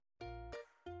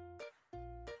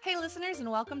Hey, listeners, and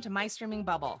welcome to My Streaming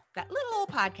Bubble, that little old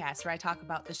podcast where I talk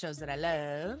about the shows that I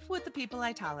love with the people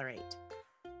I tolerate.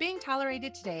 Being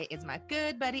tolerated today is my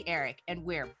good buddy Eric, and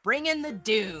we're bringing the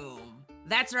doom.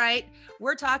 That's right,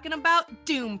 we're talking about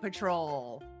Doom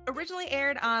Patrol. Originally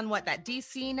aired on that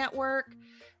DC network,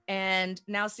 and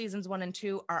now seasons 1 and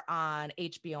 2 are on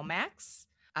HBO Max.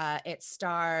 It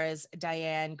stars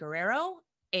Diane Guerrero,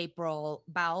 April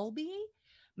Bowlby,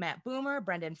 Matt Boomer,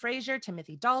 Brendan Fraser,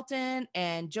 Timothy Dalton,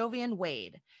 and Jovian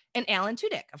Wade, and Alan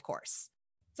Tudyk, of course.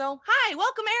 So, hi,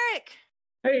 welcome, Eric.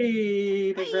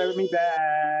 Hey, thanks for having me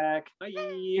back. Bye.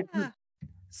 Yeah.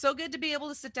 So good to be able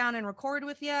to sit down and record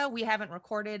with you. We haven't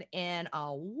recorded in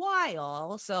a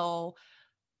while, so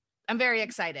I'm very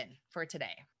excited for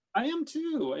today. I am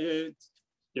too. It's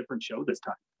a different show this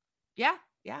time. Yeah.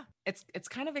 It's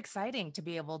kind of exciting to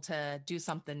be able to do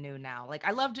something new now. Like,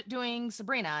 I loved doing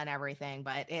Sabrina and everything,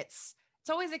 but it's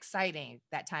always exciting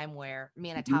that time where me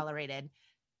and a tolerated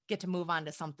get to move on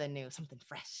to something new, something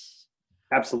fresh.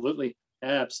 Absolutely.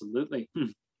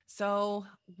 So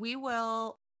we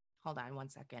will hold on one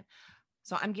second.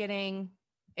 So I'm getting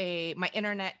my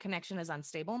internet connection is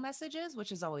unstable messages,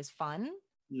 which is always fun.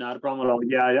 Not a problem at all.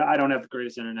 Yeah, I don't have the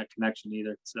greatest internet connection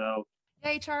either. So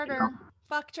yay, Charter.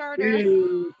 Fuck Charter.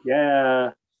 Yeah.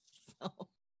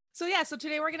 So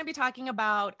today we're going to be talking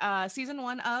about season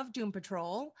 1 of Doom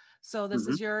Patrol. So this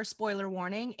is your spoiler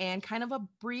warning and kind of a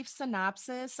brief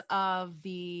synopsis of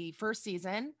the first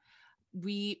season.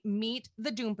 We meet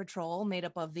the Doom Patrol, made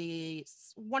up of the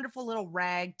wonderful little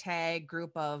ragtag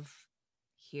group of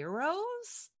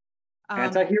heroes.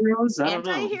 Anti-heroes? I don't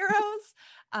know.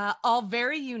 Anti-heroes, all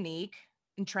very unique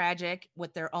and tragic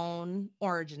with their own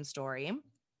origin story.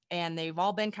 And they've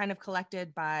all been kind of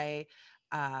collected by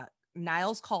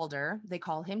Niles Calder. They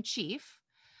call him Chief.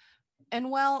 And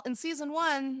well, in season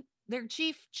 1, their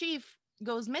chief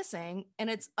goes missing, and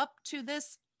it's up to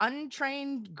this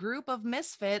untrained group of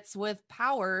misfits with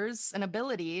powers and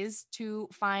abilities to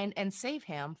find and save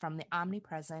him from the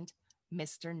omnipresent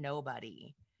Mr.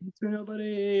 Nobody. Mr.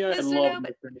 Nobody. I love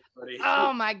Mr. Nobody.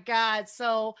 Oh my God.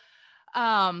 So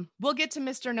we'll get to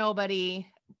Mr. Nobody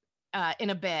in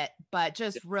a bit, but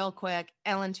just real quick,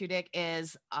 Alan Tudyk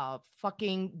is a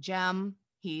fucking gem.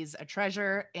 He's a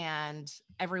treasure, and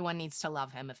everyone needs to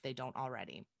love him if they don't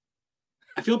already.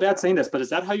 I feel bad saying this, but is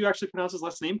that how you actually pronounce his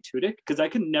last name, Tudyk? Because I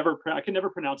can never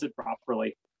pronounce it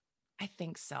properly. I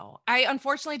think so. I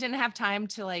unfortunately didn't have time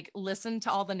to listen to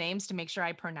all the names to make sure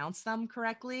I pronounce them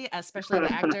correctly, especially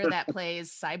the actor that plays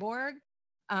Cyborg.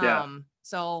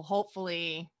 So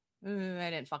hopefully I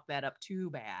didn't fuck that up too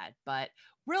bad. But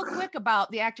real quick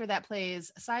about the actor that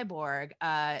plays Cyborg,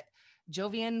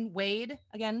 Jovian Wade,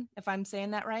 again, if I'm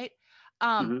saying that right.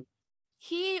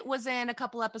 He was in a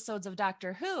couple episodes of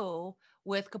Doctor Who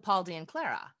with Capaldi and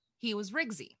Clara. He was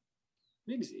Rigsy.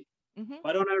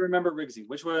 Why don't I remember Rigsy?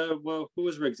 Who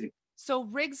was Rigsy? So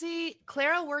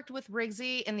Clara worked with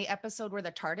Rigsy in the episode where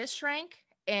the TARDIS shrank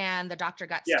and the Doctor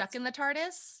got stuck in the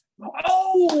TARDIS.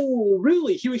 Oh,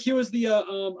 really? He was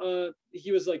the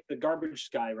he was like the garbage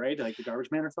guy, right? Like the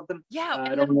garbage man or something. Yeah.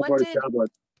 I don't know what his job was.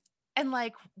 And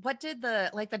what did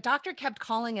the Doctor kept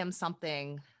calling him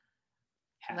something?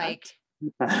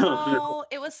 No,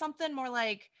 it was something more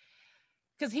like,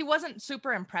 because he wasn't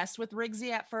super impressed with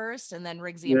Rigsy at first, and then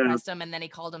Rigsy impressed him, and then he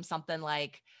called him something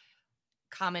like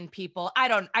common people. I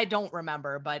don't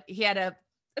remember, but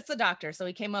it's a doctor, so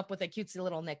he came up with a cutesy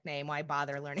little nickname. Why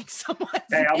bother learning someone's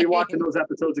Hey, I'll be name? watching those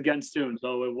episodes again soon.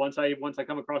 So once I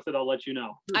come across it, I'll let you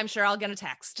know. I'm sure I'll get a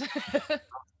text.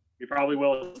 You probably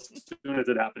will as soon as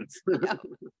it happens. Yeah.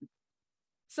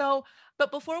 So,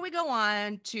 but before we go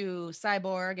on to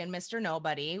Cyborg and Mr.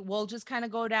 Nobody, we'll just kind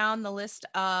of go down the list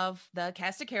of the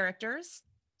cast of characters.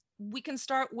 We can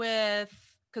start with,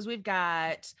 because we've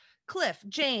got Cliff,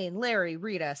 Jane, Larry,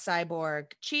 Rita,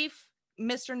 Cyborg, Chief,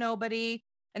 Mr. Nobody,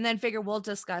 and then figure we'll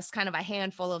discuss kind of a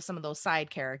handful of some of those side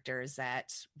characters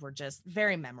that were just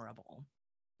very memorable.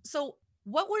 So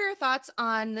what were your thoughts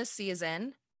on this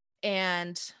season?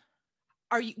 And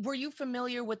were you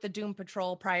familiar with the Doom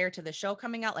Patrol prior to the show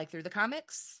coming out, like through the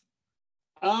comics?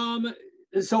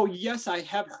 So yes, I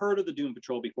have heard of the Doom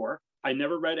Patrol before. I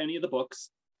never read any of the books.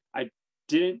 I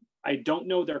don't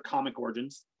know their comic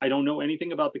origins. I don't know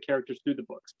anything about the characters through the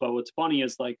books. But what's funny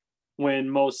is when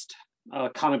most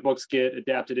comic books get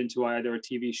adapted into either a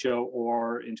TV show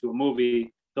or into a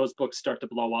movie, those books start to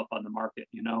blow up on the market.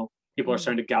 People are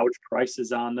starting to gouge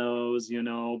prices on those,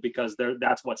 because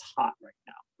that's what's hot right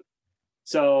now.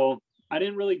 So I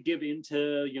didn't really give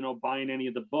into, buying any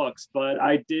of the books, but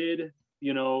I did,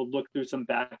 look through some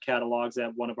back catalogs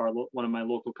at one of my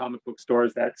local comic book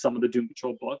stores, that some of the Doom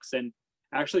Patrol books, and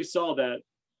actually saw that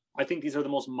I think these are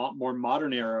the more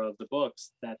modern era of the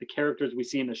books, that the characters we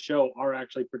see in the show are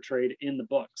actually portrayed in the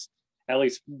books, at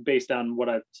least based on what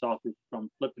I saw from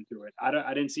flipping through it.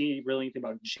 I didn't see really anything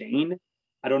about Jane.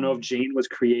 I don't know if Jane was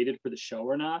created for the show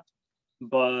or not,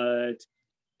 but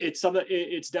it's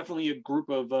definitely a group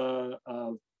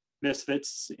of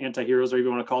misfits, anti-heroes, or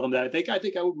even want to call them that. I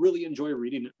think I would really enjoy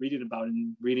reading about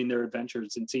and reading their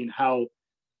adventures and seeing how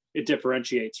it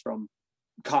differentiates from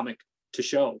comic to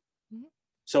show. Mm-hmm.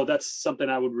 So that's something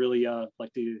I would really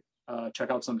like to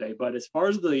check out someday. But as far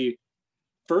as the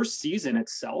first season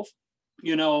itself,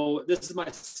 this is my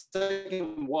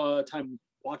second time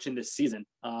watching this season,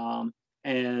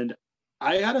 and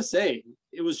I gotta say,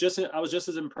 I was just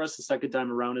as impressed the second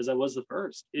time around as I was the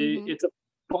first. It's a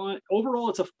overall,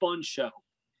 it's a fun show.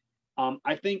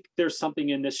 I think there's something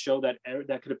in this show that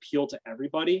could appeal to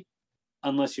everybody,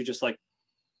 unless you just like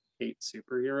hate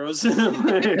superheroes.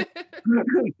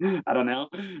 I don't know.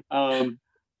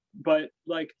 But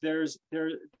like there's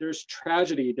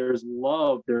tragedy, there's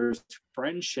love, there's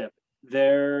friendship,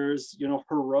 there's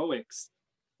heroics,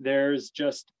 there's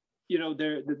just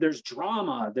there's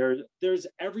drama, there's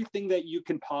everything that you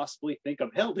can possibly think of.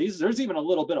 Hell, there's even a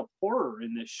little bit of horror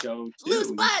in this show too.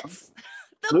 Loose butts.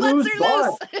 The butts are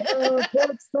loose.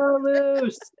 Butts are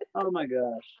loose. Oh my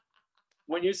gosh.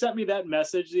 When you sent me that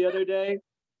message the other day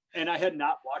and I had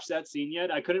not watched that scene yet,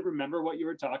 I couldn't remember what you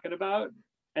were talking about.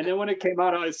 And then when it came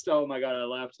out, oh my God, I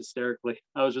laughed hysterically.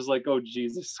 I was just like, oh,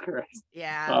 Jesus Christ.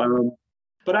 Yeah.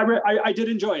 But I did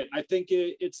enjoy it. I think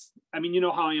it's, I mean, you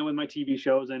know how I am with my TV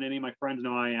shows, and any of my friends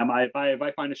know I am. If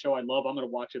I find a show I love, I'm going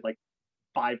to watch it like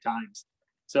 5 times.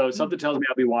 So something tells me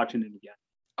I'll be watching it again.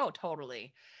 Oh,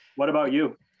 totally. What about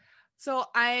you? So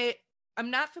I'm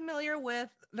not familiar with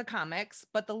the comics,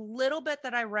 but the little bit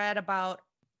that I read about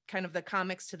kind of the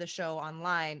comics to the show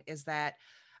online is that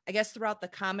I guess throughout the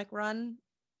comic run,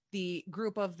 the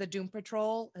group of the Doom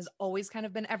Patrol has always kind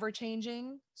of been ever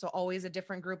changing. So always a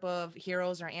different group of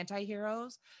heroes or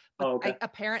anti-heroes. But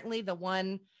apparently the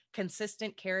one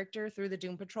consistent character through the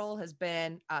Doom Patrol has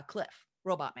been Cliff,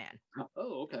 Robot Man.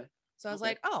 Oh, okay. So I was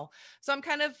like, so I'm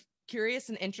kind of curious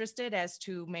and interested as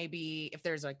to maybe if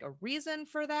there's like a reason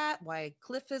for that, why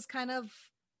Cliff is kind of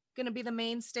going to be the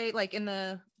mainstay, like in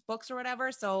the books or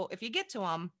whatever. So if you get to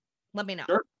them, let me know.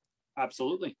 Sure.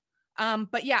 Absolutely.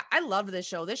 But yeah, I loved this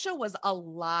show. This show was a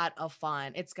lot of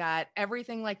fun. It's got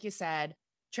everything, like you said,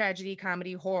 tragedy,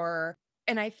 comedy, horror.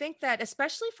 And I think that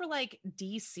especially for like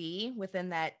DC, within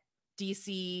that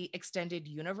DC extended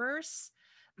universe,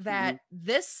 that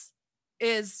this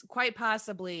is quite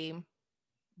possibly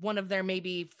one of their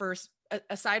maybe first,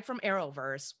 aside from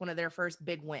Arrowverse, one of their first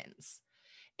big wins.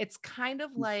 It's kind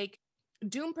of like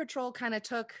Doom Patrol kind of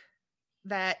took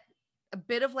that a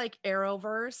bit of like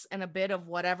Arrowverse and a bit of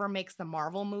whatever makes the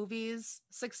Marvel movies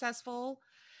successful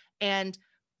and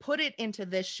put it into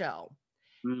this show.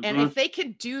 And if they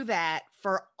could do that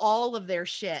for all of their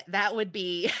shit, that would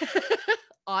be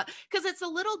because it's a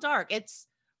little dark. It's,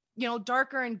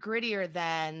 darker and grittier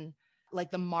than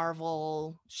like the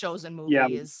Marvel shows and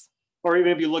movies. Yeah. Or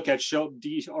even if you look at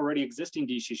already existing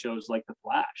DC shows like The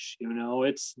Flash,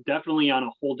 it's definitely on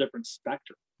a whole different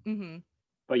spectrum. Mm-hmm.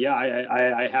 But yeah,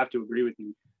 I have to agree with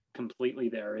you completely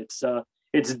there.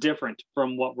 It's different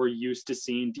from what we're used to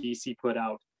seeing DC put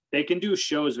out. They can do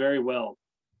shows very well.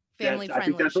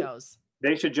 Family-friendly shows.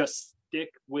 They should just stick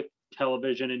with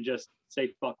television and just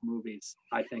say fuck movies,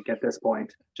 I think, at this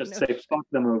point. Just say fuck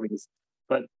the movies.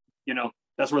 But,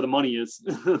 that's where the money is.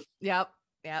 Yep.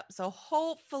 So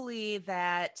hopefully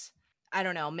that, I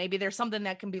don't know, maybe there's something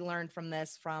that can be learned from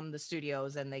the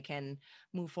studios, and they can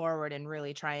move forward and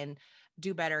really try and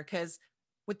do better. Because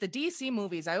with the DC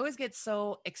movies, I always get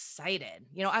so excited.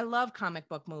 I love comic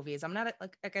book movies. I'm not,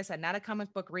 like I said, not a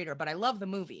comic book reader, but I love the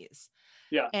movies.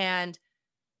 Yeah. And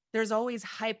there's always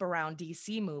hype around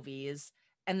DC movies,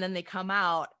 and then they come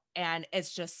out and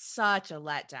it's just such a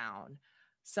letdown.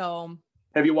 So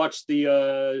have you watched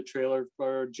the trailer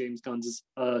for James Gunn's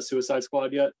Suicide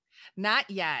Squad yet? Not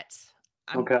yet.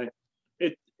 Okay.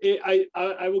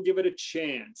 I will give it a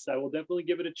chance. I will definitely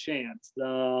give it a chance.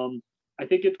 I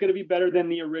think it's going to be better than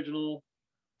the original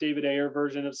David Ayer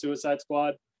version of Suicide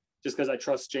Squad, just because I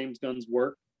trust James Gunn's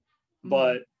work.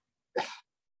 But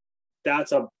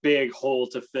that's a big hole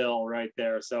to fill right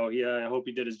there. So yeah, I hope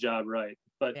he did his job right.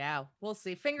 But yeah, we'll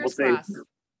see. Fingers crossed.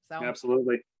 So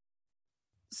absolutely.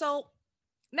 So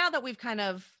now that we've kind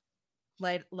of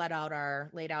laid out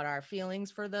our feelings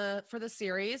for the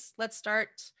series, let's start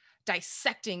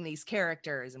dissecting these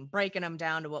characters and breaking them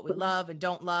down to what we love and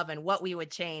don't love and what we would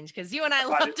change, because you and I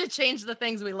love to change the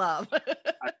things we love.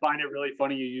 I find it really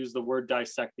funny you use the word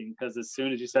dissecting, because as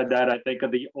soon as you said that, I think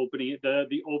of the opening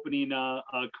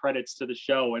credits to the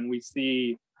show, and we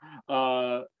see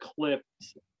Cliff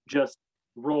just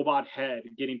robot head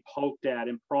getting poked at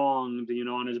and pronged,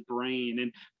 on his brain.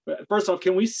 And first off,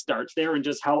 can we start there and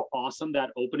just how awesome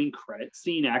that opening credit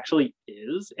scene actually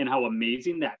is, and how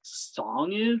amazing that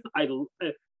song is?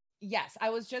 Yes, I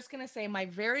was just gonna say my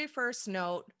very first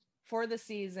note for the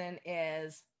season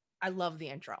is I love the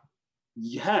intro.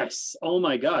 Yes. Oh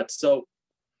my God. So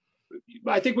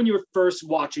I think when you were first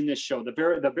watching this show, the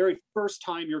very first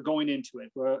time you're going into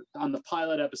it, on the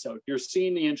pilot episode, you're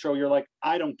seeing the intro, you're like,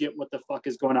 I don't get what the fuck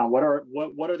is going on. What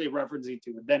are they referencing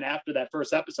to? And then after that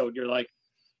first episode, you're like,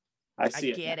 I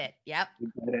get it. Yep.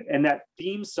 And that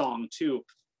theme song too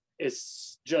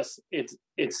is just it's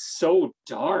so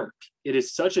dark. It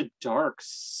is such a dark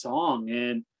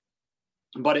song,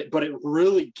 but it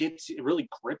really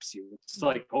grips you. It's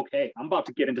like, okay, I'm about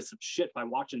to get into some shit by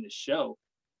watching this show.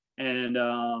 And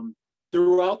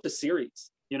throughout the series,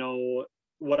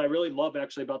 what I really love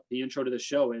actually about the intro to the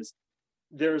show is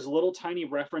there's little tiny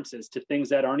references to things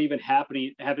that haven't even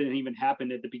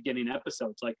happened at the beginning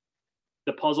episodes, like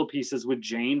the puzzle pieces with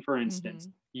Jane, for instance.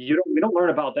 We don't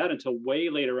learn about that until way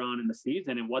later on in the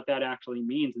season and what that actually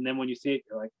means. And then when you see it,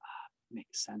 you're like, it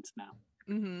makes sense now.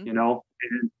 And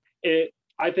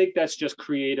I think that's just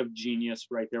creative genius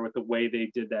right there with the way they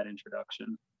did that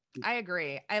introduction. I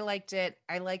agree. I liked it.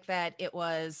 I like that it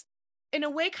was in a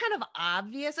way kind of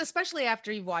obvious, especially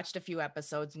after you've watched a few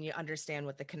episodes and you understand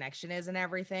what the connection is and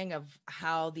everything, of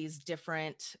how these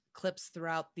different clips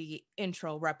throughout the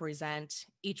intro represent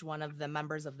each one of the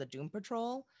members of the Doom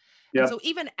Patrol. Yep. And so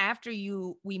even after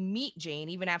we meet Jane,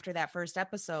 even after that first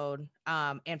episode,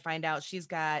 and find out she's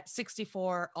got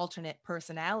 64 alternate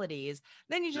personalities,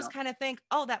 then you just kind of think,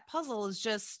 oh, that puzzle is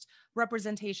just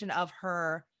representation of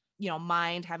her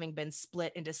mind having been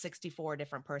split into 64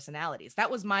 different personalities.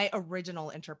 That was my original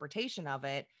interpretation of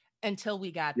it until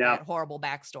we got that horrible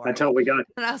backstory.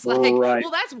 And I was like,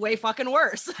 well, that's way fucking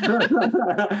worse.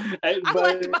 I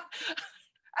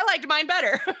liked mine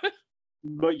better.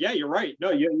 But yeah, you're right.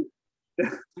 No,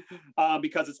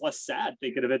 because it's less sad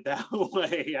thinking of it that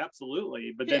way.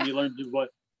 Absolutely. But then you learn what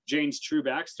Jane's true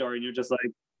backstory, and you're just like,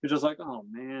 oh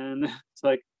man, it's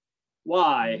like,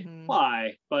 why?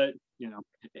 But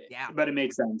but it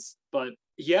makes sense. But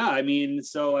yeah, I mean,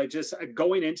 so I just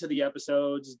going into the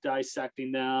episodes,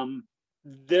 dissecting them.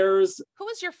 Who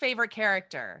was your favorite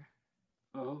character?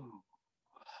 Oh,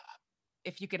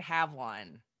 if you could have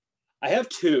one. I have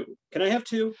two. Can I have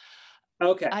two?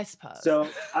 Okay, I suppose. So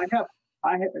I have.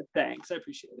 Thanks, I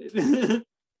appreciate it.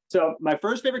 So my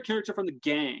first favorite character from the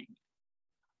gang,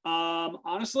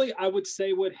 honestly, I would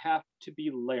say would have to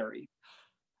be Larry.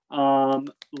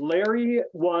 Larry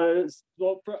was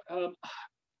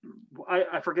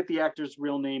I forget the actor's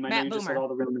real name. I know you just said all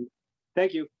the real names.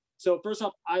 Thank you. So first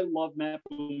off, I love Matt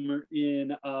Bomer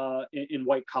in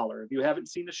White Collar. If you haven't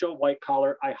seen the show White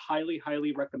Collar, I highly,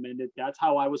 highly recommend it. That's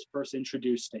how I was first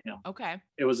introduced to him. Okay.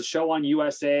 It was a show on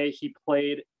USA. He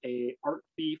played a art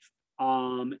thief,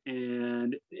 and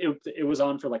it was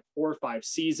on for like 4 or 5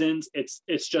 seasons. It's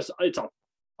a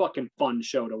fucking fun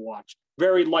show to watch.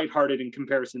 Very lighthearted in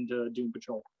comparison to Doom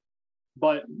Patrol.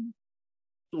 But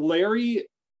Larry,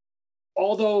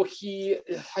 although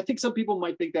I think some people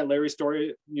might think that Larry's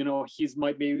story, he's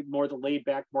might be more the laid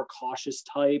back, more cautious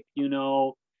type,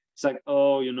 It's like,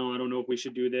 oh, I don't know if we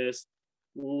should do this.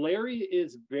 Larry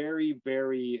is very,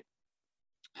 very,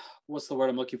 what's the word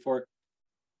I'm looking for?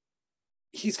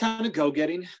 He's kind of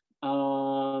go-getting,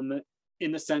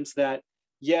 in the sense that,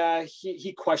 yeah,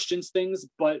 he questions things,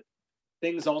 but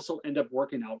things also end up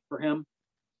working out for him.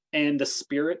 And the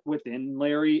spirit within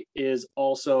Larry is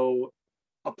also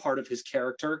a part of his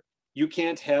character. You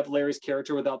can't have Larry's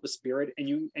character without the spirit.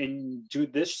 And do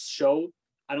this show,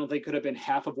 I don't think could have been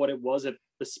half of what it was if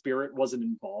the spirit wasn't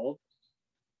involved,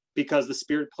 because the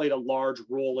spirit played a large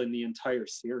role in the entire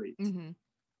series.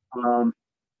 Mm-hmm.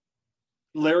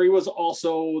 Larry was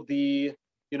also he's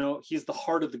the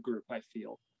heart of the group, I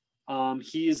feel.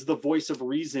 He's the voice of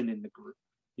reason in the group.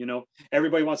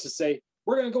 Everybody wants to say,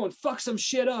 we're going to go and fuck some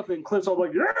shit up. And Cliff's all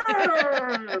like,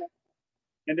 yeah!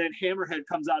 And then Hammerhead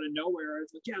comes out of nowhere.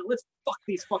 It's like, yeah, let's fuck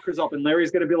these fuckers up. And Larry's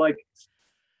going to be like,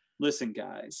 listen,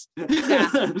 guys,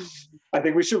 I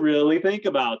think we should really think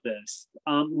about this.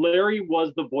 Larry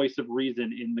was the voice of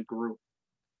reason in the group.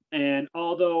 And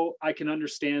although I can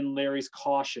understand Larry's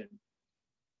caution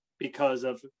because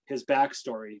of his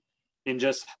backstory and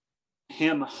just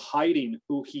him hiding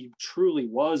who he truly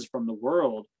was from the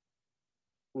world,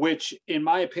 which in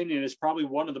my opinion is probably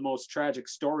one of the most tragic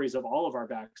stories of all of our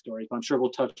backstories. I'm sure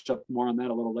we'll touch up more on that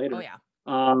a little later. Oh yeah.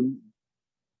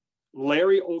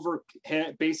 Larry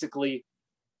basically,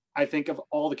 I think of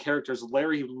all the characters,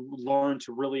 Larry learned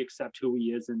to really accept who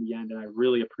he is in the end, and I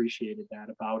really appreciated that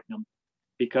about him.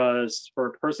 Because for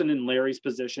a person in Larry's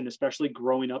position, especially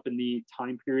growing up in the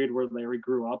time period where Larry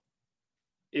grew up,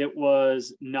 it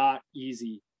was not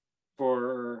easy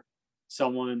for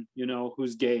someone, you know,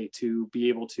 who's gay to be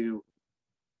able to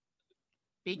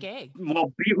be gay.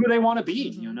 Well, be who they want to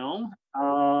be, Mm-hmm. you know?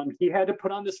 He had to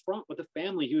put on this front with the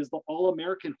family. He was the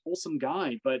all-American wholesome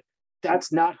guy, but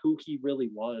that's not who he really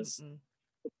was. Mm-hmm.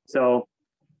 So,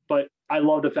 but I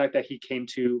love the fact that he came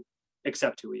to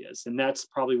accept who he is. And that's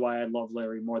probably why I love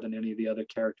Larry more than any of the other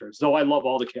characters, though I love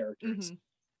all the characters.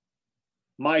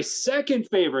 Mm-hmm. My second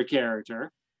favorite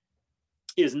character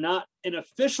is not an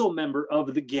official member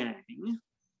of the gang.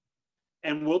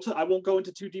 And I won't go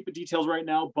into too deep of details right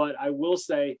now, but I will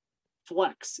say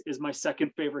Flex is my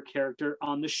second favorite character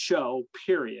on the show,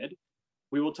 period.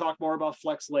 We will talk more about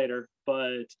Flex later,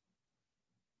 but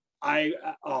I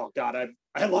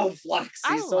love Flex.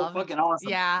 He's so fucking awesome.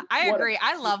 Yeah, I agree.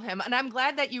 I love him. And I'm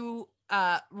glad that you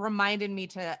reminded me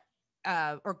to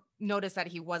or notice that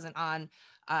he wasn't on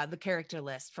the character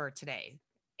list for today.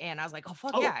 And I was like, oh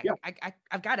fuck yeah.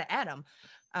 I've got to add him.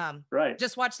 Right.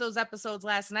 Just watched those episodes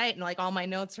last night, and like all my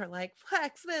notes are like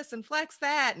Flex this and Flex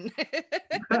that.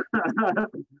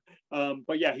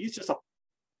 But yeah, he's just a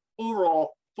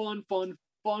overall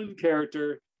fun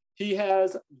character. He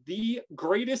has the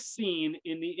greatest scene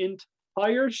in the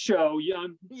entire show.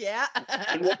 Yeah.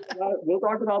 And we'll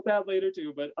talk about that later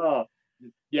too. But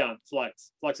yeah,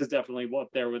 Flex is definitely up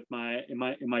there with my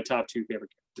top two favorite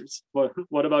characters.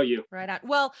 What about you? Right on.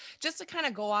 Well, just to kind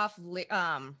of go off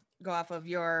of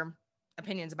your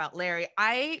opinions about Larry,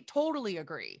 I totally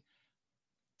agree.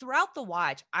 Throughout the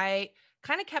watch, I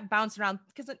kind of kept bouncing around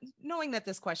because knowing that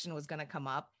this question was going to come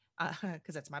up,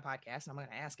 because it's my podcast and I'm going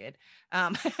to ask it.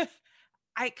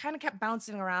 I kind of kept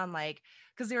bouncing around, like,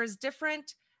 because there's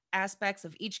different aspects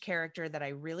of each character that I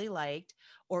really liked,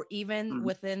 or even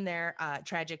within their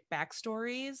tragic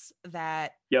backstories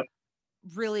that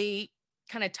really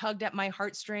kind of tugged at my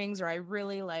heartstrings, or I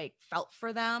really like felt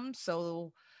for them.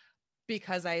 So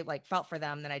because I like felt for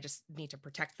them, then I just need to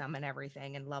protect them and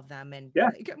everything and love them and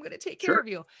like, I'm going to take care of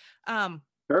you.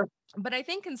 Sure. But I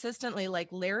think consistently, like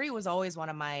Larry was always one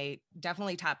of my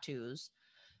definitely top twos.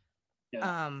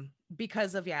 Yeah.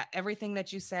 Because of everything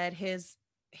that you said, his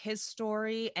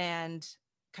story and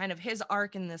kind of his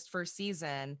arc in this first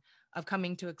season of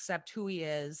coming to accept who he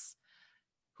is,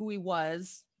 who he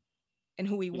was, and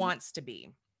who he wants to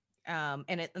be.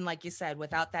 And like you said,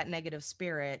 without that negative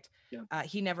spirit,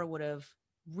 he never would have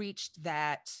reached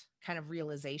that kind of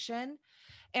realization.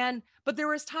 But there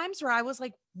was times where I was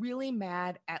like really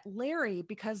mad at Larry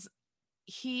because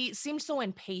he seemed so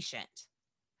impatient.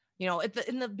 You know,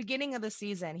 in the beginning of the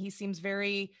season, he seems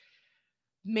very,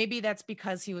 maybe that's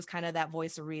because he was kind of that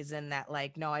voice of reason that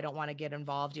like, no, I don't want to get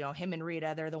involved. You know, him and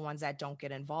Rita, they're the ones that don't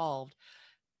get involved.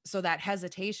 So that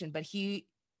hesitation, but he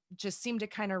just seemed to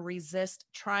kind of resist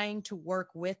trying to work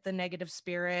with the negative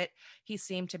spirit. He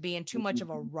seemed to be in too much of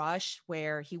a rush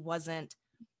where he wasn't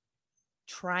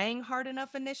trying hard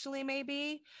enough initially,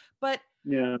 maybe. But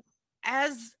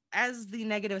as the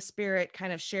negative spirit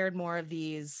kind of shared more of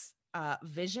these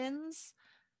visions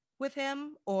with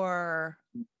him, or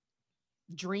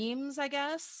dreams, I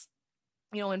guess,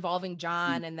 you know, involving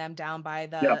John and them down by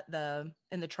the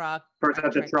in the truck. First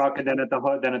at the truck, and then at the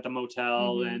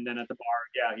motel, and then at the bar.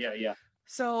 Yeah.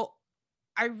 So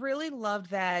I really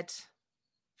loved that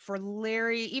for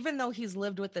Larry, even though he's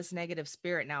lived with this negative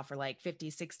spirit now for like 50,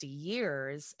 60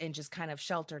 years and just kind of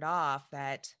sheltered off,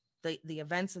 that the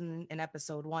events in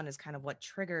episode 1 is kind of what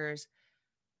triggers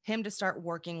him to start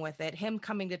working with it, him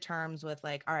coming to terms with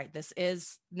like, all right, this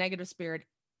is negative spirit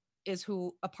is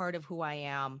a part of who I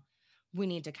am. We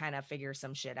need to kind of figure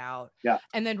some shit out. Yeah.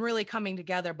 And then really coming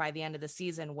together by the end of the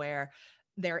season where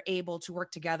they're able to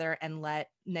work together and let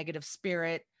negative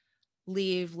spirit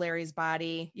leave Larry's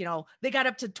body. You know, they got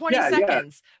up to 20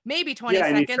 seconds, maybe 20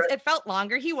 seconds. It felt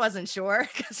longer. He wasn't sure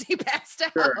because he passed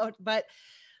out, but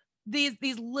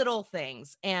these little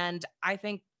things. And I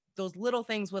think those little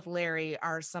things with Larry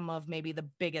are some of maybe the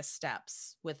biggest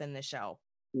steps within the show.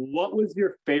 What was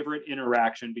your favorite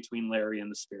interaction between Larry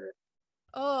and the spirit?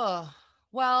 Oh,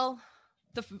 well,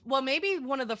 maybe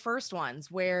one of the first ones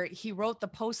where he wrote the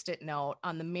Post-it note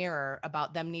on the mirror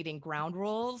about them needing ground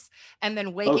rules and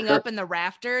then waking up in the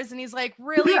rafters. And he's like,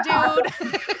 really,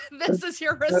 dude, this is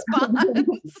your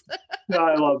response.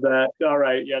 I love that. All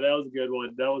right. Yeah, that was a good one.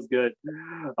 That was good.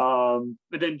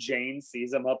 But then Jane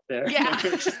sees him up there. Yeah.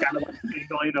 She's kind of like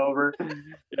going over.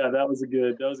 Yeah, that was a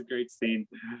great scene.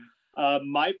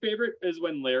 My favorite is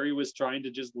when Larry was trying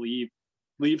to just leave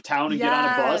town and get on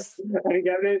a bus.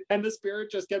 And the spirit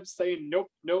just kept saying,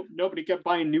 nope, nope, nope. And he kept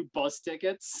buying new bus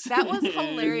tickets. That was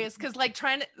hilarious because like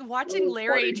watching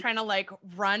Larry funny. trying to like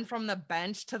run from the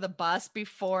bench to the bus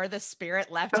before the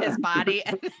spirit left his body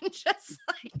and then just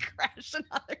like crashing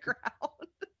on the ground.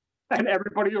 And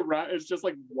everybody around is just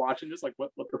like watching this, like,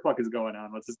 what the fuck is going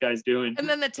on? What's this guy's doing? And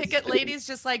then the ticket lady's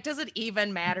just like, does it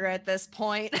even matter at this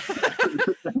point?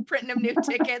 Printing him new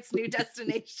tickets, new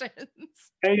destinations.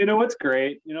 And you know what's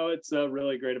great? You know what's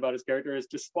really great about his character is,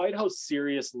 despite how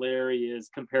serious Larry is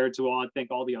compared to I think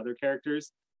all the other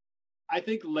characters, I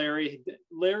think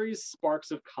Larry's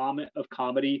sparks of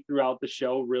comedy throughout the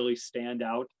show really stand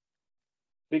out.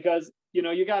 Because, you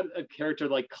know, you got a character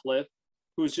like Cliff,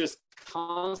 who's just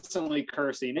constantly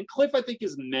cursing. And Cliff, I think,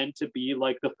 is meant to be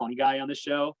like the funny guy on the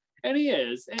show. And he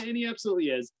is, and he absolutely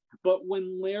is. But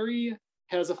when Larry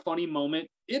has a funny moment,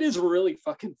 it is really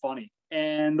fucking funny.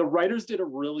 And the writers did a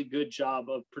really good job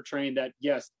of portraying that,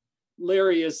 yes,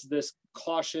 Larry is this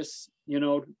cautious,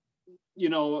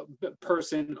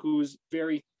 person who's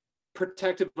very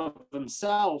protective of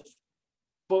himself.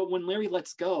 But when Larry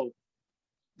lets go,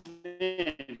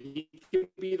 man, he could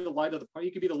be the light of the party.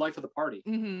 He could be the life of the party.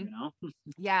 Mm-hmm. You know?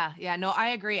 Yeah, no, I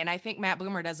agree. And I think Matt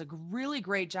Boomer does a really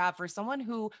great job for someone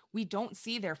who we don't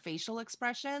see their facial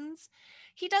expressions.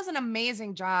 He does an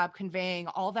amazing job conveying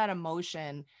all that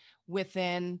emotion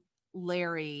within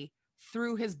Larry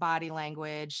through his body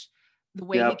language, the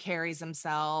way he carries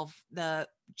himself, the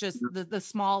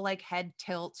small like head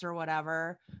tilts or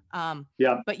whatever.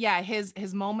 But yeah,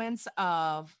 his moments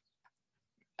of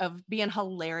being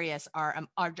hilarious are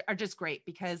just great,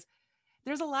 because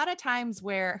there's a lot of times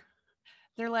where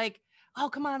they're like, oh,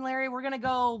 come on, Larry, we're going to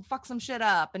go fuck some shit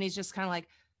up. And he's just kind of like,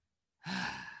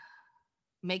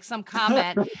 make some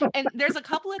comment. And there's a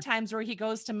couple of times where he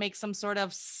goes to make some sort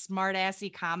of smart assy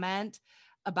comment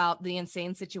about the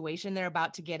insane situation they're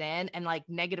about to get in, and like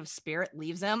negative spirit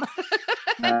leaves him.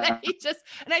 And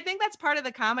I think that's part of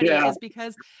the comedy is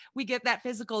because we get that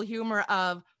physical humor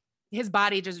of his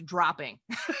body just dropping.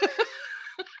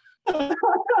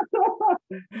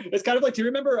 It's kind of like, do you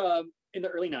remember in the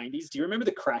early 90s, do you remember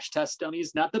the crash test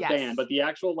dummies? Not the band, but the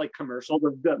actual like commercial,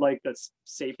 the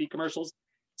safety commercials.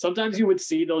 Sometimes you would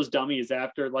see those dummies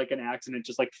after like an accident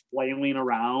just like flailing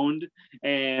around,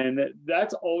 and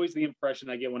that's always the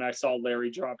impression I get when I saw Larry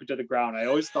drop into the ground. I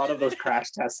always thought of those crash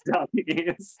test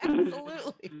dummies.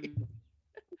 Absolutely.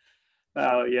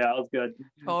 Oh yeah, that was good.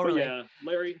 Totally. But yeah,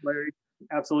 Larry,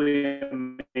 absolutely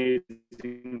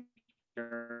amazing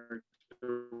character.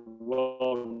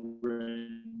 Well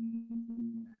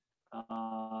written.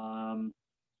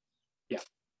 Yeah.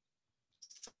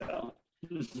 So.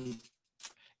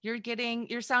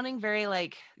 You're sounding very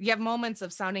like, you have moments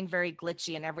of sounding very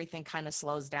glitchy and everything kind of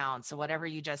slows down. So whatever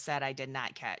you just said, I did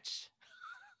not catch.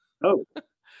 Oh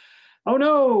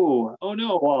no.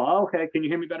 Well, okay. Can you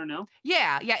hear me better now?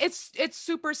 Yeah. It's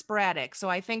super sporadic. So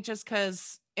I think just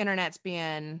because internet's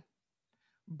being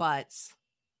butts.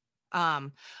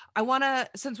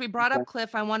 Since we brought up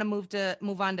Cliff, I want to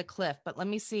move on to Cliff, but let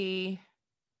me see.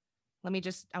 I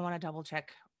want to double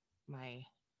check my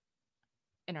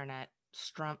internet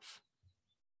strumpf.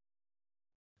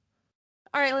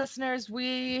 All right, listeners,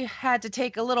 we had to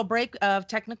take a little break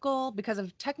because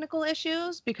of technical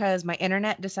issues, because my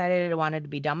internet decided it wanted to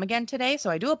be dumb again today. So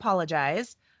I do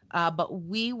apologize. But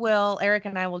Eric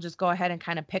and I will just go ahead and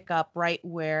kind of pick up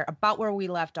about where we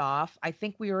left off. I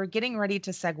think we were getting ready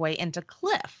to segue into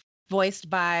Cliff, voiced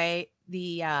by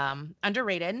the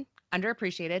underrated,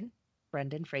 underappreciated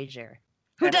Brendan Fraser,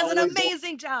 who does an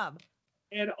amazing job.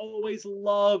 And always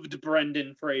loved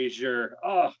Brendan Fraser.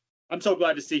 Oh, I'm so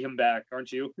glad to see him back, aren't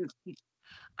you?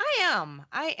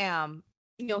 I am.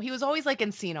 You know, he was always like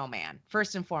Encino Man,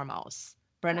 first and foremost.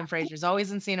 Brendan Fraser's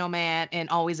always Encino Man and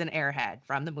always an Airhead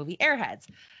from the movie Airheads,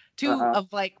 two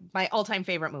of like my all-time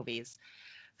favorite movies.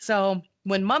 So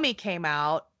when Mummy came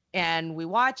out and we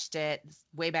watched it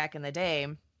way back in the day,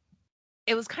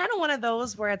 it was kind of one of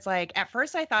those where it's like, at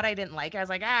first I thought I didn't like it. I was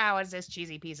like, what's this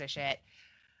cheesy piece of shit?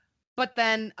 But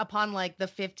then upon like the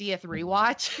 50th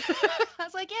rewatch, I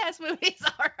was like, yeah, this movie's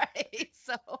all right.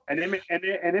 So and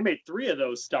they made 3 of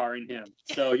those starring him.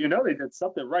 So you know they did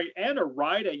something right. And a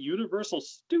ride at Universal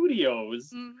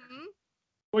Studios,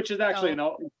 which is actually a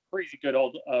crazy good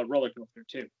old roller coaster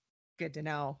too. Good to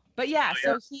know. But yeah,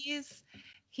 so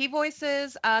he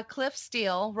voices Cliff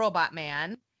Steele, Robot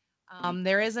Man.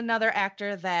 There is another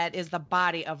actor that is the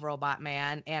body of Robot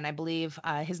Man, and I believe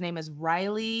his name is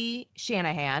Riley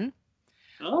Shanahan.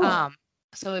 Oh,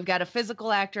 So we've got a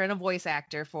physical actor and a voice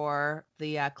actor for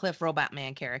the Cliff Robot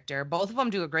Man character. Both of them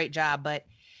do a great job, but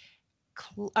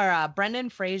Brendan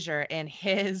Fraser and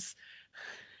him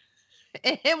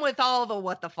with all the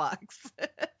what the fucks,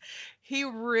 he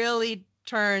really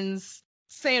turns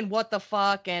saying what the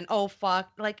fuck and oh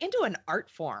fuck like into an art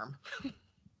form.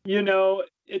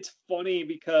 it's funny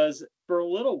because for a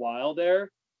little while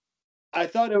there, I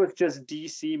thought it was just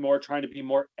DC more trying to be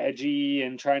more edgy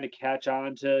and trying to catch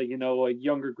on to, a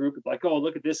younger group. Like, oh,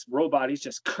 look at this robot. He's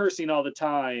just cursing all the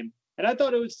time. And I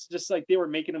thought it was just like they were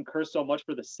making him curse so much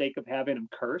for the sake of having him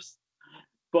curse.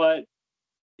 But,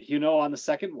 on the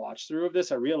second watch through of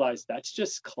this, I realized that's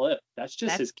just Cliff. That's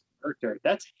just his character.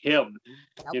 That's him.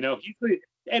 Yep.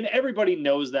 And everybody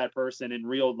knows that person in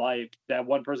real life, that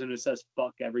one person who says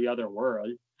fuck every other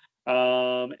word.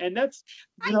 And that's,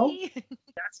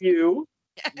 that's you.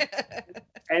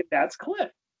 And that's Cliff.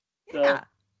 Yeah. So,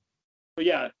 but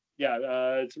yeah.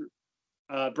 It's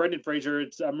Brendan Fraser.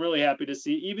 I'm really happy to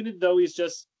see, even though he's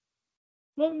just,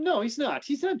 well, no, he's not.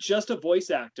 He's not just a voice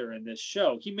actor in this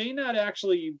show. He may not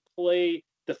actually play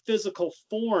the physical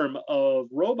form of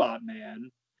Robot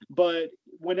Man, but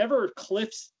whenever Cliff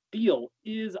Steele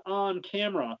is on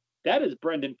camera, that is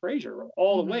Brendan Fraser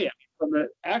all the way. I mean,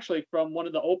 from one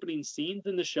of the opening scenes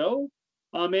in the show,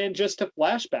 and just to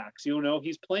flashbacks,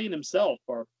 he's playing himself,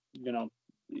 or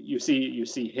you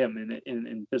see him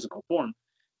in physical form,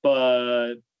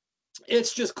 but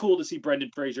it's just cool to see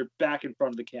Brendan Fraser back in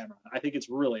front of the camera. I think it's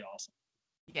really awesome.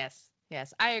 Yes,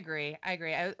 I agree.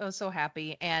 I was so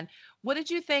happy. And what did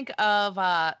you think of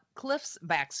Cliff's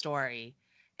backstory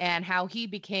and how he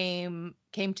came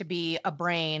to be a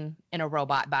brain in a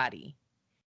robot body?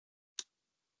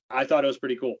 I thought it was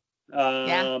pretty cool.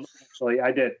 Yeah. Actually,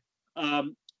 I did. I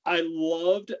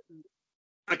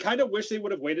kind of wish they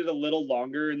would have waited a little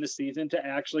longer in the season to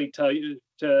actually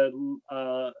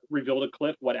reveal to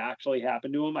Cliff what actually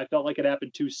happened to him. I felt like it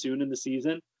happened too soon in the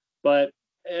season, but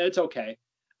it's okay.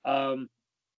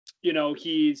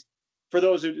 He's, for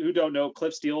those who don't know,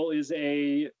 Cliff Steele is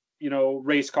a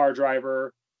race car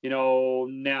driver,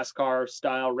 NASCAR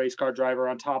style race car driver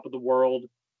on top of the world,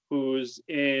 who's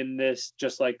in this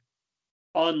just like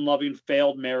unloving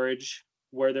failed marriage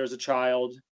where there's a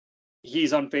child.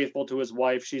 He's unfaithful to his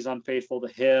wife, she's unfaithful to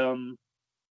him,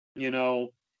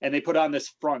 and they put on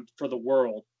this front for the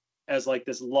world as like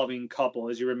this loving couple,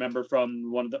 as you remember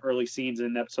from one of the early scenes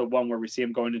in episode 1 where we see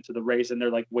him going into the race and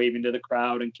they're like waving to the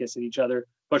crowd and kissing each other,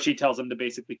 but she tells him to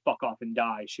basically fuck off and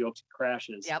die. She hopes he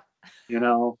crashes. Yep.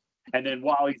 And then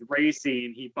while he's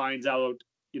racing, he finds out,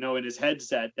 in his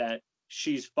headset that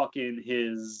she's fucking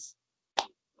his,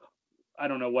 I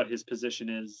don't know what his position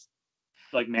is,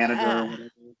 like manager or whatever.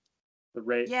 The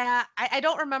race. Yeah, I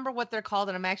don't remember what they're called,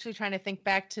 and I'm actually trying to think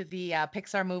back to the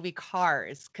Pixar movie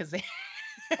Cars, because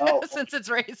since it's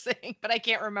racing, but I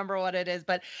can't remember what it is.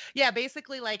 But yeah,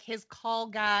 basically like his call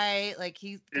guy, like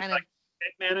he's kind of like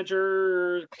pit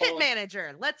manager. Pit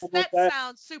manager. That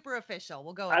sounds super official.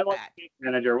 We'll go with that. Pit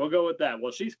manager. We'll go with that.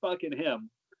 Well, she's fucking him.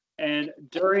 And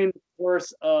during the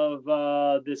course of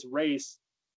this race,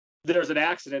 there's an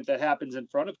accident that happens in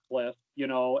front of Cliff,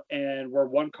 and where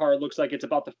one car looks like it's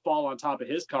about to fall on top of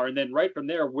his car. And then right from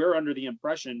there, we're under the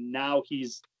impression now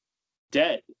he's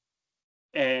dead.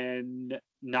 And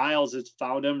Niles has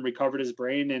found him, recovered his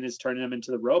brain, and is turning him into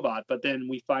the robot. But then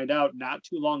we find out not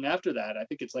too long after that, I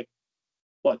think it's like,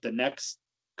 the next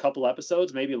couple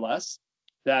episodes, maybe less,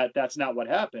 that's not what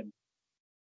happened.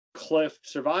 Cliff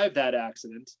survived that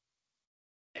accident.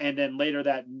 And then later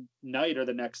that night or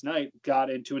the next night got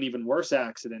into an even worse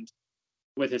accident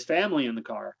with his family in the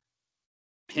car,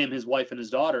 him, his wife, and his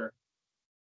daughter,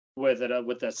 with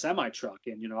a semi truck.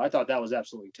 And I thought that was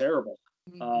absolutely terrible.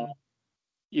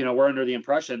 We're under the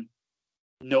impression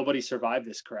nobody survived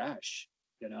this crash,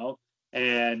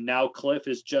 and now Cliff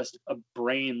is just a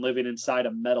brain living inside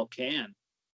a metal can,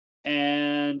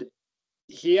 and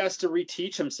he has to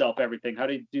reteach himself everything, how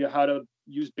to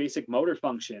use basic motor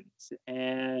functions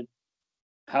and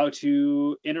how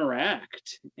to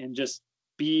interact and just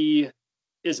be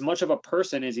as much of a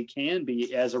person as he can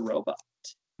be as a robot.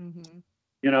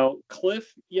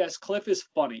 Cliff is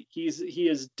funny. He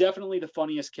is definitely the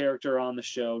funniest character on the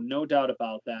show, no doubt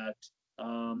about that.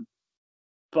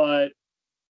 But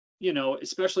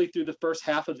especially through the first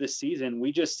half of this season,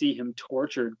 we just see him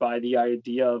tortured by the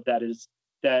idea of that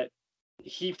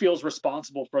he feels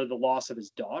responsible for the loss of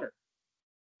his daughter,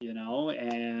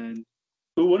 and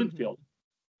who wouldn't feel?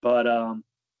 But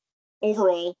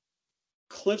overall,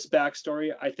 Cliff's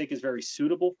backstory, I think, is very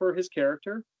suitable for his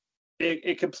character.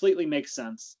 It completely makes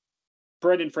sense.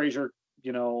 Brendan Fraser,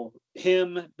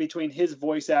 him, between his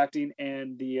voice acting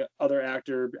and the other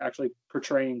actor actually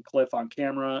portraying Cliff on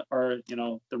camera, or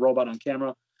the robot on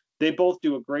camera, they both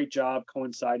do a great job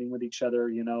coinciding with each other,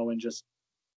 and just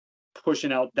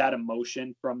pushing out that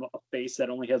emotion from a face that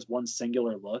only has one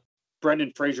singular look.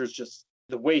 Brendan Fraser's just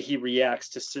the way he reacts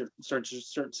to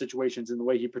certain situations, and the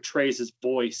way he portrays his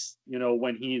voice,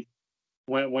 when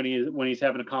he's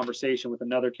having a conversation with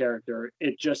another character,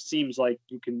 it just seems like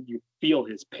you feel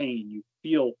his pain,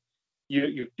 you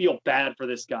feel bad for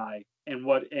this guy and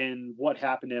what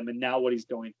happened to him, and now what he's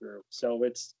going through. So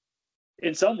it's,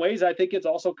 in some ways, I think it's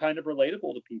also kind of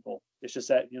relatable to people. It's just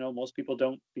that most people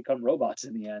don't become robots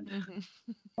in the end.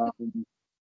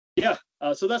 Yeah.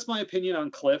 So that's my opinion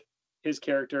on Cliff, his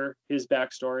character, his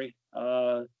backstory.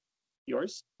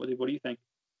 Yours? What do you think?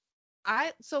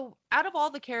 So out of all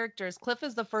the characters, Cliff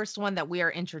is the first one that we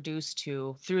are introduced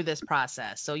to through this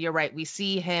process. So you're right. We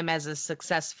see him as a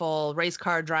successful race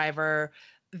car driver,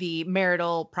 the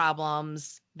marital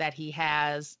problems that he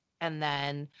has, and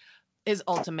then the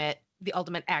ultimate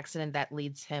accident that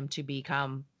leads him to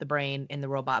become the brain in the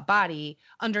robot body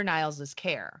under Niles's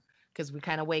care. Because we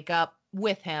kind of wake up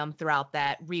with him throughout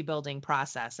that rebuilding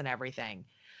process and everything.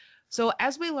 So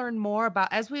as we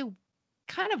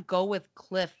kind of go with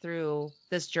Cliff through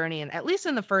this journey, and at least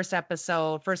in the first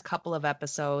couple of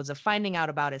episodes of finding out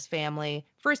about his family.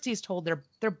 First, he's told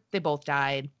they both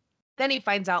died. Then he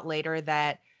finds out later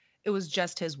that it was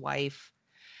just his wife.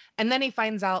 And then he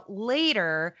finds out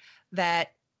later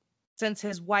that since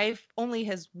only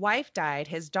his wife died,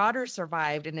 his daughter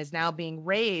survived and is now being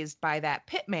raised by that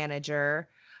pit manager.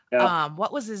 Yeah.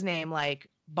 What was his name? Like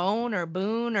Bone or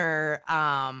Boone or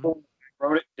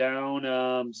wrote it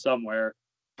down somewhere.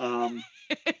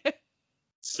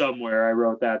 Somewhere I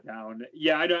wrote that down.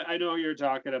 Yeah, I know who you're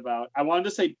talking about. I wanted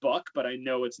to say Buck, but I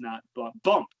know it's not Buck.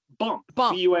 Bump.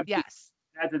 B-U-M-P. Yes.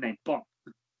 That's the name. Bump.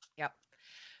 Yep.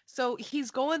 So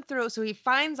he's going through. So he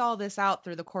finds all this out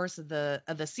through the course of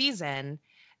the season,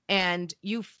 and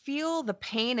you feel the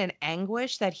pain and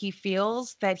anguish that he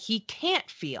feels that he can't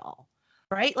feel.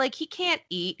 Right? Like he can't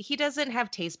eat. He doesn't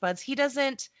have taste buds. He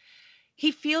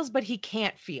feels, but he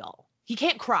can't feel. He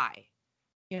can't cry.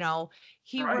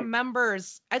 He Right.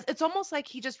 remembers, it's almost like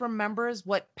he just remembers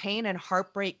what pain and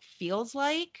heartbreak feels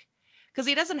like, because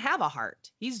he doesn't have a heart.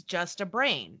 He's just a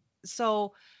brain.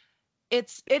 So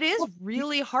it is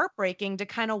really heartbreaking to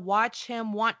kind of watch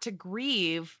him want to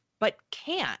grieve, but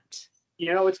can't.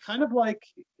 It's kind of like,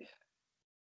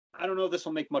 I don't know if this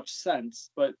will make much sense,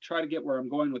 but try to get where I'm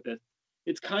going with this.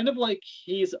 It's kind of like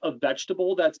he's a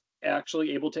vegetable that's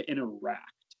actually able to interact.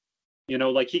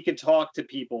 Like he can talk to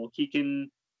people. He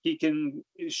can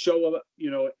show up,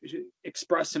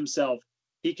 express himself.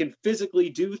 He can physically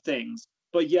do things,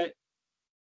 but yet,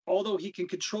 although he can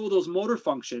control those motor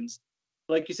functions,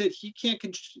 like you said,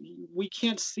 we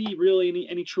can't see really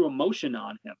any true emotion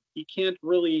on him. He can't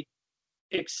really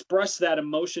express that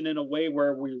emotion in a way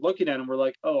where we're looking at him, we're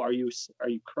like, oh, are you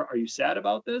sad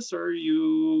about this, or do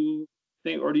you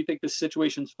think this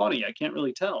situation's funny? I can't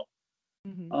really tell.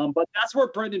 Mm-hmm. But that's where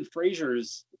Brendan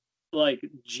Fraser's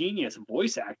genius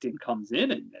voice acting comes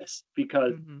in this,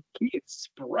 because he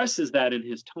expresses that in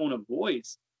his tone of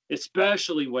voice,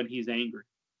 especially when he's angry.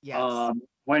 Yes.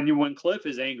 When Cliff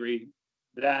is angry,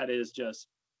 that is just,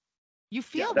 you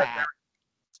feel that.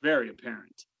 It's very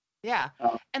apparent. Yeah.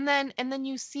 And then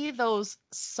you see those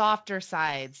softer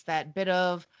sides, that bit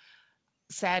of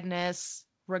sadness,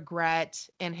 regret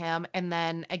in him. And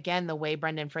then again, the way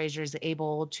Brendan Fraser is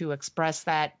able to express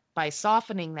that by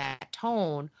softening that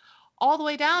tone all the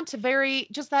way down to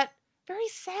that very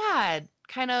sad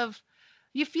kind of,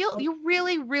 you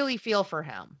really, really feel for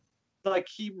him. Like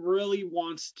he really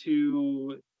wants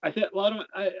to, I think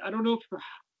I don't know if,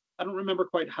 I don't remember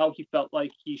quite how he felt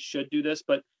like he should do this,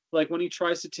 but like when he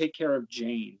tries to take care of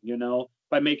Jane,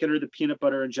 by making her the peanut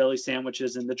butter and jelly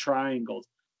sandwiches and the triangles.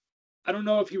 I don't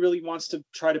know if he really wants to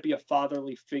try to be a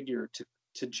fatherly figure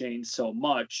to Jane so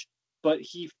much, but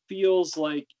he feels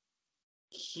like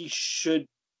he should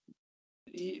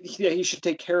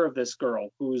take care of this girl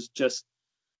who's just,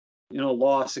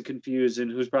 lost and confused, and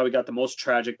who's probably got the most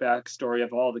tragic backstory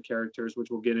of all the characters, which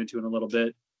we'll get into in a little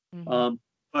bit. Mm-hmm.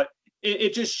 But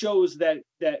it just shows that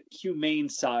humane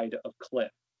side of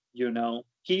Cliff.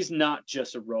 He's not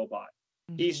just a robot.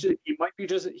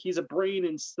 Mm-hmm. He's a brain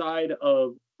inside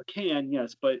of a can,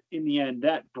 yes, but in the end,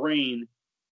 that brain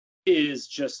is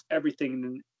just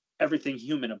everything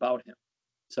human about him.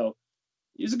 So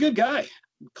he's a good guy.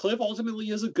 Cliff ultimately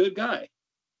is a good guy.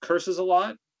 Curses a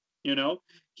lot, You know,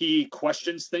 he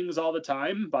questions things all the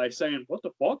time by saying, "What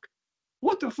the fuck?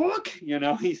 What the fuck?" You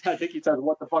know, I think he says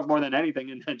 "what the fuck" more than anything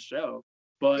in that show.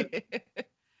 But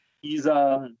he's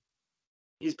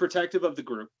he's protective of the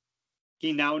group.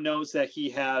 He now knows that he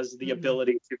has the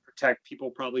ability to protect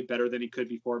people probably better than he could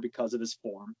before because of his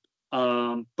form.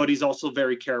 But he's also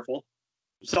very careful.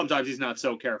 Sometimes he's not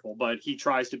so careful, but he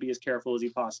tries to be as careful as he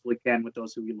possibly can with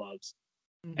those who he loves.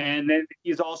 And then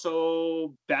he's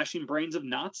also bashing brains of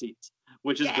Nazis,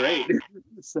 which is great.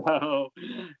 So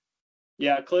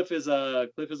yeah, Cliff is a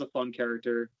fun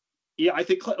character. Yeah, I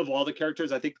think of all the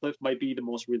characters, I think Cliff might be the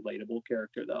most relatable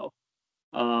character though.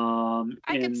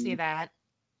 I could see that.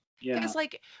 Yeah. Because,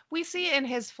 like, we see in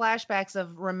his flashbacks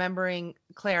of remembering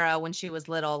Clara when she was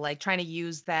little, like trying to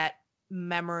use that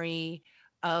memory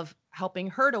of helping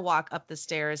her to walk up the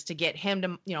stairs to get him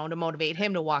to, to motivate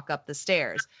him to walk up the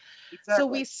stairs. Exactly. So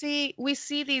we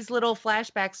see these little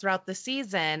flashbacks throughout the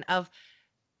season of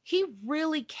he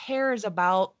really cares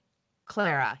about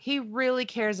Clara. He really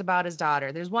cares about his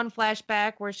daughter. There's one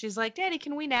flashback where she's like, "Daddy,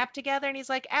 can we nap together?" And he's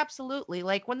like, "Absolutely."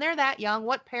 Like, when they're that young,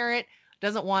 what parent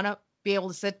doesn't want to be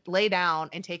able to lay down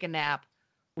and take a nap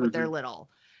with their little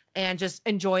and just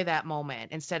enjoy that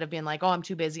moment instead of being like, "Oh, I'm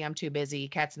too busy,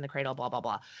 cat's in the cradle, blah, blah,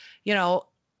 blah."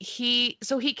 He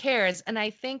cares. And I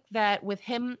think that with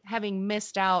him having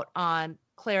missed out on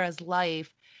Clara's life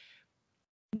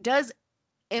does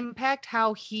impact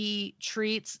how he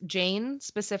treats Jane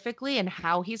specifically and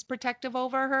how he's protective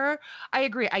over her. I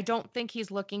agree. I don't think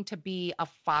he's looking to be a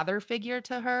father figure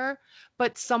to her,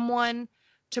 but someone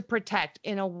to protect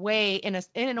in a way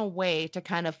to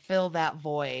kind of fill that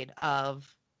void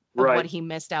of what he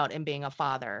missed out in being a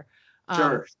father.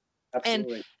 Sure.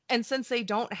 Absolutely. And since they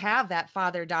don't have that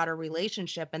father-daughter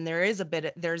relationship and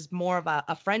there's more of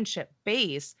a friendship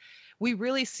base, we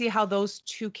really see how those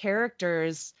two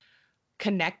characters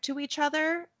connect to each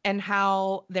other and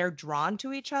how they're drawn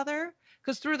to each other.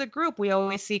 Because through the group, we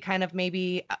always see kind of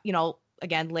maybe,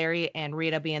 again, Larry and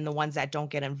Rita being the ones that don't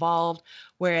get involved,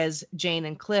 whereas Jane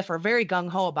and Cliff are very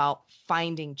gung-ho about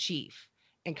finding Chief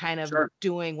and kind of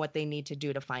doing what they need to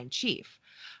do to find Chief.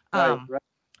 Right.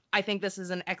 I think this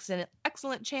is an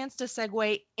excellent chance to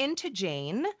segue into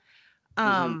Jane.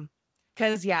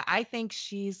 Because, I think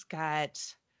she's got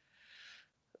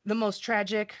the most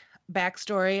tragic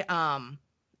backstory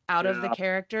out of the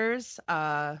characters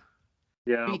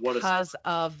because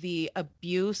of the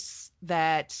abuse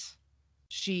that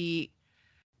she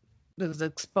was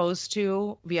exposed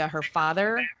to via her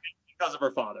father. Because of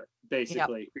her father,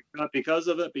 basically. Because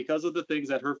of the things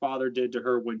that her father did to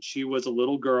her when she was a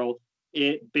little girl,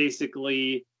 it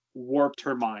basically warped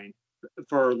her mind,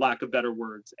 for lack of better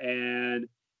words. And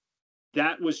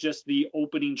that was just the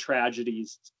opening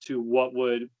tragedies to what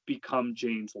would become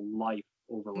Jane's life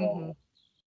overall.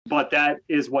 But that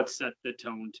is what set the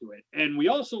tone to it. And we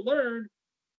also learned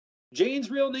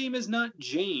Jane's real name is not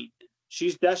Jane.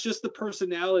 That's just the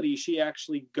personality she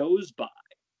actually goes by.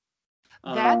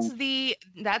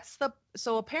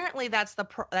 So apparently that's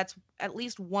at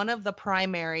least one of the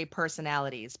primary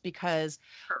personalities because,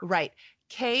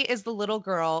 Kay is the little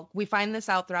girl. We find this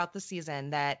out throughout the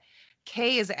season that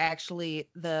Kay is actually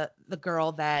the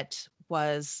girl that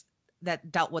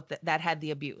dealt with that had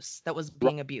the abuse, that was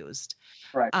being abused.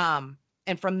 Right.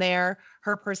 And from there,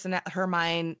 her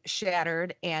mind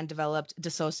shattered and developed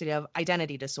dissociative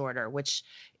identity disorder, which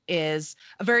is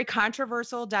a very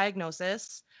controversial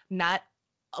diagnosis. Not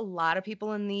a lot of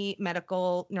people in the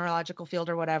medical neurological field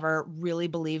or whatever really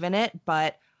believe in it,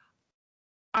 but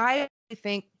I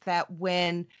think that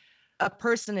when a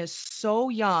person is so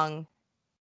young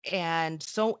and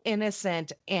so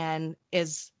innocent and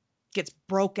gets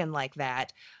broken like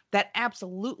that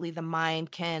absolutely the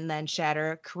mind can then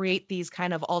shatter, create these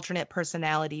kind of alternate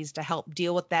personalities to help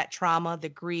deal with that trauma, the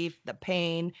grief, the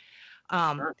pain,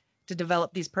 to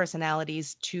develop these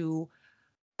personalities to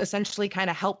essentially kind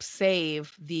of help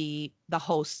save the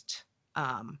host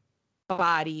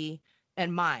body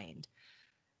and mind.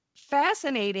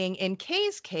 Fascinating in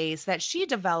Kay's case that she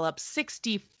developed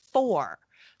 64.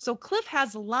 So Cliff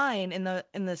has a line in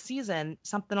the season,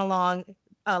 something along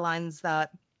lines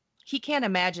that he can't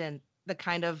imagine the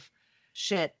kind of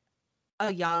shit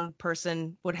a young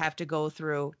person would have to go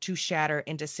through to shatter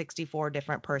into 64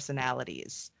 different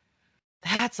personalities.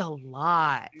 That's a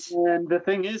lot. And the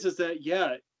thing is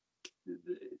that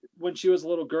when she was a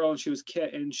little girl and she was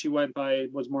Kay, and she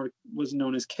was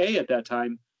known as Kay at that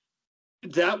time,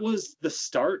 that was the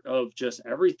start of just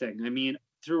everything. I mean,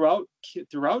 throughout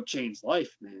Jane's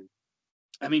life, man.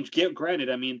 I mean,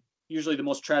 granted, usually the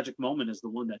most tragic moment is the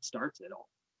one that starts it all.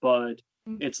 but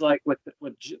Mm. it's like with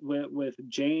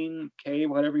Jane K,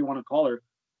 whatever you want to call her,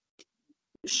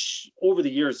 over the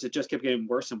years it just kept getting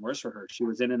worse and worse for her. She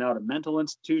was in and out of mental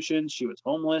institutions. She was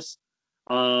homeless.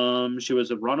 She was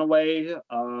a runaway.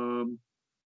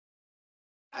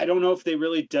 I don't know if they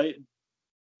really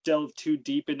delve too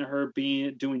deep into her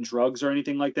doing drugs or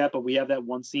anything like that, but we have that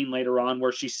one scene later on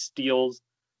where she steals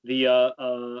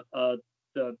the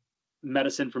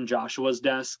medicine from Joshua's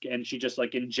desk, and she just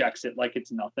like injects it like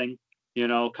it's nothing,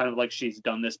 kind of like she's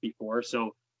done this before.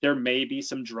 So there may be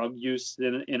some drug use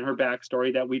in her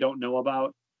backstory that we don't know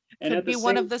about. And Could at the be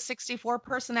one same, of the 64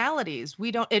 personalities.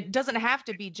 It doesn't have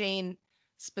to be Jane it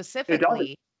does.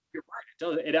 specifically. You're right. It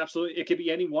does. It absolutely. It could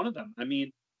be any one of them. I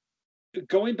mean,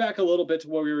 going back a little bit to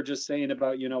what we were just saying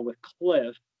about, with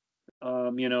Cliff,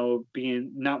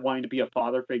 being not wanting to be a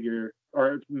father figure,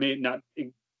 or may not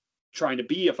trying to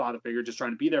be a father figure, just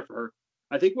trying to be there for her.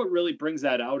 I think what really brings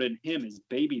that out in him is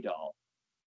Baby Doll,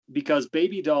 because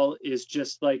Baby Doll is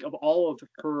just like, of all of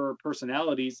her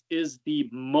personalities, is the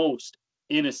most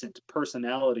innocent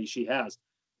personality she has.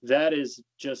 That is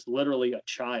just literally a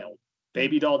child.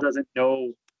 Baby Doll doesn't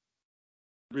know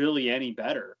really any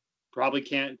better. Probably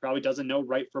doesn't know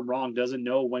right from wrong, doesn't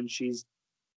know when she's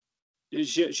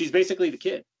basically the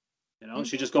kid.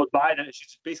 She just goes by that.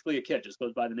 She's basically a kid, just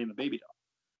goes by the name of Baby Doll.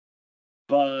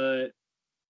 But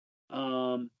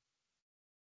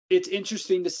it's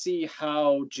interesting to see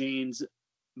how Jane's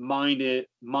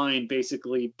mind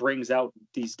basically brings out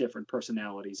these different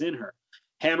personalities in her.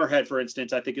 Hammerhead, for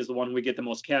instance, I think is the one we get the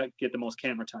most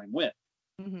camera time with.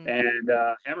 Mm-hmm. And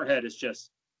Hammerhead's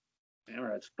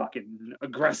fucking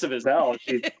aggressive as hell.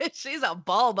 She's a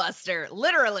ball buster,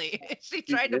 literally. She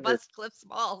tried to bust Cliff's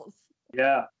balls.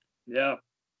 Yeah,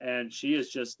 and she is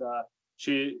just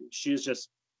she is just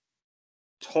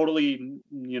totally,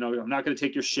 I'm not going to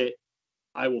take your shit.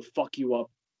 I will fuck you up.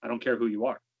 I don't care who you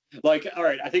are. Like, all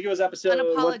right, I think it was episode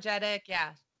unapologetic.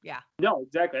 Yeah. No,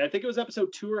 exactly. I think it was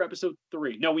episode 2 or episode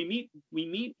 3. No, we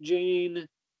meet Jane.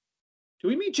 Do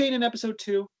we meet Jane in episode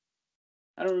 2?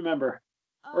 I don't remember.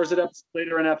 Or is it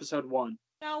later in episode 1?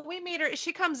 No, we meet her.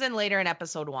 She comes in later in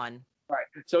episode 1. All right.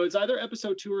 So it's either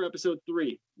episode 2 or episode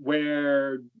 3,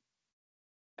 where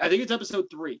I think it's episode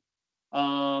 3,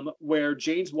 where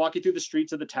Jane's walking through the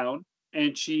streets of the town,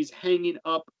 and she's hanging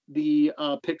up the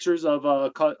pictures of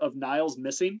Niles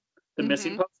missing, the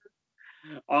missing poster.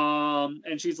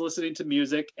 And she's listening to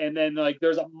music, and then like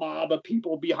there's a mob of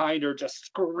people behind her just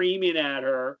screaming at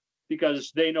her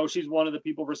because they know she's one of the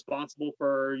people responsible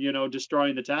for,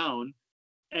 destroying the town.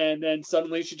 And then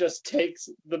suddenly she just takes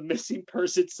the missing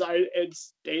person sign and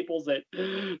staples it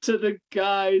to the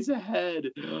guy's head.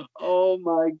 Oh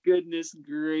my goodness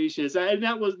gracious. And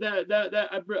that was that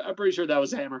I'm pretty sure that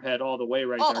was Hammerhead all the way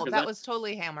right there. Oh, that was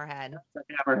totally Hammerhead. That's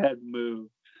a Hammerhead move.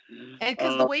 And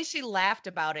because the way she laughed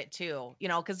about it too,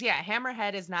 because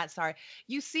Hammerhead is not sorry.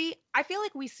 I feel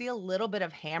like we see a little bit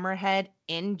of Hammerhead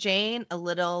in Jane, a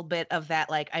little bit of that,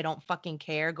 like, I don't fucking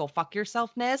care, go fuck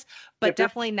yourselfness, but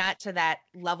definitely not to that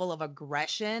level of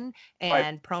aggression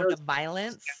and prone to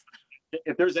violence.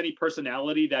 If there's any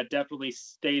personality that definitely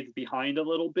stays behind a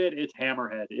little bit, it's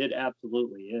Hammerhead. It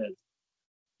absolutely is.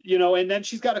 And then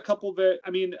she's got a couple of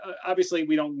obviously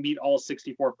we don't meet all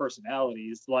 64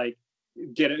 personalities, like,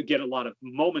 get a lot of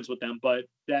moments with them, but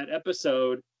that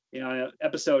episode,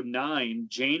 episode 9,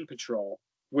 Jane Patrol,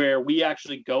 where we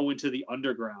actually go into the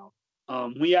underground,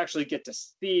 we actually get to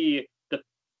see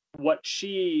what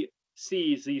she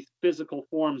sees these physical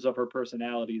forms of her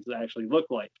personalities actually look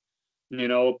like.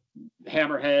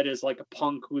 Hammerhead is like a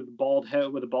punk with a bald head,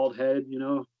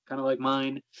 kind of like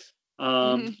mine.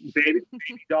 Baby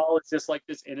Doll is just like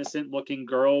this innocent looking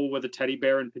girl with a teddy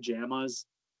bear in pajamas.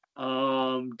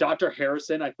 Dr.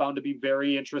 Harrison I found to be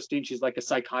very interesting. She's like a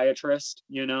psychiatrist.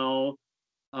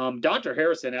 Dr.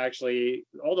 Harrison, actually,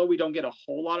 although we don't get a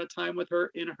whole lot of time with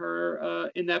her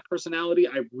in that personality,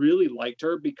 I really liked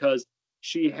her because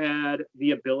she had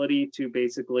the ability to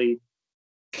basically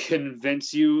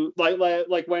convince you,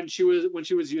 like when she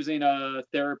was using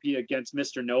therapy against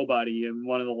Mr. Nobody in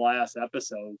one of the last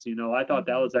episodes. I thought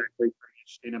that was actually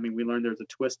pretty interesting. We learned there's a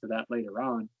twist to that later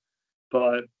on,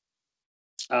 but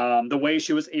the way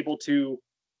she was able to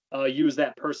use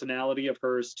that personality of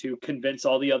hers to convince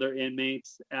all the other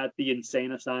inmates at the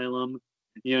insane asylum,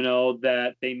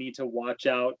 that they need to watch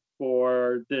out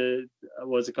for the,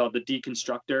 what's it called? The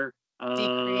deconstructor.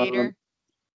 Decreator.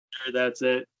 That's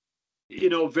it.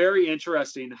 Very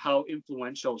interesting how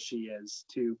influential she is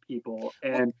to people.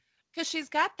 And because she's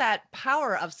got that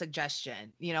power of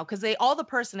suggestion, because all the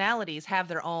personalities have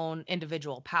their own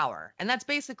individual power. And that's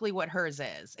basically what hers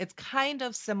is. It's kind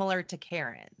of similar to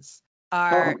Karen's.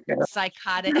 are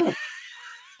psychotic.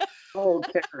 Oh,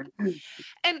 Karen.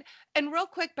 and and real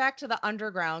quick back to the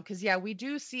underground, because yeah, we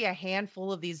do see a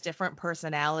handful of these different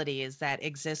personalities that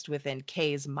exist within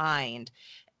Kay's mind.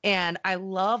 And I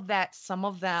love that some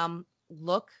of them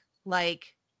look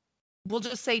like, we'll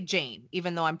just say Jane,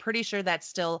 even though I'm pretty sure that's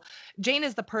still Jane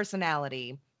is the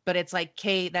personality, but it's like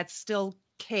Kay, that's still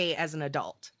Kay as an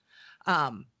adult.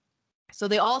 Um, so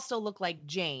they all still look like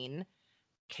Jane.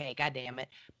 Okay, god damn it.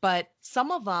 But some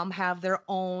of them have their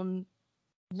own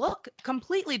look,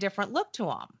 completely different look to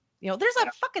them. There's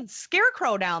a fucking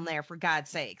scarecrow down there, for God's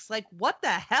sakes. Like, what the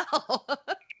hell?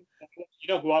 You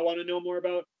know who I want to know more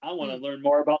about? I want to learn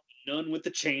more about the nun with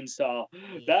the chainsaw.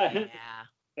 That Yeah.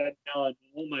 that nun.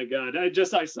 Oh my god! I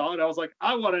saw it. I was like,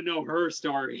 I want to know her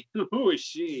story. Who is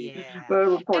she? Yeah. But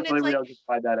And unfortunately, it's we like, don't get to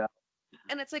find that out.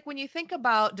 when you think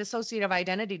about dissociative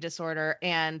identity disorder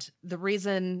and the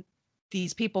reason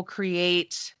these people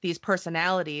create these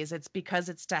personalities, it's because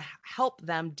it's to help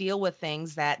them deal with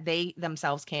things that they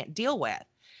themselves can't deal with.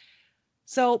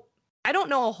 So I don't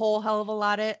know a whole hell of a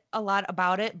lot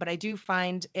about it, but I do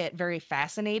find it very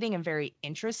fascinating and very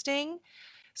interesting.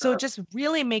 So it just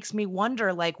really makes me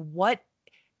wonder, like, what,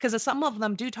 because some of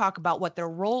them do talk about what their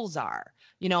roles are.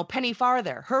 Penny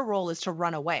Farther, her role is to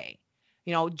run away.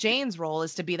 Jane's role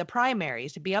is to be the primary,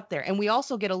 is to be up there. And we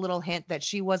also get a little hint that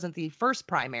she wasn't the first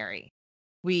primary.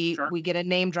 We get a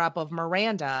name drop of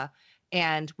Miranda,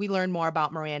 and we learn more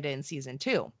about Miranda in season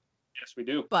 2. Yes, we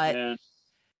do. But And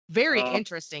very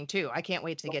interesting too. I can't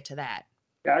wait to get to that.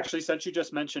 actually, since you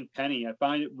just mentioned Penny, I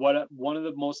find one of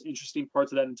the most interesting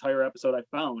parts of that entire episode I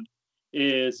found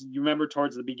is, you remember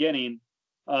towards the beginning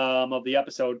of the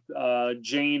episode,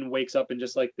 Jane wakes up in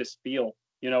just like this field,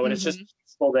 and it's just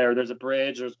peaceful there. There's a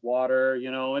bridge, there's water,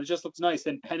 and it just looks nice.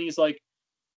 And Penny's like,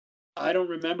 I don't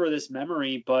remember this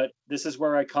memory, but this is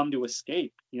where I come to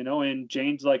escape, and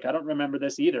Jane's like, I don't remember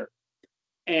this either.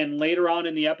 And later on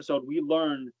in the episode, we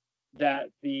learn that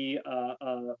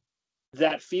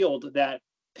that field that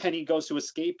Penny goes to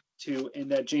escape to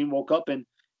and that Jane woke up in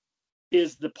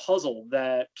is the puzzle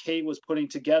that Kay was putting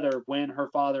together when her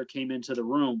father came into the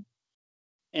room.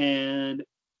 And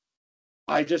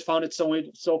I just found it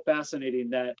so fascinating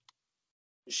that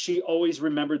she always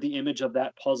remembered the image of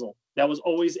that puzzle. That was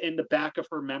always in the back of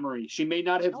her memory. She may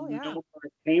not have known where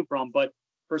it came from, but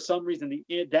for some reason,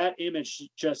 that image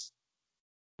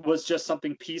was just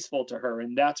something peaceful to her,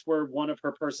 and that's where one of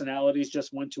her personalities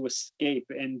just went to escape,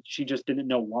 and she just didn't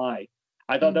know why.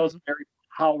 I thought that was a very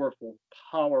powerful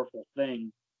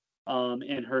thing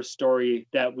in her story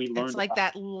that we learned. It's like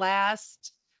that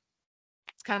last.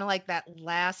 It's kind of like that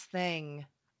last thing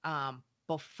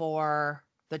before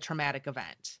the traumatic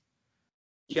event.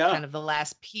 Yeah. Kind of the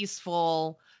last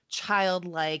peaceful,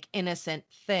 childlike, innocent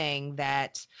thing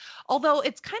that, although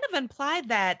it's kind of implied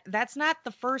that that's not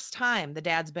the first time the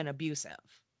dad's been abusive.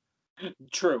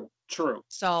 True.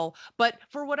 So, but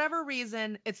for whatever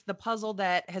reason, it's the puzzle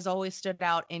that has always stood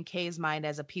out in Kay's mind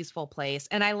as a peaceful place.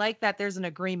 And I like that there's an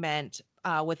agreement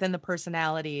within the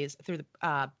personalities through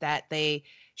that they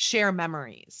share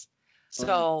memories.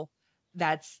 So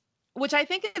that's, which I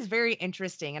think is very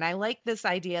interesting. And I like this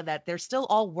idea that they're still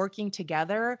all working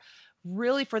together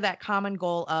really for that common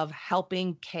goal of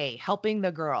helping Kay, helping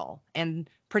the girl and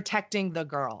protecting the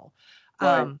girl.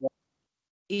 Right.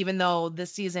 Even though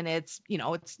this season it's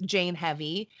Jane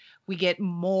heavy, we get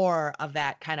more of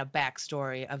that kind of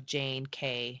backstory of Jane,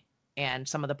 Kay, and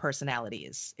some of the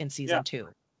personalities in season 2,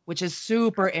 which is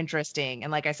super interesting.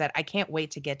 And like I said, I can't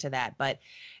wait to get to that. But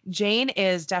Jane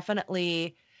is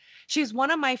definitely, she's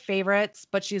one of my favorites,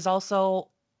 but she's also,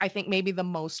 I think, maybe the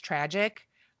most tragic,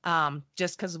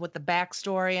 just because with the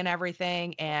backstory and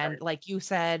everything. And like you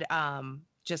said,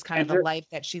 just kind of the life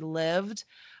that she lived.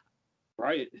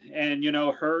 Right. And,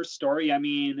 her story, I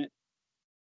mean,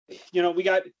 we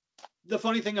got, the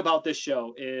funny thing about this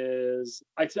show is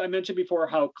I mentioned before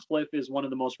how Cliff is one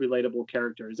of the most relatable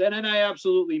characters. And I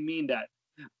absolutely mean that.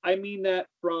 I mean that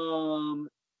from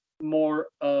more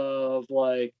of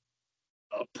like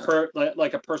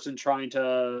a person trying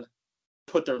to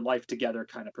put their life together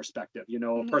kind of perspective,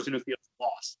 a person who feels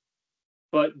lost.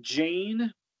 But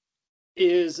Jane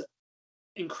is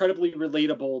incredibly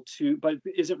relatable but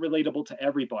isn't relatable to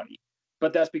everybody.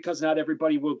 But that's because not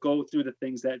everybody will go through the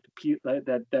things that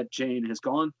Jane has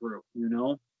gone through,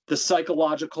 the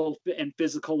psychological and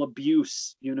physical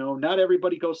abuse, not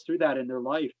everybody goes through that in their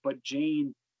life. But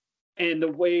Jane, and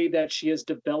the way that she has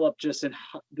developed just in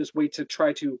this way to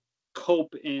try to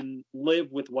cope and live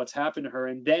with what's happened to her,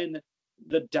 and then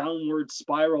the downward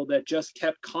spiral that just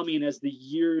kept coming as the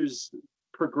years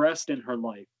progressed in her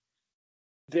life.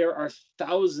 there are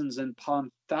thousands and upon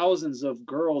thousands of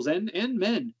girls and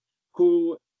men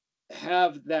who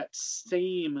have that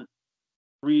same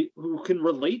who can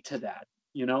relate to that.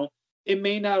 It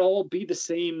may not all be the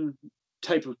same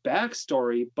type of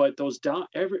backstory, but those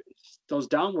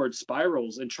downward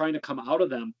spirals and trying to come out of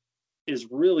them is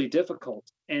really difficult.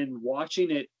 And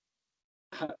watching it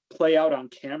play out on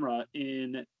camera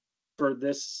for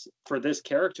this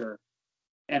character,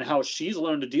 and how she's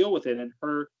learned to deal with it, and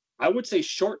her, I would say,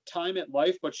 short time at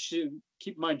life, but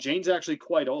keep in mind, Jane's actually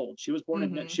quite old. She was born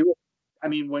when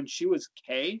she was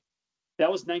Kay, that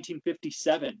was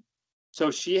 1957. So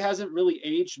she hasn't really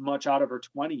aged much out of her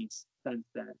 20s since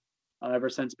then, ever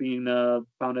since being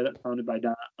founded by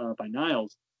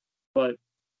Niles. But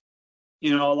a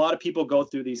lot of people go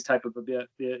through these type of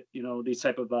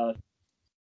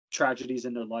tragedies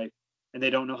in their life, and they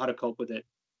don't know how to cope with it.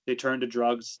 They turn to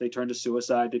drugs, they turn to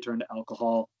suicide, they turn to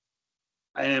alcohol.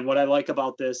 And what I like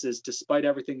about this is, despite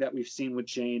everything that we've seen with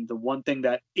Jane, the one thing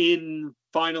that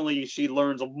finally she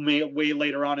learns way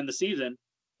later on in the season,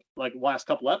 like last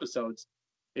couple episodes,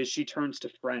 is she turns to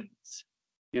friends.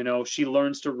 She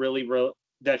learns to really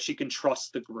that she can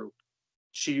trust the group.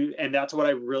 And that's what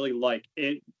I really like.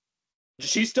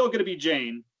 She's still going to be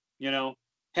Jane.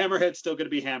 Hammerhead's still going to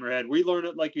be Hammerhead. We learn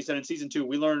it, like you said, in season 2,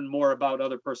 we learn more about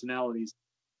other personalities.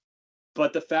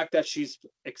 But the fact that she's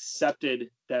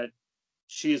accepted that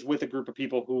she is with a group of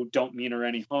people who don't mean her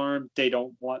any harm, they're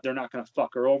not going to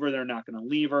fuck her over, they're not going to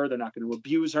leave her, they're not going to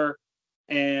abuse her.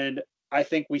 And I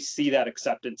think we see that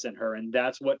acceptance in her, and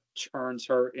that's what turns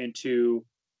her into,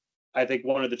 I think,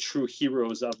 one of the true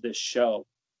heroes of this show.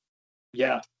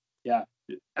 Yeah,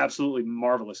 absolutely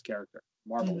marvelous character.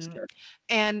 Character.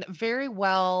 And very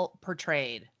well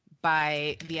portrayed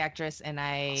by the actress, and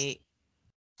I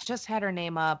just had her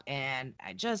name up and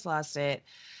I just lost it,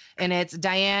 and it's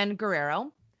Diane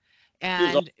Guerrero,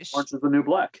 and Orange is the New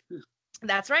Black.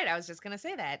 That's right, I was just gonna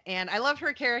say that. And I loved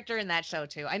her character in that show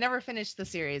too. I never finished the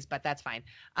series, but that's fine.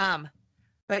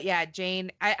 But yeah,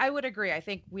 Jane, I would agree. I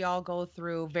think we all go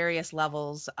through various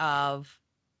levels of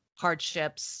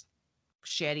hardships,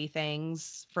 shitty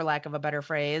things, for lack of a better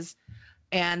phrase,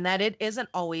 and that it isn't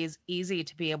always easy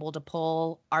to be able to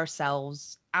pull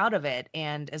ourselves out of it.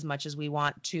 And as much as we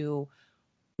want to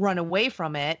run away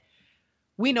from it,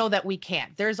 we know that we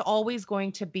can't. There's always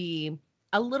going to be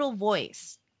a little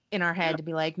voice in our head to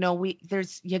be like, no,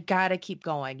 you gotta keep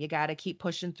going. You gotta keep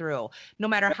pushing through. No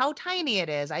matter how tiny it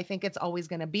is, I think it's always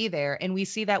going to be there. And we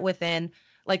see that within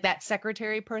like that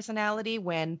secretary personality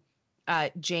when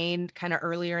Jane kind of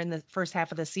earlier in the first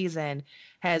half of the season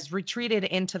has retreated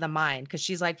into the mine because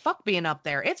she's like, fuck being up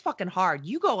there. It's fucking hard.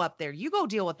 You go up there. You go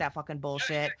deal with that fucking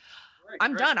bullshit.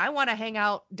 I'm done. I want to hang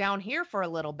out down here for a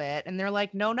little bit. And they're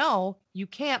like, no, you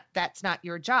can't. That's not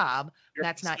your job.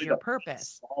 That's not your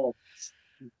purpose.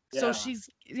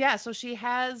 Yeah. So she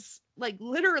has like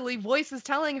literally voices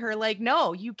telling her like,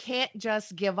 no, you can't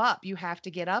just give up. You have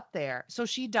to get up there. So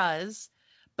she does.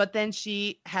 But then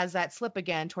she has that slip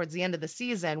again towards the end of the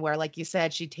season where, like you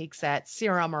said, she takes that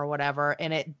serum or whatever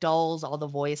and it dulls all the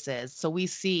voices. So we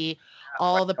see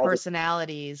all the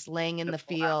personalities laying in the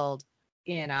field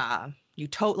in like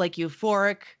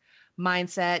euphoric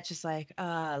mindset, just like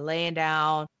laying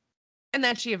down. And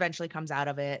then she eventually comes out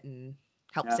of it and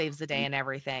helps saves the day and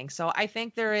everything. So I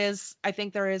think there is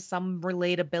some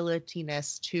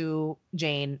relatability-ness to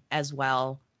Jane as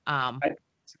well.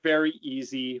 It's very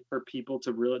easy for people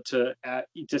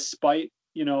despite,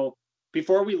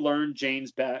 before we learn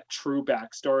Jane's true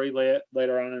backstory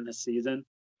later on in the season,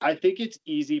 I think it's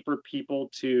easy for people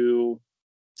to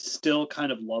still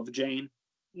kind of love Jane.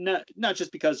 Not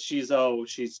just because she's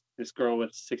this girl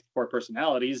with 64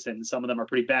 personalities and some of them are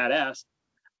pretty badass,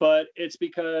 but it's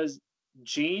because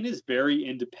Jane is very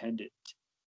independent.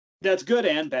 That's good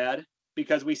and bad,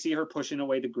 because we see her pushing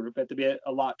away the group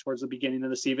a lot towards the beginning of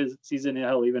the season.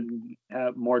 Hell, even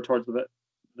more towards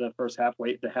the first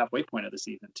halfway point of the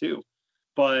season too.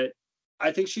 But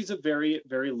I think she's a very,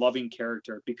 very loving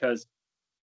character because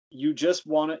you just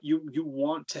want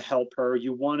to help her.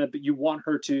 You want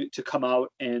her to come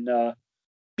out and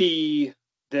be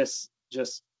this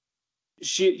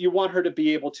you want her to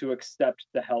be able to accept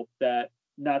the help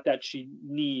not that she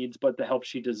needs, but the help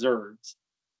she deserves.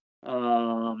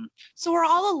 So we're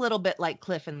all a little bit like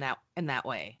Cliff in that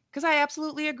way, because I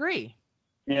absolutely agree.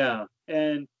 Yeah.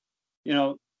 And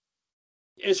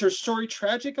is her story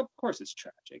tragic? Of course it's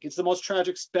tragic. It's the most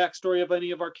tragic backstory of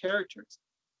any of our characters,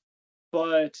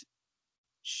 but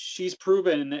she's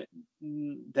proven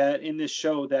that in this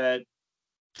show that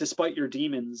despite your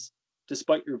demons,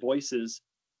 despite your voices,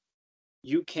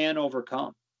 you can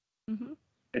overcome. Mm-hmm.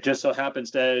 It just so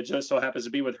happens to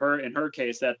be with her in her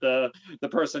case that the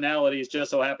personalities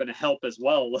just so happen to help as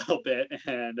well a little bit.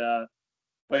 And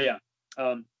but yeah,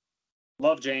 um,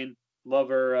 love Jane, love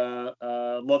her,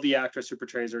 love the actress who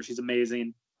portrays her. She's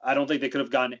amazing. I don't think they could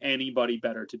have gotten anybody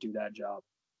better to do that job.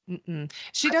 Mm-mm.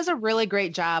 She does a really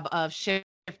great job of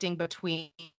shifting between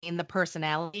the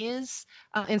personalities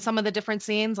in some of the different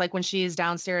scenes, like when she's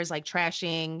downstairs, like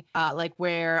trashing, like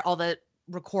where all the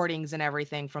recordings and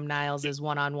everything from Niles is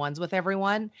one-on-ones with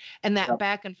everyone, and that Yep.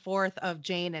 back and forth of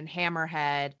Jane and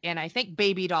Hammerhead, and I think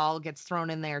Baby Doll gets thrown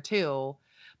in there too,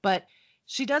 but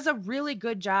she does a really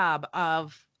good job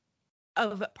of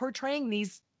portraying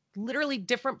these literally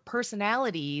different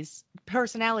personality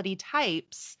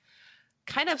types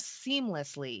kind of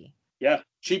seamlessly. Yeah,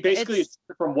 she basically It's is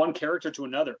from one character to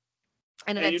another.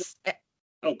 and And it's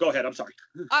oh, go ahead. I'm sorry.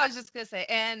 I was just gonna say,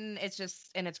 and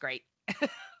it's great.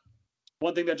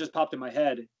 One thing that just popped in my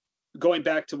head, going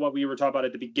back to what we were talking about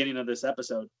at the beginning of this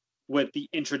episode with the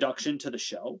introduction to the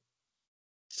show.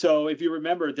 So if you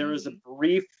remember, there was a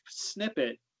brief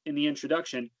snippet in the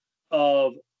introduction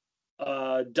of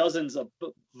dozens of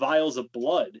vials of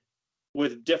blood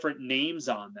with different names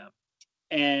on them.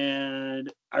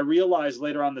 And I realized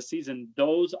later on the season,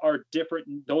 those are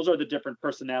the different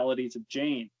personalities of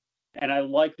Jane. And I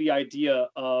like the idea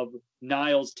of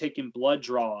Niles taking blood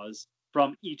draws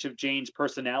from each of Jane's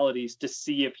personalities to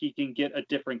see if he can get a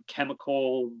different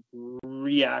chemical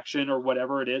reaction or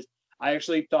whatever it is. I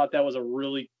actually thought that was a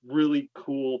really, really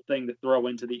cool thing to throw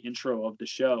into the intro of the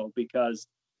show, because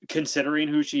considering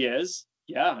who she is,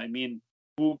 yeah, I mean,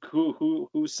 who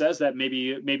says that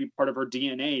maybe part of her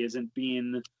DNA isn't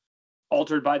being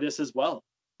altered by this as well?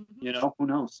 You know, who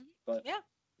knows? But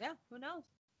yeah, who knows?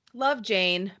 Love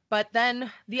Jane, but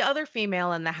then the other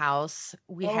female in the house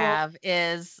we have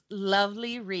is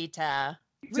lovely Rita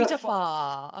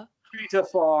Farr. Rita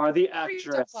Farr, the actress.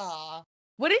 Rita Farr.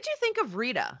 What did you think of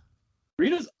Rita?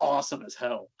 Rita's awesome as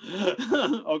hell.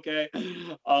 Okay.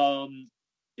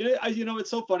 It's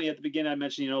so funny. At the beginning, I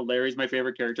mentioned, Larry's my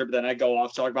favorite character, but then I go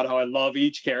off talk about how I love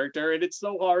each character, and it's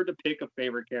so hard to pick a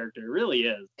favorite character. It really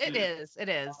is. It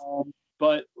is.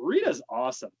 But Rita's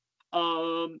awesome.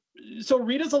 So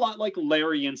Rita's a lot like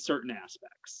Larry in certain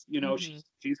aspects.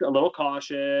 She's a little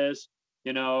cautious.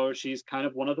 She's kind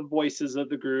of one of the voices of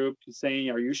the group. She's saying,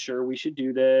 "Are you sure we should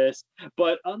do this?"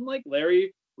 But unlike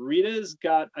Larry, Rita's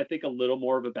got, I think, a little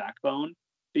more of a backbone,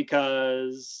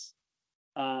 because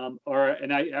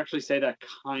and I actually say that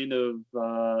kind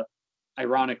of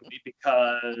ironically,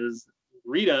 because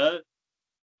Rita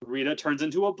turns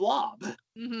into a blob.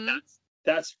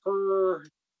 That's her.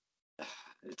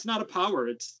 It's not a power.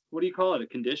 It's, what do you call it? A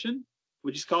condition?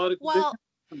 Would you call it a condition?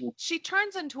 Well, she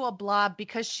turns into a blob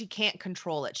because she can't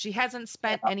control it. She hasn't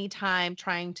spent any time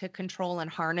trying to control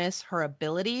and harness her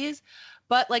abilities.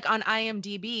 But like on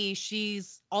IMDb,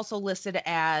 she's also listed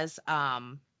as,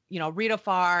 Rita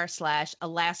Farr /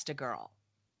 Elastigirl.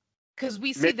 Because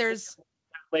we see there's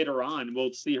later on,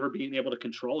 we'll see her being able to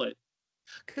control it.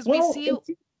 Because we see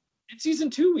in season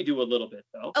 2, we do a little bit,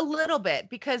 though. A little bit,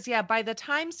 because by the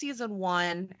time season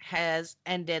 1 has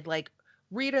ended, like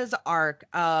Rita's arc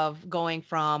of going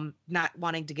from not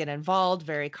wanting to get involved,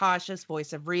 very cautious,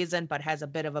 voice of reason, but has a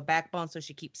bit of a backbone, so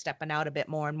she keeps stepping out a bit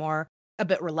more and more, a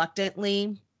bit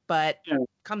reluctantly, but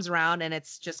comes around, and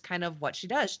it's just kind of what she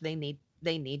does. They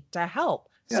need to help.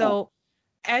 Yeah. So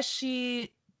as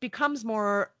she becomes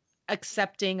more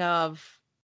accepting of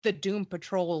the Doom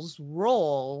Patrol's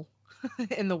role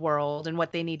in the world and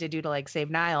what they need to do to like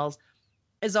save Niles,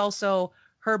 is also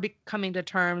her coming to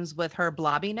terms with her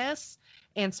blobbiness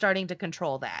and starting to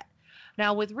control that.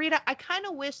 Now with Rita, I kind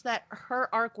of wish that her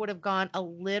arc would have gone a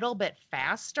little bit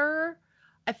faster.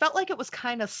 I felt like it was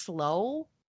kind of slow.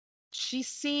 She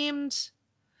seemed,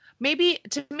 maybe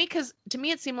to me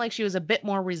it seemed like she was a bit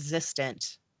more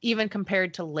resistant, even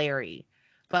compared to Larry.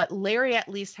 But Larry at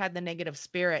least had the negative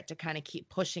spirit to kind of keep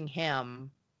pushing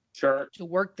him to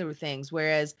work through things.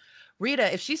 Whereas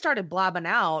Rita, if she started blobbing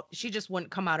out, she just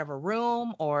wouldn't come out of her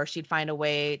room, or she'd find a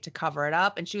way to cover it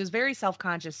up. And she was very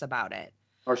self-conscious about it.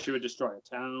 Or she would destroy a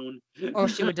town.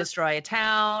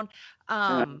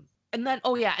 And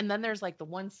then there's like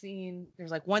one scene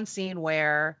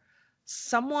where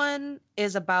someone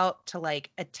is about to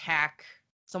like attack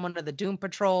someone of the Doom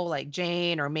Patrol, like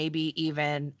Jane, or maybe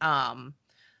even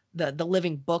the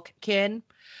Living Book kid.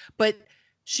 But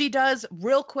she does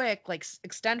real quick, like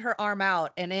extend her arm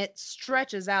out, and it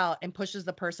stretches out and pushes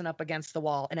the person up against the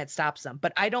wall, and it stops them.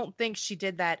 But I don't think she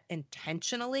did that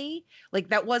intentionally. But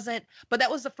that was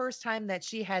the first time that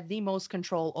she had the most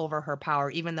control over her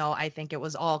power, even though I think it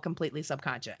was all completely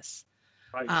subconscious.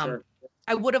 Right, Um, sure.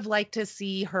 I would have liked to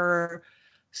see her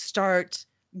start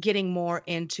getting more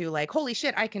into like, holy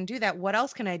shit, I can do that. What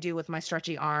else can I do with my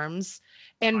stretchy arms?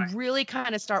 And really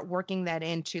kind of start working that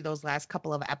into those last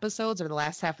couple of episodes or the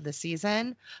last half of the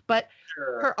season. But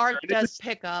Sure. her arc And does it's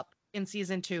pick up in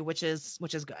season 2, which is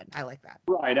good. I like that.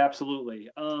 right, absolutely.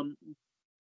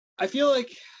 I feel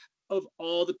like of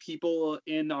all the people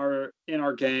in our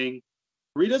gang,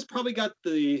 Rita's probably got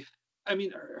the. I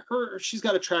mean, she's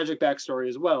got a tragic backstory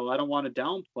as well. I don't want to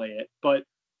downplay it, but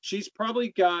she's probably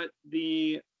got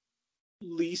the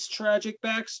least tragic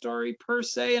backstory per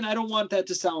se, and I don't want that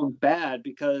to sound bad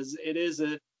because it's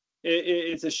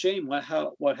a shame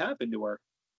what happened to her.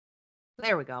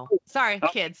 There we go. Sorry, Oh,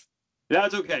 kids.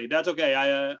 that's okay. That's okay.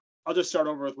 I'll just start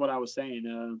over with what I was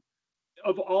saying.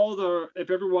 Of all of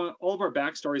our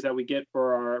backstories that we get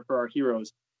for our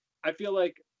heroes, I feel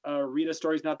like Rita's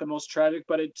story is not the most tragic,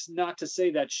 but it's not to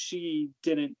say that she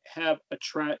didn't have a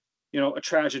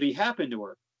tragedy happen to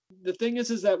her. The thing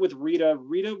is that with Rita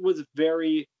was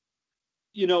very,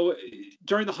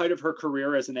 during the height of her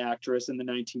career as an actress in the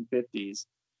 1950s,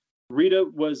 Rita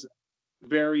was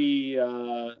very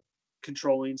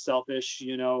controlling, selfish.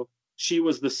 She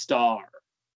was the star.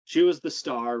 She was the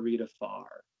star, Rita Farr.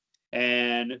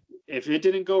 And if it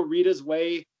didn't go Rita's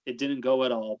way, it didn't go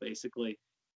at all, basically.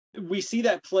 We see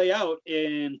that play out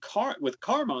with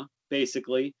Karma,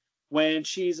 basically, when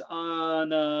she's on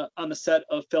the set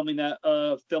of filming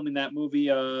that movie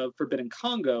Forbidden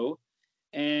Congo,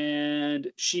 and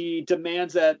she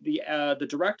demands that the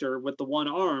director with the one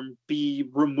arm be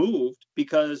removed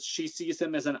because she sees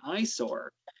him as an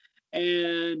eyesore.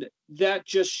 And that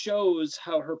just shows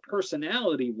how her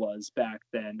personality was back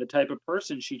then, the type of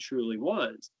person she truly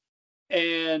was.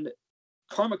 And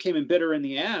Karma came and bit her in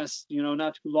the ass,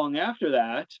 not too long after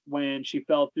that, when she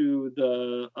fell through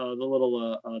the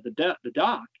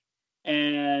dock,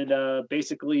 and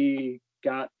basically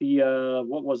got the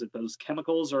what was it, those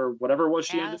chemicals or whatever it was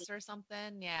she ended Gas or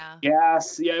something. Yeah.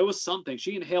 gas. Yeah, it was something.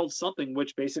 She inhaled something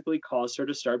which basically caused her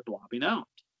to start blobbing out.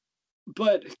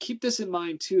 But keep this in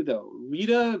mind too, though.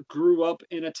 Rita grew up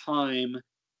in a time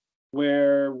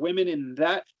where women in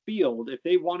that field, if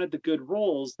they wanted the good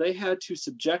roles, they had to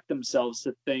subject themselves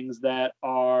to things that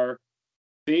are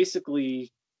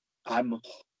basically, I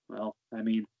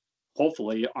mean,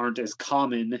 hopefully aren't as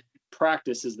common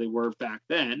practice as they were back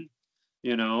then. I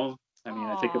mean,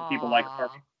 I think of Aww. people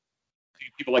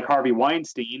like Harvey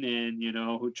Weinstein, and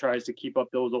who tries to keep up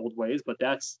those old ways, but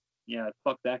yeah,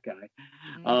 fuck that guy.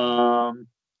 Mm-hmm.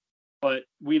 But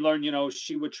we learned,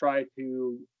 she would try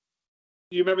to.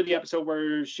 You remember the episode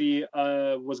where she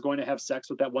was going to have sex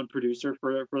with that one producer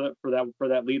for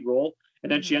that lead role,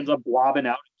 and then she ends Mm-hmm. up blobbing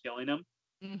out and killing him.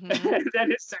 Mm-hmm. And then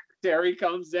his secretary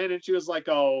comes in, and she was like,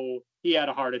 "Oh, he had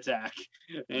a heart attack."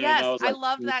 And Yes, I was I like,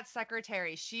 love that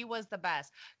secretary. She was the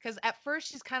best because at first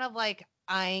she's kind of like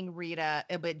eyeing Rita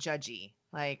a bit judgy,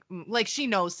 like she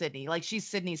knows Sydney, like she's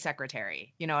Sydney's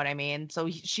secretary. You know what I mean? So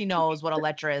she knows what a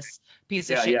lecherous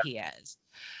piece of "Yeah, shit yeah, he is.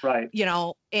 right,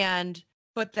 And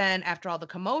but then after all the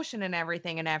commotion and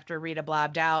everything, and after Rita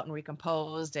blobbed out and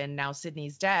recomposed, and now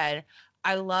Sydney's dead,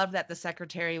 I love that the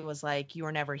secretary was like, "You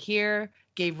were never here,"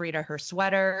 gave Rita her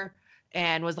sweater,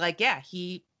 and was like, "Yeah,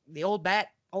 the old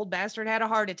bastard had a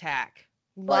heart attack."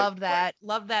 right, right."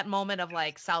 Love that moment of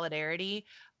like solidarity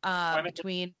Women,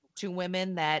 between two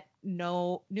women that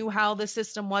knew how the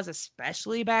system was,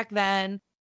 especially back then,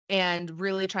 and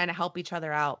really trying to help each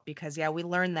other out. Because yeah, we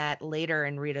learned that later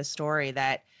in Rita's story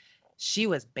that she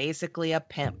was basically a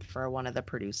pimp for one of the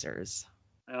producers.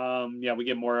 yeah, we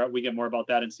get more about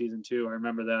that in season 2. I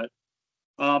remember that.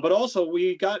 But also,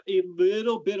 we got a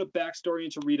little bit of backstory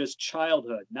into Rita's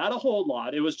childhood. Not a whole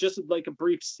lot. It was just like a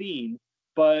brief scene,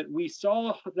 but we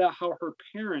saw how her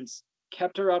parents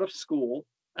kept her out of school,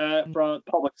 from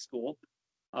public school,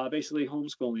 basically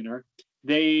homeschooling her.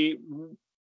 They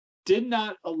did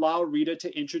not allow Rita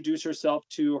to introduce herself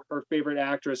to her favorite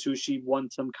actress, who she won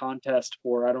some contest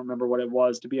for. I don't remember what it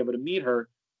was, to be able to meet her.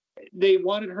 They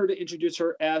wanted her to introduce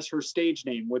her as her stage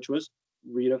name, which was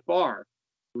Rita Farr.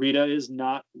 Rita is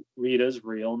not Rita's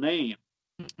real name.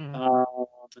 Mm-mm. Uh,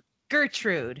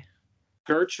 Gertrude.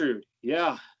 Gertrude,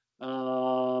 yeah.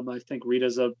 I think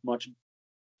Rita's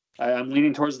I'm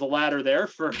leaning towards the latter there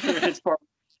for its But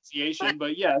pronunciation,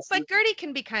 but yes, but Gertie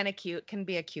can be kind of cute, can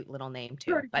be a cute little name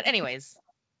too. But anyways,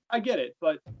 I get it.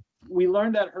 But we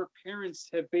learned that her parents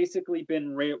have basically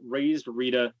been raised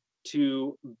Rita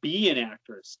to be an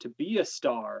actress, to be a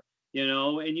star,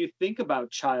 and you think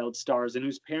about child stars and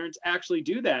whose parents actually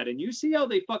do that, and you see how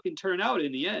they fucking turn out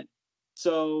in the end.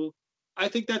 So I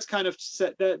think that's kind of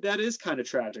that is kind of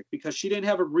tragic because she didn't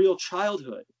have a real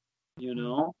childhood. You Mm.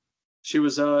 know, she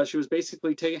was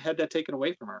basically had that taken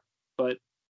away from her. But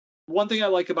one thing I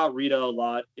like about Rita a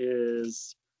lot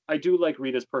is I do like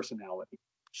Rita's personality.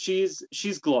 She's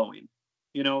glowing.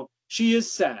 You know, she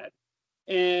is sad.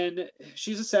 And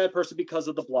she's a sad person because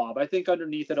of the blob. I think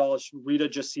underneath it all, Rita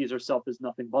just sees herself as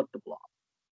nothing but the blob,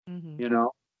 Mhm. you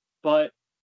know? But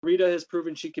Rita has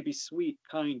proven she could be sweet,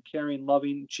 kind, caring,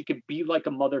 loving. She could be like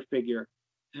a mother figure.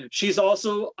 She's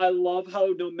also, I love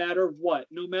how no matter what,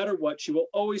 she will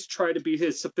always try to be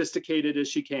as sophisticated as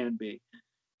she can be.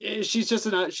 She's just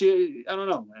I don't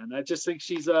know, man. I just think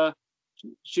she's a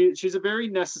very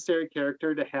necessary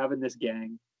character to have in this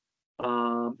gang.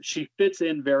 She fits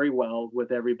in very well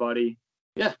with everybody.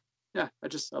 Yeah, yeah.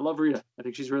 I love Rita. I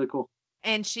think she's really cool.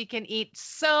 And she can eat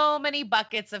so many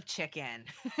buckets of chicken.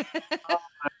 Oh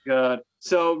my god.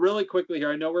 So really quickly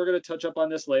here, I know we're gonna touch up on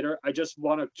this later. I just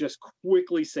want to just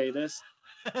quickly say this.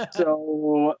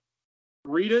 So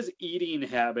Rita's eating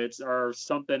habits are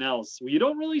something else. You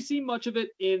don't really see much of it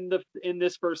in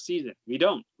this first season. We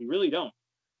don't. We really don't.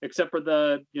 Except for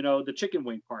the chicken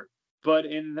wing part. But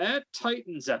in that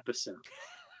Titans episode,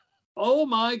 oh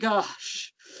my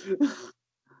gosh.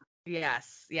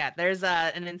 Yes. Yeah, there's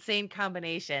an insane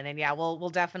combination, and yeah, we'll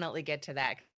definitely get to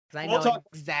that cuz I We'll know talk about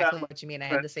exactly that what you mean. I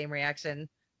had later. the same reaction.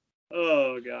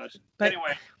 Oh gosh. But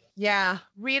Anyway, yeah,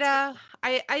 Rita,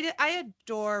 I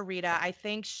adore Rita. I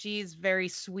think she's very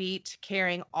sweet,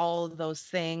 caring, all of those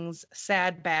things.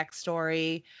 Sad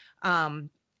backstory, um,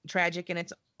 tragic in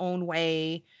its own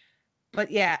way. But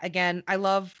yeah, again, I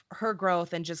love her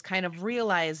growth and just kind of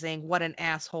realizing what an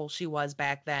asshole she was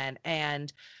back then.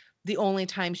 And the only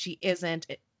time she isn't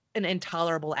an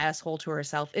intolerable asshole to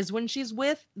herself is when she's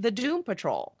with the Doom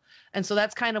Patrol. And so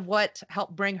that's kind of what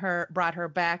brought her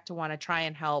back to want to try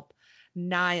and help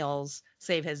Niles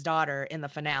save his daughter in the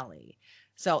finale.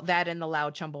 So that and the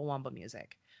loud Chumbawamba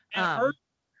music. and her Um,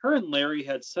 her and Larry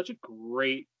had such a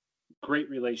great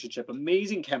relationship,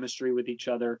 amazing chemistry with each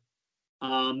other.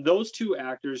 Those two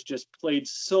actors just played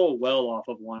so well off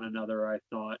of one another, I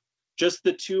thought. Just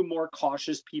the two more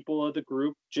cautious people of the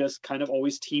group, just kind of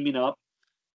always teaming up.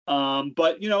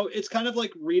 But it's kind of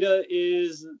like Rita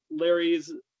is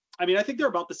Larry's. I mean, I think they're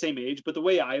about the same age, but the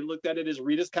way I looked at it is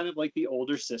Rita's kind of like the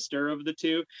older sister of the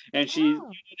two, and oh,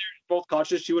 they're both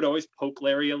cautious. She would always poke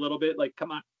Larry a little bit, like,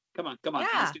 "Come on, come on, come on,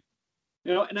 let's yeah.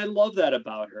 do." And I love that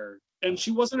about her. And she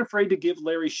wasn't afraid to give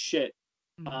Larry shit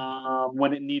Mhm.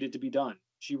 when it needed to be done.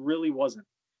 She really wasn't.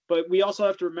 But we also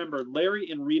have to remember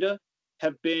Larry and Rita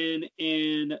have been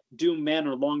in Doom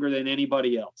Manor longer than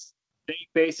anybody else. They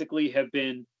basically have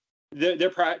been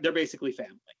they're basically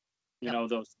family. Yep.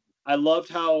 Those. I loved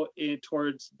how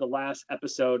towards the last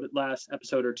episode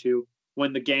or two,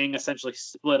 when the gang essentially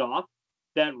split off,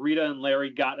 that Rita and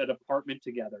Larry got an apartment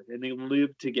together and they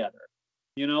lived together.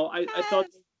 I thought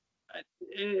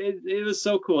Yes. it was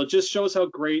so cool. It just shows how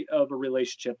great of a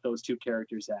relationship those two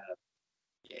characters have.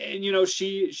 And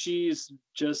she's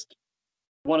just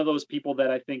one of those people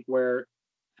that I think where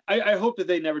I hope that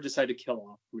they never decide to kill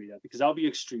off Rita, because I'll be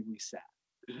extremely sad.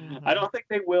 I Mhm. don't think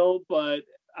they will, but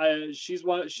she's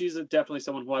definitely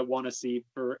someone who I want to see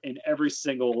for in every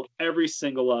single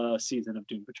season of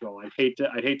Doom Patrol. I'd hate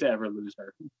to ever lose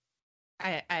her.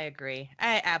 I agree.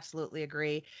 I absolutely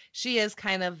agree. She is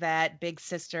kind of that big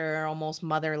sister, almost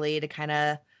motherly, to kind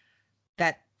of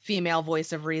that female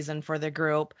voice of reason for the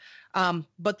group.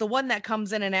 But the one that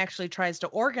comes in and actually tries to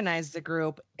organize the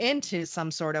group into some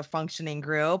sort of functioning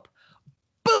group,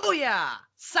 booyah,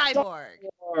 Cyborg.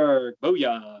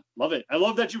 Booyah. Love it. I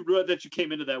love that you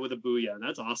came into that with a booyah.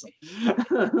 That's awesome.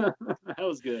 That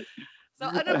was good. So,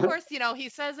 and of course, he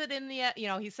says it in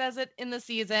he says it in the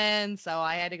season. So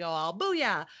I had to go all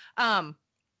booyah. Um,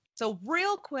 So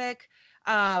real quick,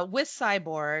 with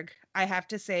Cyborg, I have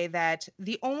to say that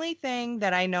the only thing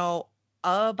that I know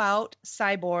about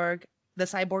Cyborg, the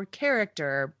Cyborg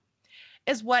character,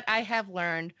 is what I have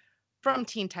learned from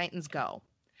Teen Titans Go.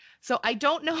 So I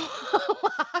don't know a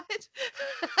lot.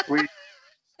 Sweet.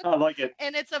 I like it.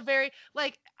 And it's a very,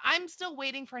 like, I'm still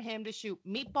waiting for him to shoot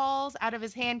meatballs out of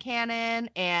his hand cannon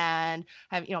and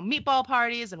have, meatball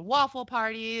parties and waffle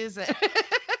parties.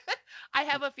 I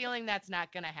have a feeling that's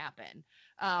not going to happen.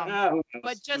 Who But knows?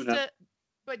 Who knows?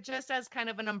 just as kind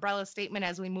of an umbrella statement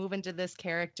as we move into this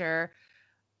character,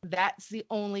 that's the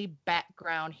only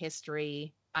background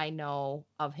history I know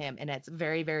of him, and it's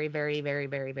very, very, very, very,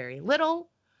 very, very little.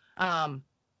 Um,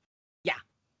 yeah.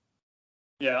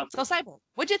 Yeah. So Cyborg,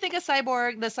 what'd you think of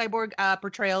the Cyborg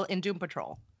portrayal in Doom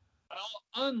Patrol?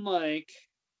 Well, unlike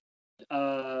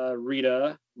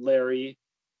Rita, Larry,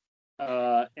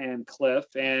 and Cliff,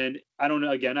 and I don't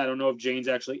know. Again, I don't know if Jane's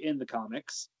actually in the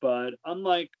comics, but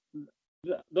unlike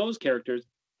those characters,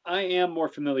 I am more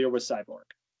familiar with Cyborg.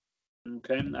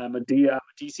 Okay, I'm a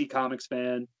DC Comics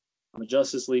fan. I'm a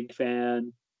Justice League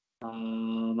fan.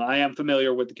 I am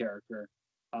familiar with the character,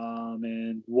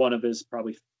 and one of his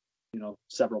probably,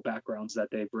 several backgrounds that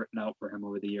they've written out for him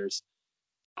over the years.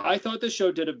 I thought the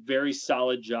show did a very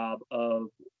solid job of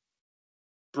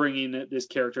bringing this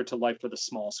character to life for the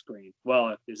small screen.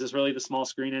 Well, is this really the small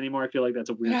screen anymore? I feel like that's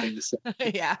a weird thing to say.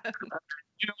 Yeah.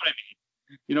 You know what I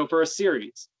mean? For a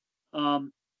series.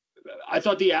 I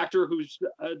thought the actor who's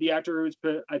I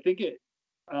think it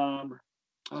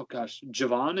oh gosh,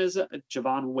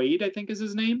 Javon Wade, I think is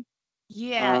his name.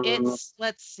 Yeah, it's,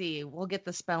 let's see, we'll get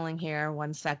the spelling here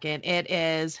 1 second. It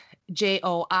is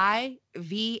Joivan. I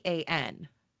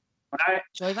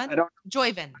don't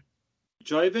Joivan.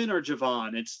 Joyvin or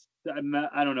Javon.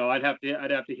 I don't know. I'd have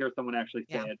to hear someone actually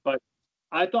say it. But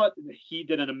I thought he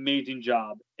did an amazing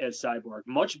job as Cyborg,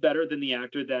 much better than the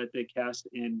actor that they cast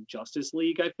in Justice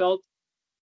League, I felt.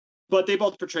 But they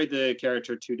both portrayed the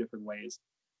character two different ways.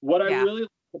 What I really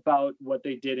like about what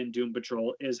they did in Doom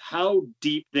Patrol is how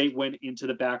deep they went into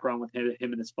the background with him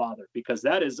and his father, because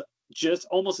that is just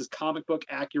almost as comic book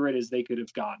accurate as they could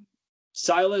have gotten.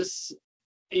 Silas,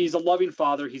 he's a loving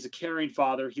father. He's a caring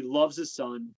father. He loves his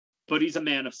son, but he's a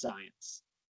man of science.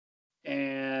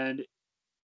 And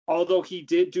although he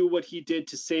did do what he did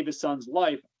to save his son's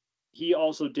life, he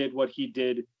also did what he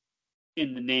did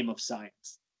in the name of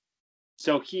science.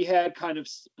 So he had kind of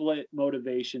split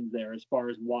motivations there as far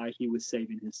as why he was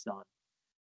saving his son.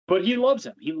 But he loves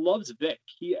him. He loves Vic.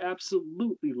 He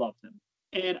absolutely loves him.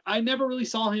 And I never really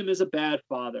saw him as a bad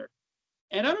father.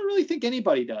 And I don't really think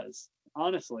anybody does,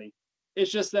 honestly.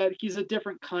 It's just that he's a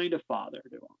different kind of father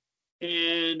to him.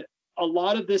 And a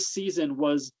lot of this season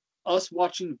was us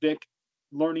watching Vic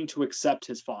learning to accept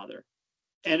his father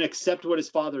and accept what his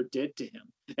father did to him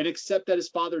and accept that his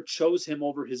father chose him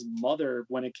over his mother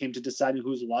when it came to deciding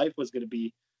whose life was going to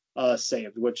be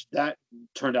saved, which that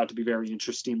turned out to be very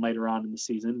interesting later on in the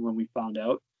season when we found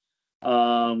out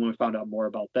more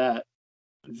about that.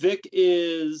 Vic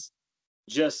is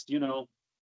just,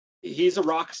 he's a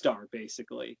rock star,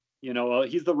 basically.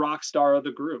 He's the rock star of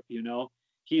the group.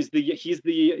 He's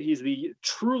the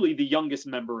truly the youngest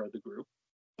member of the group.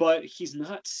 But he's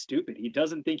not stupid. He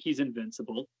doesn't think he's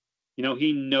invincible.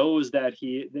 He knows that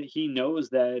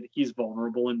he's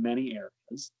vulnerable in many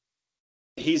areas.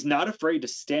 He's not afraid to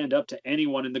stand up to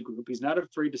anyone in the group. He's not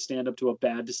afraid to stand up to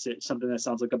something that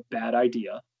sounds like a bad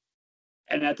idea.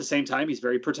 And at the same time, he's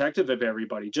very protective of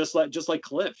everybody, just like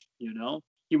Cliff.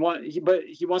 He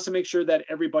wants to make sure that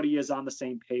everybody is on the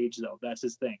same page, though. That's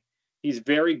his thing. He's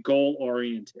very goal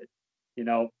oriented.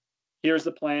 Here's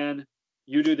the plan.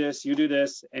 You do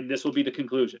this, and this will be the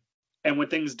conclusion. And when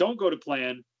things don't go to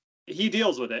plan, he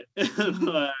deals with it.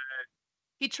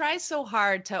 He tries so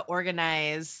hard to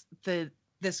organize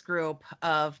this group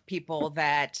of people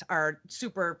that are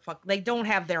they don't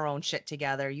have their own shit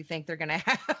together. You think they're going to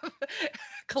have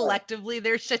collectively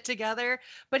their shit together,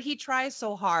 but he tries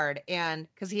so hard, and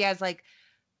because he has like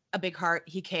a big heart,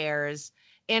 he cares,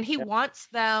 and he wants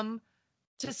them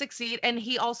to succeed, and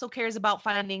he also cares about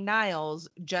finding Niles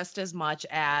just as much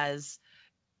as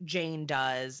Jane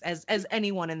does, as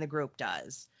anyone in the group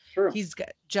does. Sure. He's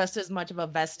got just as much of a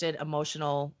vested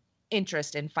emotional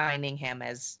interest in finding him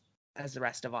as the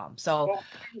rest of them. So,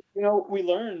 we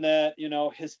learn that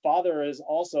his father is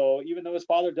also, even though his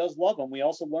father does love him, we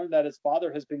also learn that his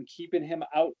father has been keeping him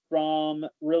out from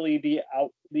really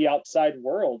the outside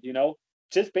world.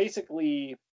 Just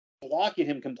basically blocking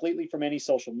him completely from any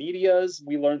social medias.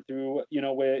 We learned through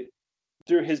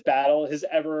his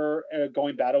ever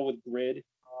going battle with Grid.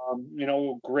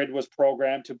 Grid was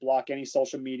programmed to block any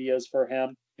social medias for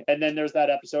him. And then there's that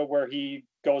episode where he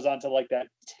goes onto like that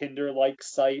Tinder-like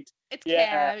site. It's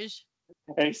cash.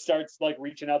 And he starts like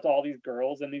reaching out to all these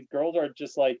girls, and these girls are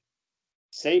just like,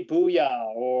 say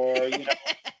booyah, or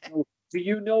do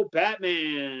you know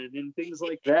Batman, and things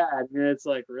like that. And it's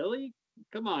like, really?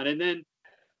 Come on. And then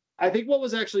I think what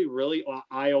was actually really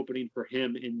eye-opening for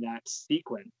him in that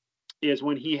sequence is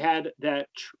when he had that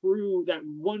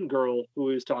one girl who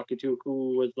he was talking to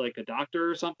who was like a doctor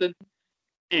or something,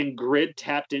 and Grid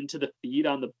tapped into the feed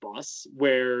on the bus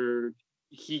where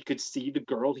he could see the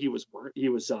girl he was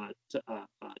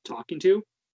talking to.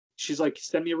 She's like,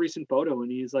 send me a recent photo.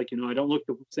 And he's like, I don't look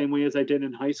the same way as I did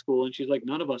in high school. And she's like,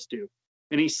 none of us do.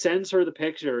 And he sends her the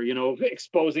picture,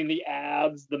 exposing the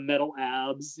abs, the metal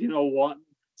abs, what,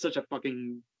 such a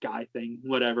fucking guy thing,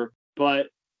 whatever. But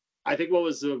I think what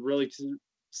was really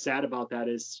sad about that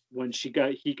is when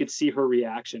he could see her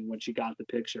reaction when she got the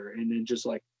picture, and then just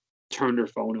like turned her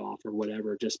phone off or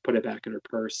whatever, just put it back in her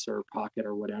purse or pocket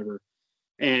or whatever.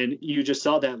 And you just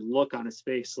saw that look on his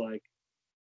face, like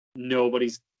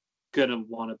nobody's gonna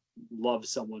want to love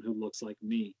someone who looks like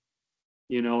me,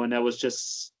 and that was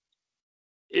just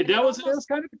that was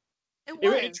kind of it was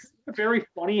turned a very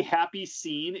funny, happy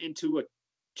scene into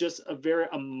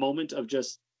a moment of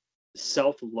just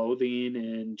self-loathing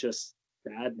and just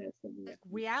sadness and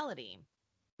reality.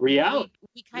 reality.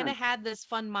 We kind of had this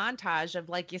fun montage of,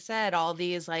 like you said, all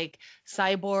these like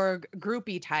cyborg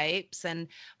groupie types, and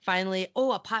finally,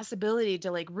 a possibility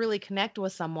to like really connect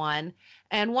with someone.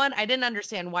 And one, I didn't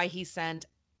understand why he sent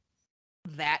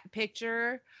that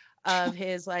picture of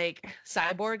his like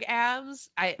cyborg abs.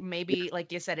 Maybe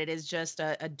like you said, it is just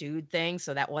a dude thing,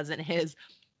 so that wasn't his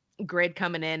grid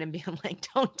coming in and being like,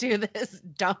 don't do this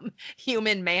dumb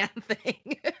human man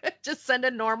thing. Just send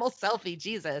a normal selfie,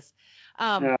 Jesus.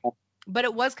 Yeah. But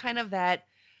it was kind of that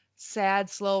sad,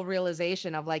 slow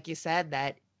realization of, like you said,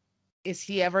 that is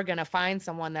he ever going to find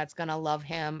someone that's going to love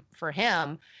him for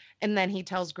him? And then he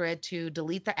tells Grid to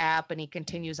delete the app, and he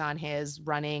continues on his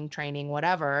running, training,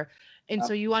 whatever. And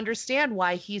so you understand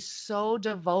why he's so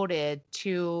devoted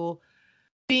to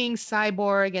being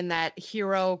cyborg in that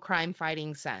hero crime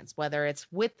fighting sense, whether it's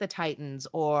with the Titans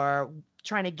or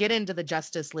trying to get into the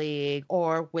Justice League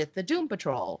or with the Doom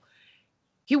Patrol.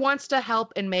 He wants to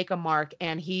help and make a mark,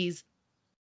 and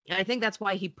I think that's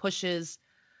why he pushes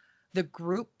the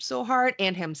group so hard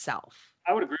and himself.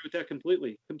 I would agree with that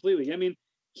completely. I mean,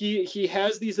 he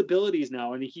has these abilities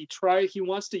now, and he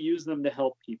wants to use them to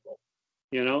help people,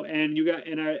 and you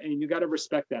got to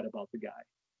respect that about the guy,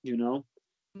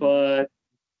 but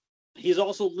he's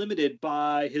also limited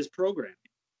by his programming,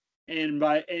 and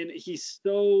he's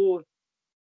so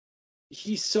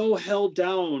held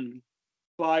down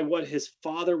by what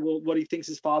he thinks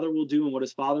his father will do and what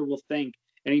his father will think,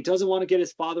 and he doesn't want to get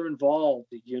his father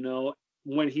involved,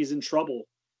 when he's in trouble.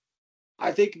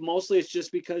 I think mostly it's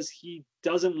just because he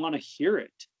doesn't want to hear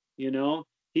it,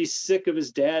 he's sick of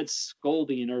his dad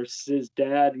scolding, or his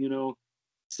dad,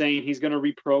 saying he's going to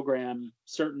reprogram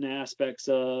certain aspects,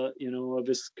 of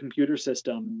his computer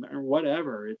system or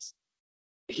whatever.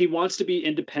 He wants to be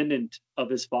independent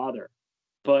of his father,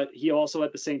 but he also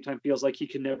at the same time feels like he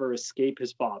can never escape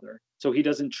his father. So he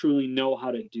doesn't truly know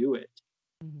how to do it.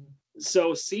 Mm-hmm.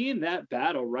 So seeing that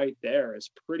battle right there is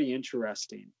pretty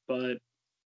interesting, but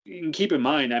you can keep in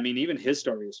mind, I mean, even his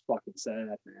story is fucking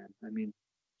sad, man. I mean,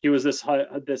 he was this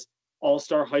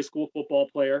all-star high school football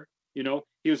player.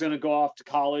 He was going to go off to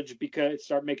college because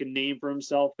start making a name for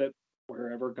himself at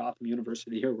wherever, Gotham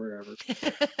University or wherever.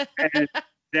 And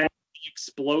then the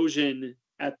explosion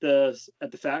at the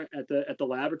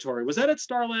laboratory, was that at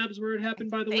Star Labs where it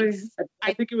happened? By the way,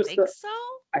 I think it was. So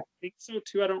I think so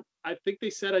too. I think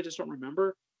they said, I just don't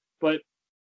remember. But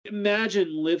imagine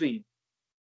living.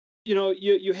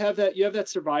 You have that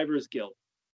survivor's guilt,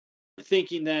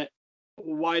 thinking that,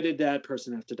 why did that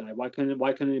person have to die? Why couldn't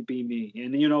it be me?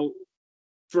 And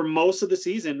for most of the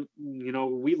season,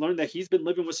 we learned that he's been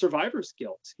living with survivor's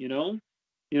guilt.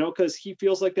 Because he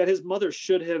feels like that his mother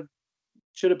should have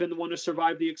been the one to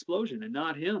survive the explosion and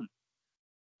not him.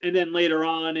 And then later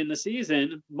on in the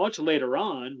season, much later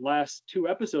on, last 2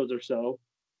 episodes or so,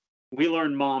 we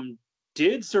learned Mom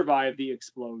did survive the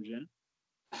explosion.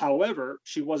 However,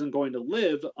 she wasn't going to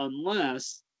live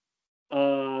unless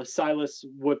Silas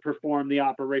would perform the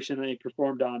operation that he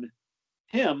performed on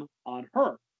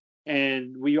her.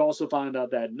 And we also found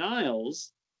out that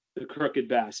Niles, the crooked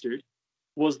bastard,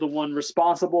 was the one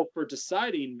responsible for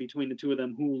deciding between the two of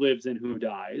them who lives and who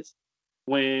dies,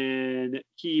 when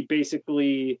he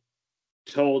basically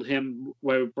told him,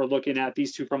 we're looking at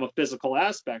these two from a physical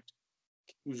aspect,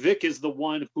 Vic is the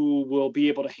one who will be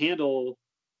able to handle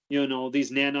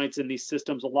these nanites and these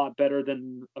systems a lot better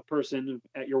than a person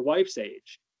at your wife's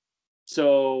age.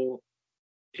 So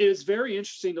it is very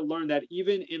interesting to learn that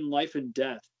even in life and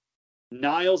death,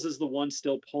 Niles is the one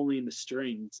still pulling the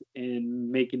strings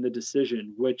and making the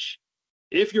decision, which,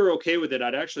 if you're okay with it,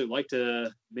 I'd actually like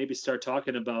to maybe start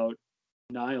talking about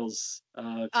Niles.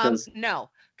 No,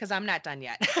 because I'm not done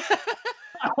yet.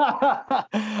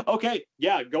 Okay,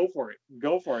 yeah, go for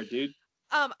it, dude.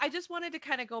 I just wanted to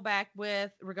kind of go back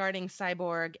regarding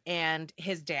Cyborg and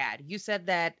his dad. You said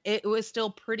that it was still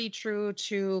pretty true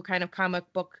to kind of comic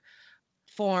book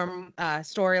form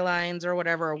storylines or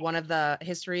whatever, or one of the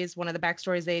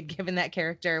backstories they had given that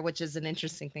character, which is an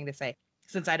interesting thing to say,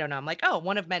 since I don't know. I'm like,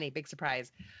 one of many, big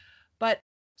surprise. But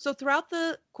so throughout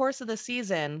the course of the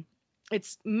season,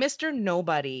 it's Mr.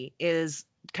 Nobody is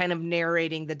kind of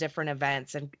narrating the different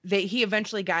events, and he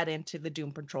eventually got into the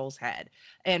Doom Patrol's head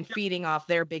and feeding off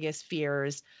their biggest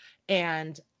fears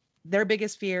and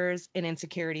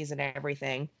insecurities and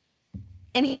everything.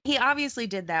 And he obviously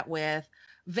did that with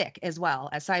Vic as well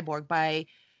as Cyborg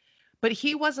but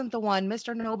he wasn't the one,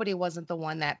 Mr. Nobody wasn't the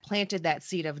one that planted that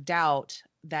seed of doubt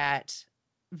that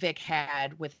Vic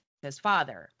had with his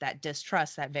father, that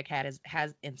distrust that Vic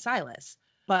has in Silas.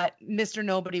 But Mr.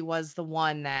 Nobody was the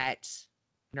one that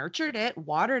nurtured it,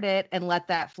 watered it, and let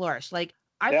that flourish. Like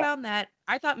I Yeah. found that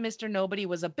I thought Mr. Nobody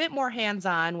was a bit more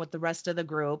hands-on with the rest of the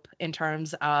group in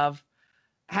terms of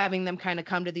having them kind of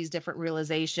come to these different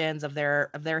realizations of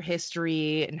their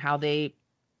history and how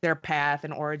their path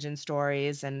and origin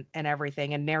stories and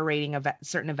everything, and narrating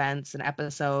certain events and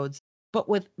episodes. But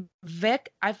with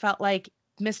Vic, I felt like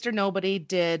Mr. Nobody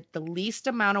did the least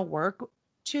amount of work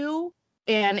to,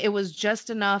 and it was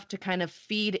just enough to kind of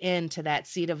feed into that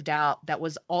seed of doubt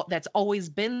that's always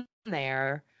been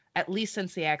there, at least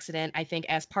since the accident, I think,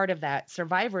 as part of that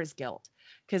survivor's guilt.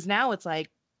 Because now it's like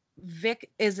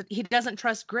he doesn't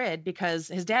trust Grid because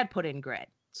his dad put in Grid.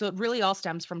 So it really all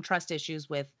stems from trust issues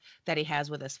that he has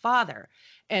with his father.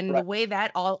 And the Right. way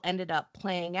that all ended up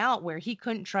playing out, where he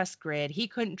couldn't trust Grid, he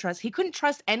couldn't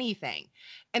trust anything.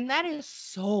 And that is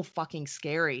so fucking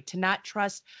scary, to not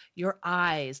trust your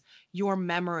eyes, your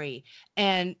memory,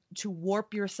 and to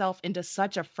warp yourself into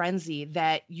such a frenzy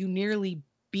that you nearly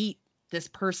beat this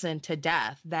person to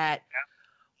death, that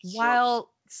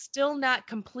while still not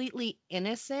completely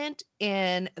innocent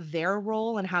in their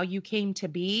role and how you came to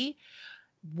be,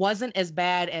 wasn't as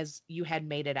bad as you had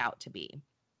made it out to be.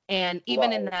 And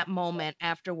even in Right. that moment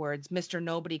afterwards, Mr.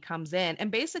 Nobody comes in and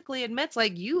basically admits,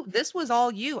 like, this was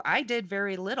all you. I did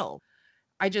very little.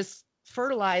 I just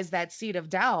fertilized that seed of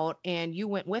doubt and you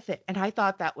went with it. And I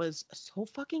thought that was so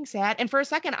fucking sad. And for a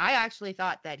second, I actually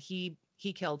thought that he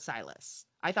killed Silas.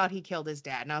 I thought he killed his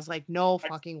dad. And I was like, no I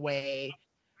fucking way.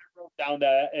 wrote down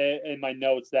that in my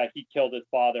notes that he killed his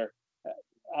father.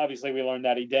 Obviously, we learned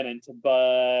that he didn't,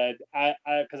 but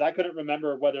because I couldn't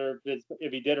remember whether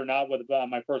if he did or not with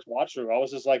my first watch through. I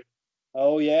was just like,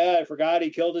 oh yeah, I forgot he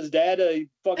killed his dad. He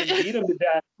fucking beat him to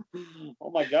death.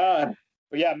 Oh my god.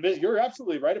 But yeah, you're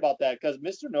absolutely right about that, because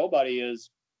Mr. Nobody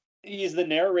he's the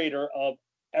narrator of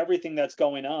everything that's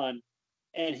going on,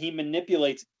 and he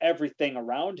manipulates everything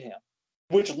around him,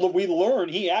 which we learn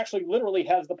he actually literally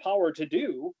has the power to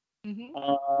do.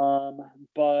 Mhm.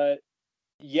 But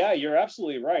yeah, you're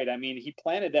absolutely right. I mean, he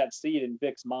planted that seed in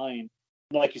Vic's mind,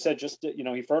 like you said, just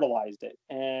he fertilized it,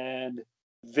 and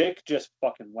Vic just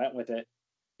fucking went with it.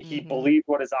 He Mhm. believed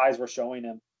what his eyes were showing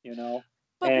him.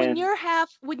 But And when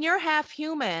you're half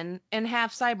human and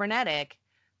half cybernetic,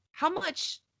 how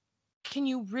much can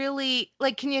you really,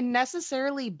 like, can you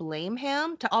necessarily blame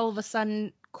him to all of a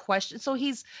sudden question? So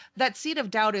that seed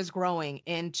of doubt is growing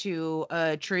into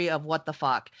a tree of what the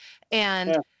fuck.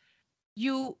 And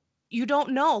yeah, you don't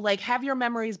know, like, have your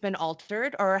memories been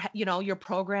altered, or your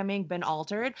programming been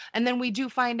altered? And then we do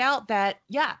find out that,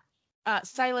 yeah,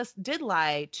 Silas did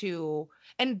lie to,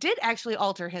 and did actually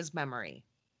alter his memory,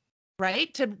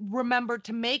 right? To remember,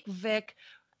 to make Vic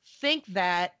think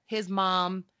that his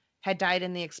mom had died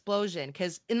in the explosion.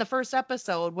 Because in the first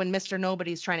episode, when Mr.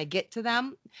 Nobody's trying to get to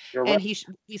them, you're right.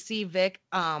 and we see Vic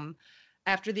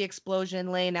after the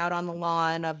explosion laying out on the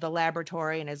lawn of the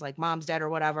laboratory, and is like, mom's dead or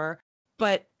whatever.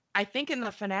 But I think in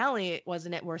the finale,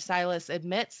 wasn't it, where Silas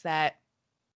admits that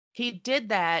he did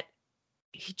that,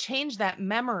 he changed that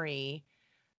memory,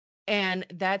 and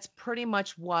that's pretty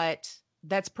much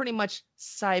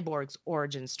Cyborg's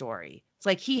origin story. It's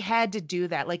like he had to do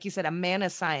that, like you said, a man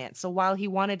of science. So while he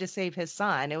wanted to save his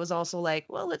son, it was also like,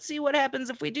 well, let's see what happens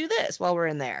if we do this while we're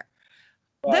in there.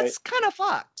 Right. That's kind of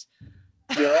fucked.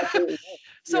 You're absolutely right.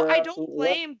 So You're absolutely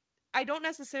right. I don't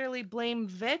necessarily blame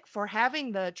Vic for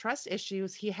having the trust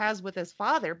issues he has with his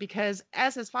father, because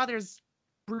as his father's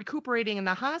recuperating in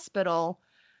the hospital,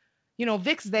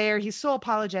 Vic's there. He's so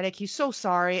apologetic. He's so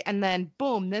sorry. And then,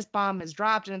 boom, this bomb is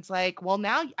dropped. And it's like, well,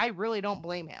 now I really don't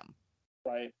blame him.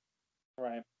 Right.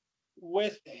 Right.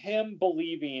 With him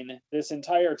believing this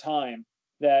entire time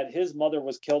that his mother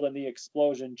was killed in the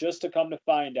explosion, just to come to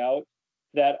find out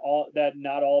that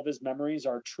not all of his memories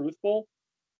are truthful.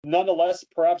 Nonetheless,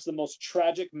 perhaps the most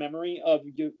tragic memory of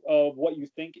what you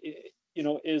think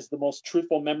is the most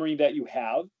truthful memory that you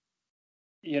have.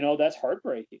 That's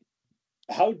heartbreaking.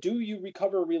 How do you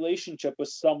recover a relationship with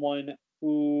someone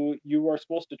who you are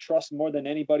supposed to trust more than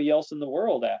anybody else in the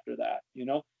world after that?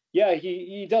 Yeah,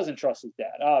 he doesn't trust his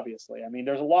dad, obviously. I mean,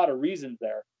 there's a lot of reasons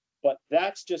there, but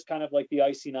that's just kind of like the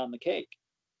icing on the cake.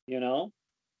 you know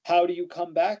how do you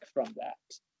come back from that?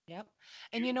 Yep.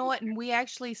 And you know what? And we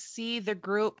actually see the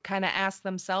group kind of ask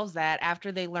themselves that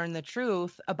after they learn the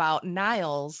truth about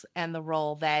Niles and the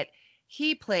role that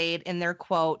he played in their,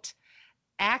 quote,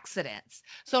 accidents.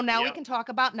 So now we can talk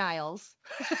about Niles.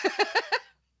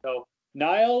 So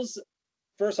Niles,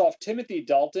 first off, Timothy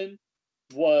Dalton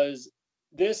was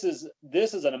this is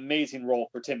an amazing role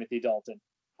for Timothy Dalton.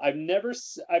 I've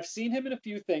seen him in a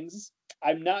few things.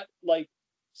 I'm not like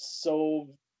so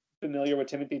familiar with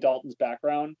Timothy Dalton's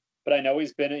background, but I know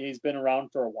he's been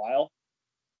around for a while.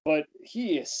 But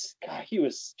he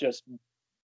was just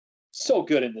so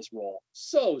good in this role.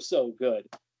 So good.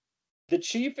 The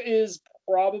Chief is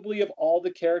probably, of all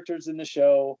the characters in the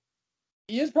show,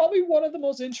 he is probably one of the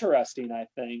most interesting, I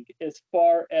think, as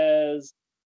far as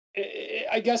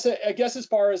I guess as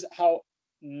far as how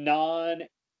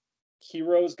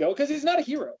non-heroes go, because he's not a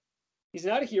hero. He's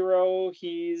not a hero.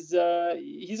 He's a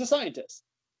scientist.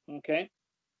 Okay,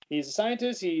 he's a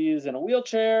scientist. He's in a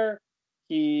wheelchair.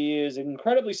 He is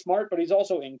incredibly smart, but he's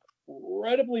also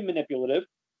incredibly manipulative.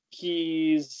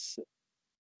 He's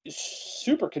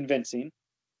super convincing.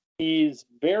 He's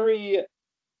very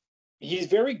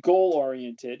goal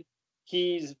oriented.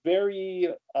 He's very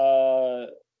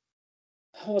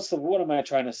what am I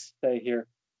trying to say here?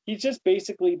 He's just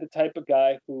basically the type of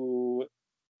guy who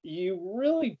you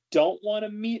really don't want to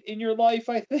meet in your life,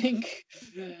 I think.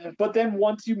 But then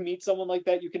once you meet someone like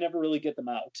that, you can never really get them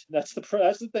out. That's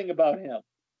the thing about him.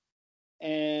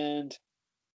 And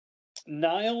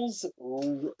Niles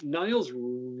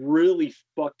really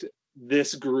fucked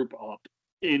this group up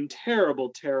in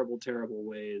terrible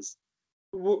ways.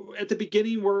 At the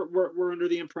beginning, we're under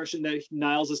the impression that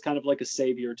Niles is kind of like a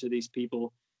savior to these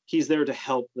people. He's there to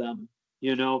help them.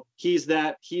 You know, he's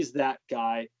that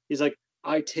guy. He's like,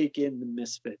 I take in the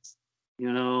misfits.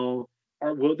 You know,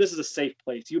 this is a safe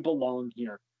place. You belong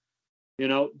here. You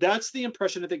know, that's the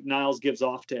impression I think Niles gives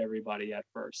off to everybody at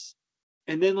first.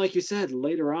 And then, like you said,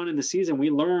 later on in the season, we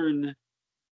learn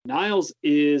Niles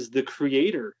is the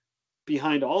creator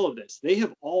behind all of this. They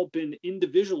have all been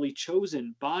individually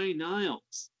chosen by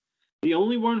Niles. The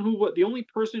only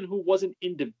person who wasn't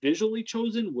individually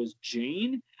chosen was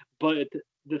Jane. But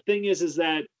the thing is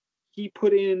that he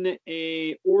put in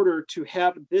a order to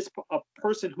have a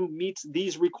person who meets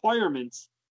these requirements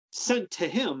sent to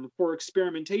him for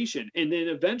experimentation. And then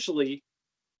eventually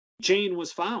Jane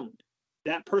was found.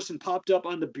 That person popped up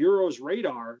on the Bureau's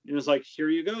radar and was like, here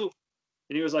you go.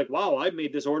 And he was like, wow, I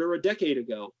made this order a decade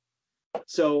ago.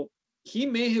 So he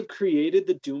may have created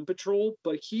the Doom Patrol,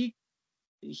 but he's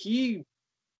the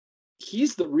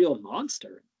real monster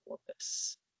in all of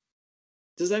this.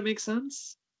 Does that make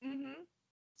sense? Mm-hmm.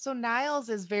 So Niles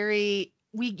is we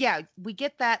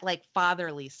get that like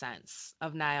fatherly sense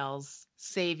of Niles,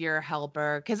 savior,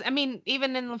 helper. Because I mean,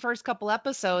 even in the first couple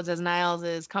episodes, as Niles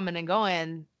is coming and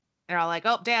going, they're all like,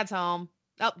 "Oh, Dad's home.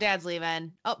 Oh, Dad's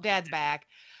leaving. Oh, Dad's back."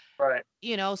 Right.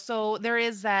 You know, so there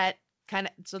is that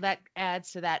so that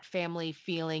adds to that family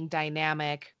feeling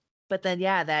dynamic. But then,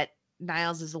 yeah, that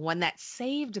Niles is the one that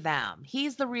saved them.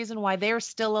 He's the reason why they're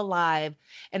still alive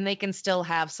and they can still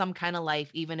have some kind of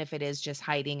life, even if it is just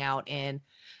hiding out in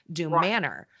Doom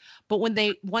Manor. But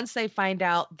once they find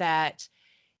out that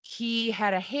he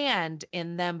had a hand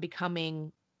in them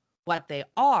becoming what they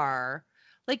are,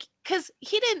 like, because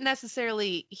he didn't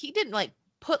like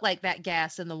put like that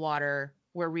gas in the water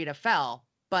where Rita fell,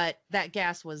 but that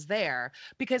gas was there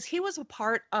because he was a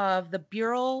part of the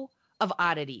Bureau of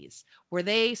Oddities, where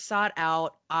they sought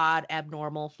out odd,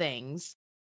 abnormal things.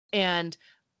 And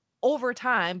over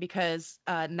time, because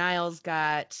Niles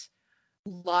got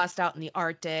lost out in the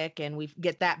Arctic, and we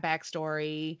get that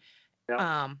backstory.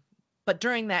 Yeah. But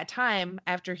during that time,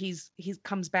 after he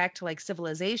comes back to like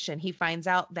civilization, he finds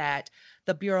out that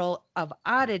the Bureau of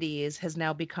Oddities has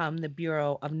now become the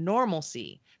Bureau of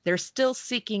Normalcy. They're still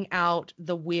seeking out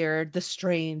the weird, the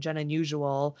strange, and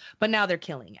unusual, but now they're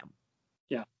killing him.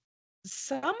 Yeah.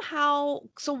 Somehow,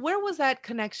 so where was that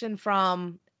connection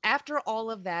from after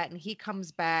all of that? And he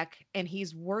comes back and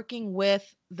he's working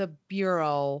with the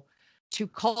Bureau to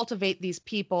cultivate these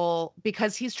people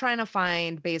because he's trying to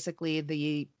find basically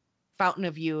the fountain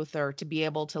of youth, or to be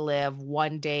able to live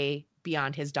one day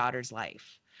beyond his daughter's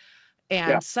life.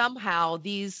 And somehow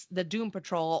the Doom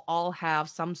Patrol all have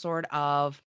some sort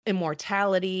of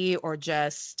immortality or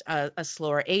just a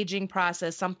slower aging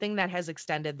process, something that has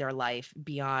extended their life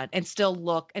beyond and still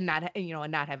look and not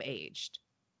have aged.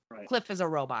 Right. Cliff is a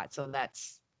robot, so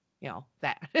that's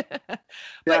that.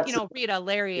 But Rita,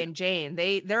 Larry, and Jane,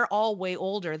 they're all way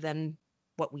older than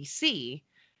what we see.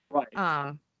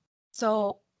 Right.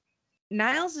 So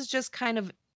Niles is just kind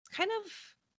of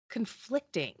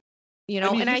conflicting,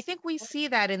 and I think we see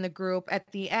that in the group at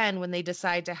the end when they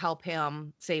decide to help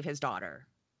him save his daughter.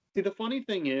 See, the funny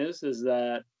thing is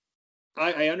that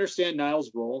I understand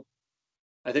Niles' role.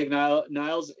 I think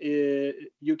Niles is,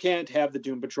 you can't have the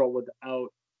Doom Patrol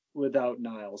without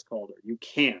Niles Calder. You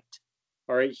can't.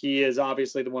 All right, he is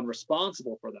obviously the one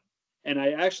responsible for them. And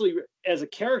I actually, as a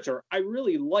character, I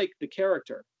really like the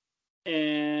character,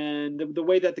 and the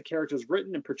way that the character is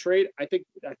written and portrayed. I think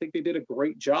they did a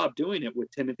great job doing it with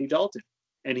Timothy Dalton,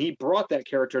 and he brought that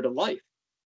character to life.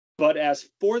 But as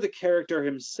for the character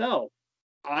himself,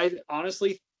 I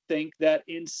honestly think that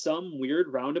in some weird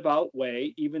roundabout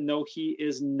way, even though he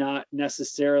is not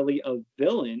necessarily a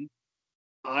villain,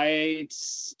 I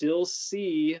still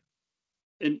see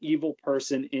an evil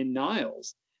person in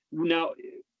Niles. Now,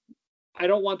 I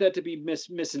don't want that to be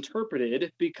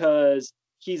misinterpreted, because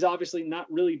he's obviously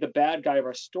not really the bad guy of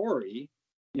our story,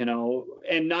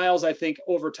 And Niles, I think,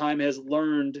 over time has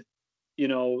learned,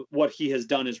 what he has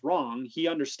done is wrong. He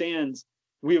understands.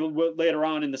 Later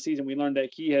on in the season, we learned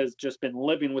that he has just been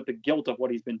living with the guilt of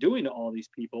what he's been doing to all these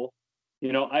people.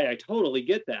 I totally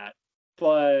get that,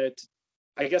 but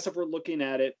I guess if we're looking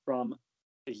at it from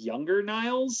a younger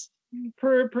Niles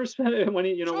perspective, when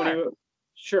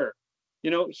sure,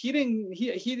 he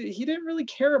didn't really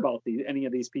care about any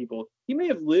of these people. He may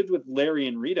have lived with Larry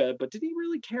and Rita, but did he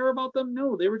really care about them?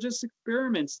 No, they were just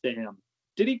experiments to him.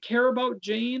 Did he care about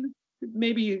Jane?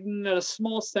 Maybe in a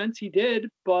small sense he did,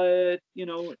 but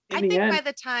I think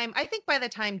by the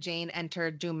time Jane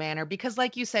entered Doom Manor, because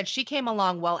like you said, she came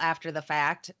along well after the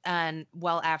fact, and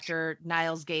well after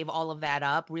Niles gave all of that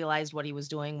up, realized what he was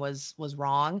doing was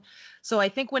wrong. So I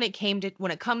think when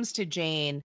it comes to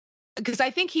Jane, because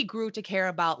I think he grew to care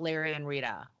about Larry and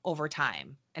Rita over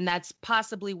time, and that's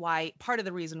possibly part of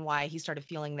the reason why he started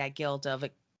feeling that guilt of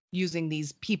using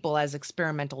these people as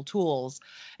experimental tools.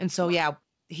 And so yeah,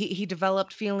 he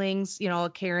developed feelings,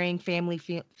 caring family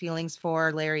feelings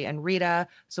for Larry and Rita.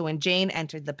 So when Jane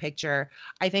entered the picture,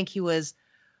 I think he was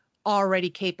already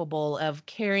capable of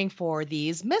caring for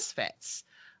these misfits.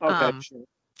 Okay, sure.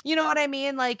 You know what I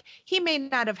mean? Like, he may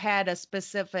not have had a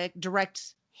specific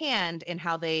direct hand in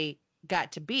how they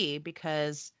got to be,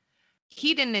 because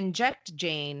he didn't inject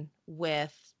Jane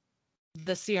with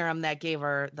the serum that gave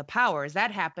her the powers.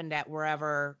 That happened at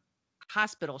wherever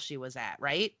hospital she was at,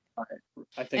 right?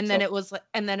 I think and then it was,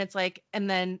 and then it's like, and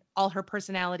then all her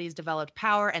personalities developed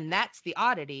power, and that's the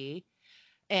oddity,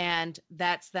 and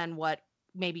that's then what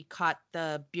maybe caught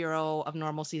the Bureau of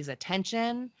Normalcy's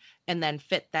attention, and then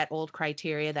fit that old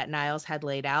criteria that Niles had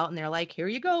laid out, and they're like, here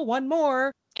you go, one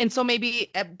more. And so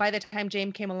maybe by the time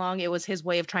Jane came along, it was his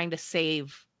way of trying to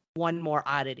save one more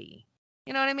oddity.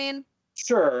 You know what I mean?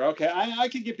 Sure. Okay. I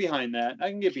can get behind that. I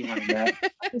can get behind that.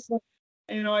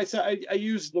 I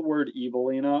use the word evil,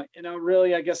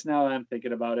 really, I guess now that I'm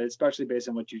thinking about it, especially based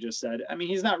on what you just said. I mean,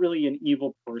 he's not really an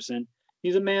evil person.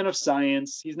 He's a man of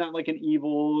science. He's not like an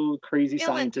evil, crazy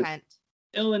scientist.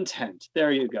 Ill intent.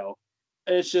 There you go.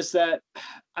 It's just that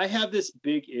I have this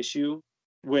big issue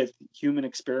with human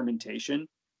experimentation.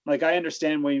 Like, I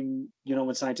understand when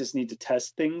scientists need to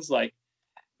test things like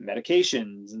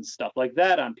medications and stuff like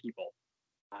that on people.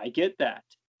 I get that.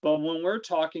 But when we're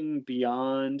talking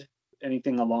beyond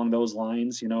anything along those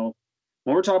lines, when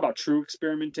we're talking about true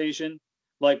experimentation,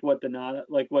 like what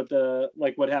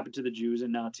happened to the Jews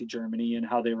in Nazi Germany and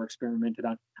how they were experimented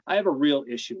on, I have a real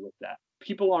issue with that.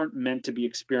 People aren't meant to be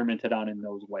experimented on in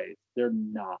those ways. They're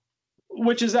not.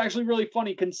 Which is actually really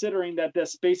funny, considering that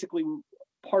that's basically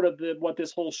part of what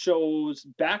this whole show's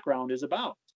background is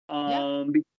about.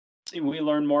 We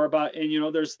learn more about, and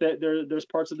there's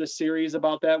parts of the series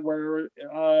about that where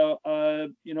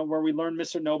where we learn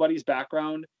Mr. Nobody's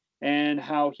background and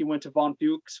how he went to Von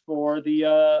Fuchs for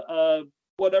the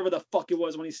whatever the fuck it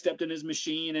was when he stepped in his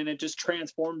machine and it just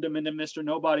transformed him into Mr.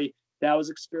 Nobody. That was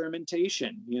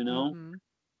experimentation, Mm-hmm.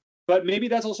 But maybe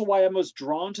that's also why I was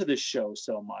drawn to this show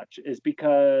so much, is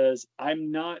because I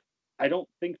don't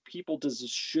think people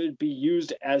should be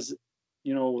used as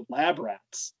lab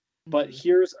rats. But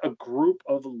here's a group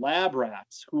of lab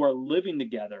rats who are living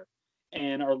together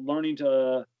and are learning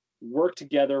to work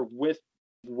together with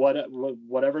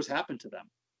whatever's happened to them.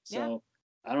 So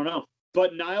I don't know.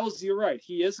 But Niles, you're right.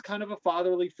 He is kind of a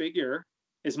fatherly figure,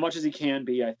 as much as he can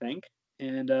be, I think.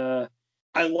 And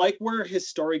I like where his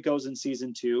story goes in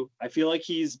season 2. I feel like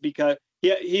he's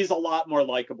a lot more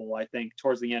likable, I think,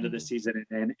 towards the end of the season,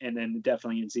 and then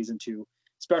definitely in season 2.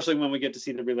 Especially when we get to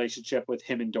see the relationship with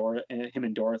him and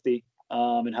Dorothy,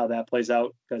 and how that plays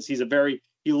out, because he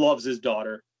loves his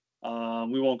daughter.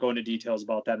 We won't go into details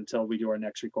about that until we do our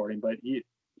next recording, but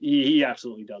he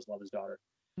absolutely does love his daughter.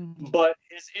 Mm-hmm. But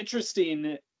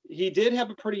he did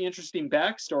have a pretty interesting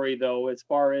backstory, though, as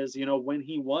far as, when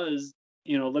he was,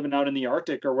 living out in the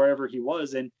Arctic or wherever he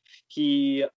was, and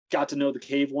he got to know the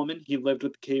cave woman. He lived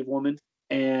with the cave woman.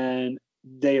 and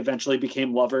they eventually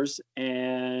became lovers,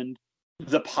 and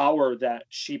the power that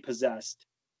she possessed,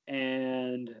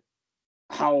 and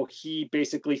how he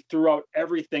basically threw out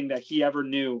everything that he ever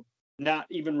knew, not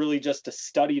even really just to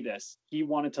study this. He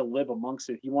wanted to live amongst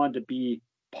it. He wanted to be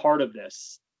part of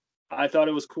this. I thought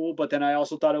it was cool, but then I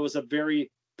also thought it was a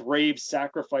very brave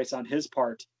sacrifice on his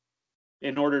part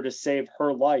in order to save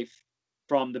her life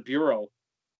from the Bureau,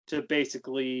 to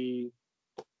basically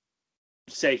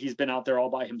say he's been out there all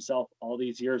by himself all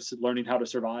these years learning how to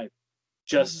survive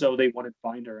just so they wouldn't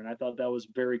find her. And I thought that was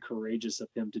very courageous of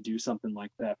him to do something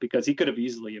like that, because he could have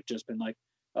easily have just been like,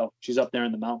 oh, she's up there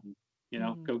in the mountain,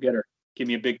 go get her, give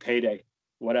me a big payday,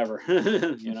 whatever.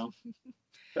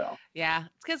 So Yeah,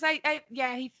 it's because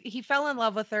he fell in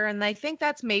love with her, and I think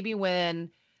that's maybe when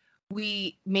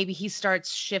maybe he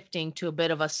starts shifting to a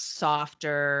bit of a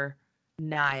softer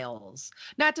Niles.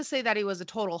 Not to say that he was a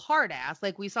total hard ass.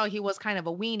 Like we saw, he was kind of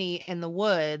a weenie in the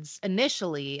woods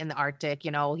initially in the Arctic.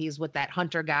 He's with that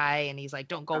hunter guy, and he's like,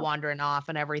 don't go wandering off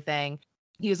and everything.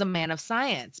 He was a man of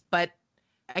science, but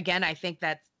again, I think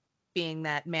that being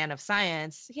that man of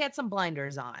science, he had some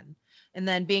blinders on. And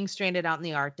then being stranded out in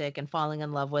the Arctic and falling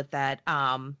in love with that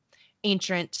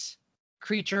ancient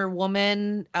creature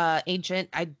woman,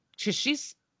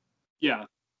 she's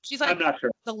like, I'm not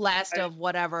sure, the last of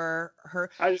whatever her.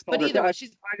 I just but either way, I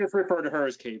just refer to her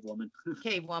as Cave Woman.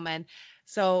 Cave Woman.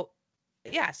 So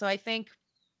so I think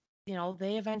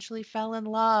they eventually fell in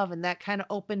love, and that kind of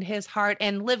opened his heart,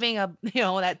 and living a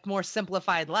that more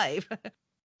simplified life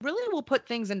really will put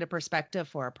things into perspective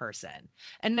for a person.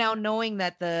 And now knowing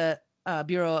that the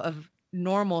Bureau of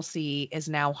Normalcy is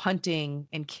now hunting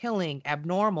and killing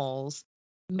abnormals,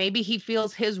 maybe he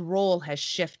feels his role has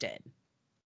shifted.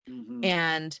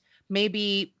 And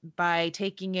maybe by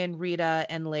taking in Rita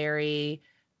and Larry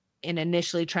and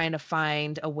initially trying to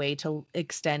find a way to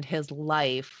extend his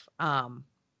life. I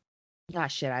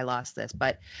lost this,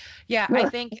 but I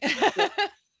think it's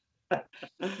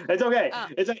okay.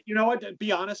 It's like, you know what? To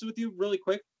be honest with you, really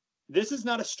quick, this is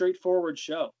not a straightforward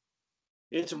show.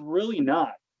 It's really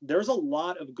not. There's a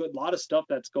lot of stuff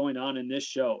that's going on in this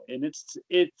show, and it's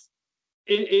a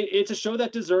show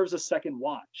that deserves a second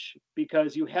watch,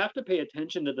 because you have to pay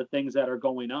attention to the things that are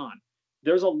going on.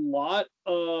 There's a lot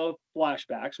of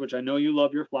flashbacks, which I know you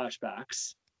love your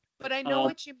flashbacks. But I know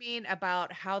what you mean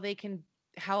about how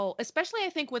especially I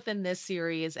think within this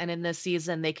series and in this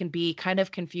season, they can be kind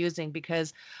of confusing,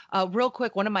 because real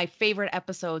quick, one of my favorite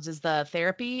episodes is the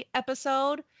therapy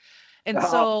episode. And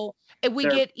so we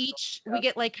get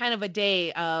like kind of a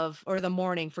day or the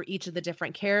morning for each of the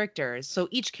different characters. So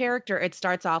each character, it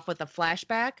starts off with a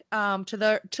flashback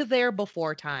to their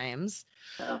before times.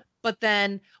 Yeah. But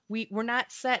then we're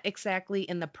not set exactly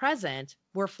in the present.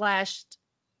 We're flashed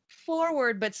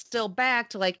forward, but still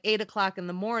back to like 8:00 in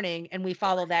the morning, and we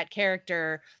follow that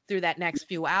character through that next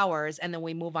few hours, and then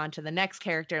we move on to the next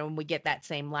character, and we get that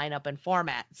same lineup and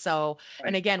format. So,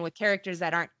 and again, with characters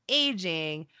that aren't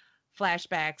aging,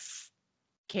 flashbacks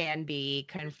can be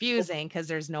confusing because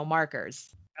there's no markers.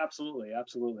 Absolutely.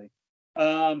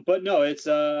 But no, it's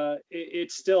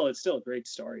still a great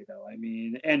story, though. I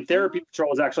mean, and Therapy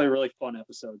Patrol is actually a really fun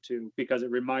episode too, because it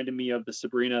reminded me of the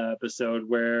Sabrina episode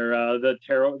where the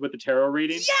tarot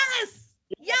reading.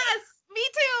 Yes, me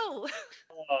too.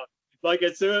 Like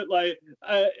it's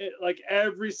like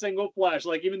every single flash,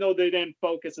 like even though they didn't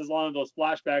focus as long on those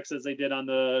flashbacks as they did on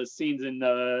the scenes in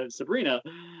Sabrina,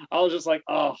 I was just like,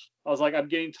 I'm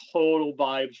getting total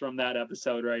vibes from that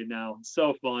episode right now.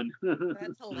 So fun.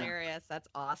 That's hilarious. That's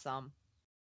awesome.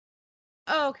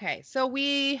 Okay, so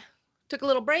we took a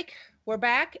little break. We're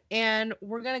back, and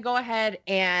we're gonna go ahead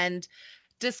and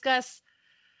discuss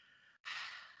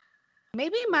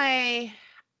maybe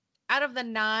out of the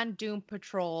non-Doom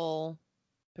Patrol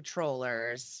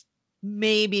patrollers,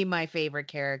 maybe my favorite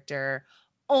character,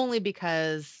 only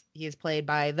because he is played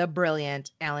by the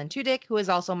brilliant Alan Tudyk, who is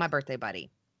also my birthday buddy.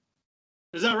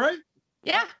 Is that right?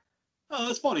 Yeah. Oh,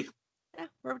 that's funny. Yeah,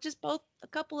 we're just both a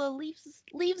couple of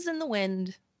leaves in the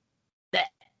wind.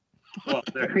 Well,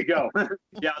 there you go.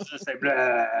 Yeah, I was gonna say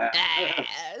blah.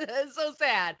 It's so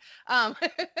sad.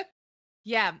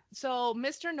 Yeah, so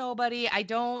Mr. Nobody,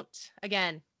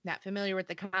 not familiar with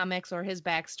the comics or his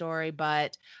backstory,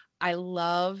 but I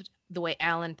loved the way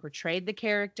Alan portrayed the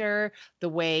character, the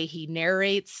way he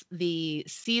narrates the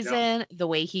season, the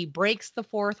way he breaks the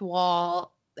fourth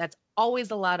wall. That's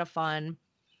always a lot of fun.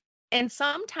 And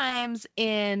sometimes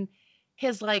in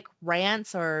his like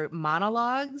rants or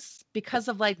monologues, because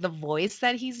of like the voice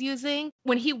that he's using,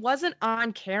 when he wasn't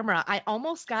on camera, I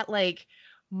almost got like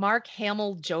Mark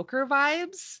Hamill Joker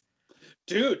vibes.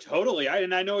 Dude, totally.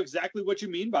 I know exactly what you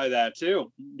mean by that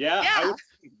too. Yeah, Yeah.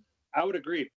 I would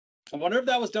agree. I wonder if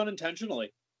that was done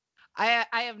intentionally. I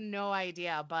have no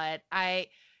idea, but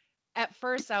at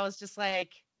first I was just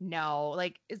like, no,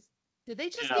 like did they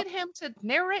just Yeah. get him to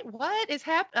narrate what is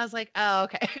happening? I was like, oh,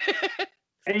 okay.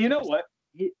 And you know what?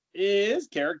 His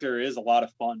character is a lot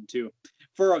of fun too.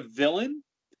 For a villain,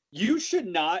 you should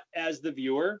not, as the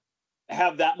viewer,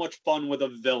 have that much fun with a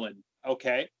villain.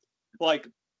 Okay, like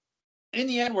in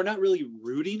the end, we're not really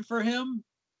rooting for him,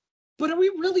 but are we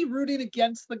really rooting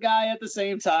against the guy at the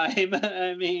same time?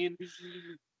 I mean,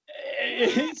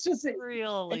 it's just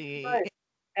Really. right.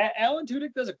 Alan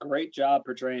Tudyk does a great job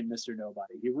portraying Mr.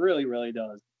 Nobody. He really, really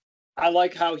does. I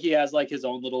like how he has like his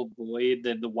own little void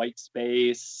and the white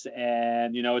space,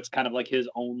 and it's kind of like his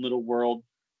own little world.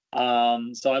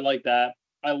 So I like that.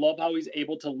 I love how he's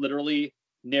able to literally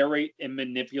narrate and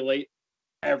manipulate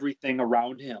everything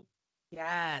around him.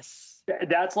 Yes.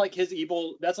 That's like his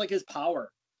evil. That's like his power.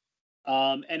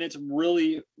 And it's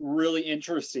really, really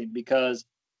interesting because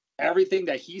everything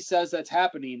that he says that's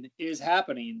happening is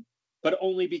happening, but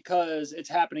only because it's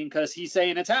happening because he's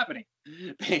saying it's happening,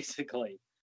 basically.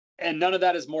 And none of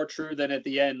that is more true than at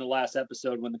the end, the last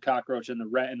episode, when the cockroach and the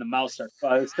rat and the mouse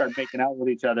start making out with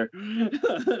each other.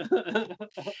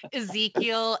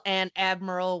 Ezekiel and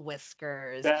Admiral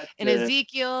Whiskers. That's And it.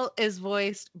 Ezekiel is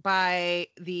voiced by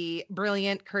the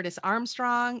brilliant Curtis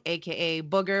Armstrong, aka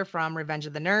Booger from Revenge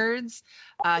of the Nerds.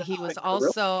 He was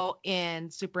also in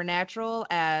Supernatural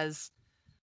as,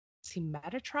 is he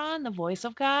Metatron, the voice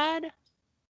of God?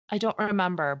 I don't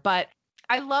remember, but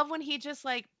I love when he just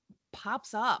like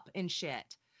pops up and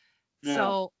shit. Yeah.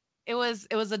 So it was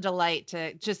a delight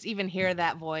to just even hear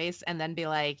that voice and then be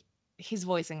like, he's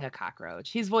voicing a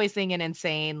cockroach. He's voicing an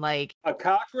insane, like, a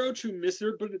cockroach who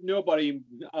Mr. Nobody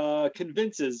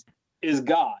convinces is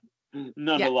God,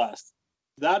 nonetheless. Yes.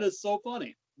 That is so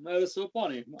funny. That is so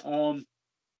funny.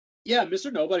 Yeah,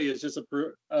 Mr. Nobody is just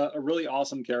a really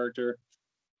awesome character.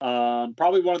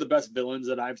 Probably one of the best villains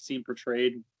that I've seen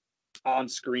portrayed on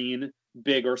screen,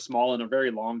 big or small, in a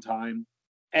very long time.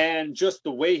 And just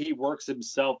the way he works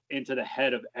himself into the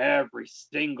head of every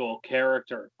single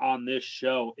character on this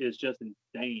show is just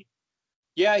insane.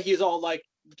 Yeah, he's all like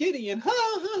Gideon, ha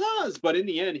ha ha, but in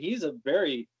the end, he's a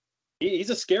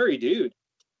scary dude,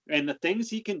 and the things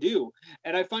he can do.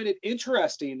 And I find it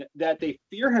interesting that they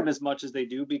fear him as much as they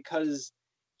do because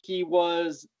he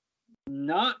was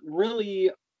not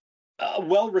really a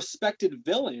well-respected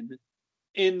villain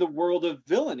in the world of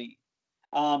villainy.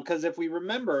 Because if we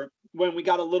remember, when we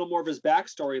got a little more of his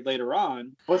backstory later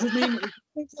on, what's his name?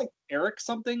 It's like Eric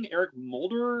something, Eric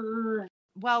Mulder.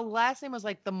 Well, last name was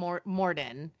like the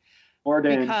Morden.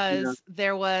 Morden, because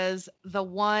there was the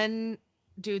one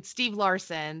dude, Steve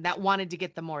Larson, that wanted to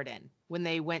get the Morden when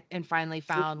they went and finally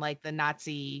found like the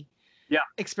Nazi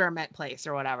experiment place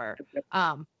or whatever.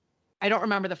 I don't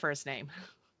remember the first name.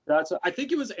 I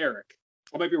think it was Eric.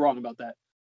 I might be wrong about that.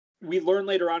 We learn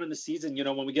later on in the season,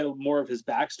 when we get more of his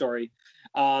backstory,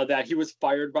 that he was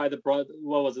fired by the for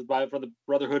the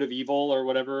Brotherhood of Evil or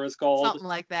whatever it's called. Something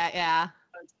like that, yeah.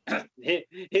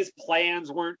 His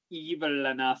plans weren't evil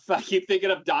enough. I keep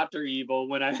thinking of Dr. Evil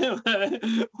when I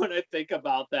think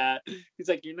about that. He's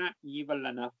like, you're not evil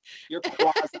enough. You're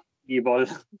quasi evil.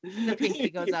 The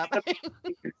pinky goes up.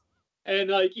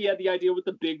 And like he had the idea with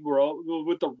the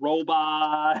with the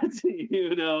robot,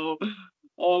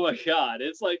 Oh my God!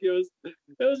 It's like it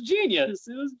was genius.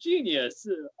 It was genius.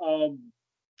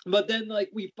 But then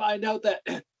like we find out that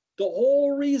the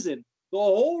whole reason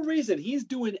he's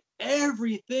doing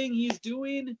everything he's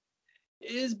doing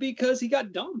is because he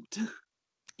got dumped.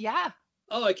 Yeah.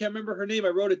 Oh, I can't remember her name. I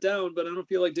wrote it down, but I don't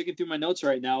feel like digging through my notes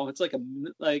right now. It's like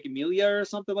Amelia or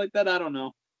something like that. I don't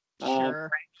know. Sure.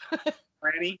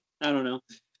 Franny? I don't know.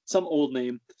 Some old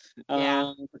name.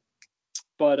 Yeah.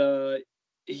 But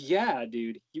yeah,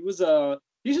 dude, he's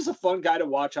just a fun guy to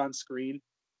watch on screen.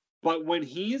 But when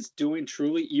he's doing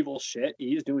truly evil shit,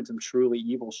 he's doing some truly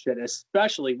evil shit,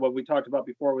 especially what we talked about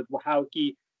before with how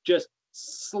he just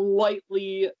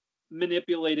slightly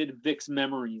manipulated Vic's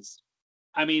memories.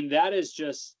 I mean, that's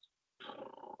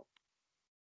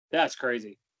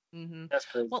crazy. Mm-hmm. That's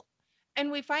crazy. Well,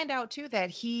 and we find out too that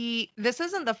this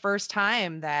isn't the first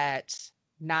time that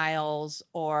Niles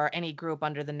or any group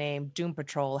under the name Doom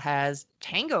Patrol has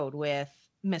tangoed with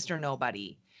Mr.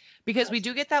 Nobody. Because we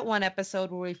do get that one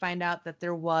episode where we find out that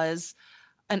there was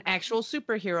an actual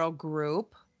superhero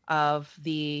group of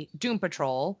the Doom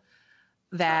Patrol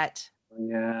that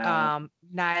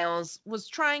Niles was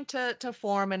trying to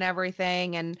form and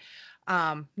everything. And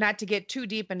not to get too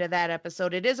deep into that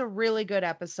episode, it is a really good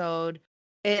episode.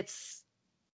 It's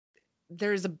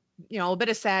there's a bit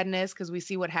of sadness because we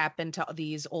see what happened to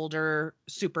these older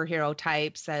superhero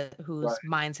types whose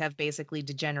minds have basically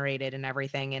degenerated and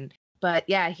everything. But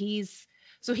yeah, he's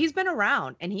been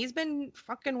around and he's been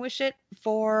fucking wish it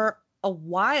for a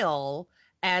while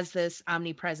as this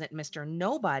omnipresent Mr.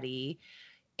 Nobody.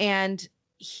 And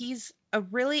he's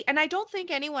and I don't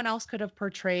think anyone else could have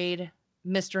portrayed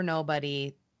Mr.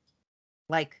 Nobody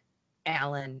like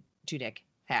Alan Tudyk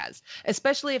has,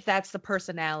 especially if that's the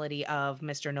personality of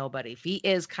Mr. Nobody. If he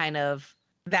is kind of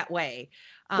that way.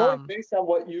 Based on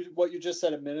what you just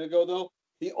said a minute ago, though,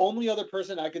 the only other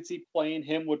person I could see playing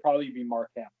him would probably be Mark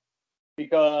Hamill,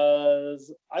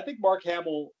 because I think Mark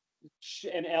Hamill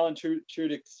and Alan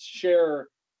Tudyk share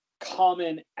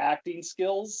common acting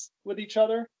skills with each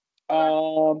other,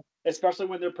 especially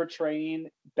when they're portraying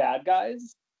bad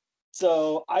guys.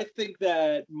 So I think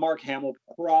that Mark Hamill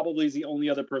probably is the only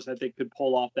other person I think could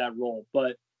pull off that role.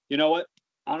 But you know what?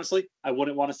 Honestly, I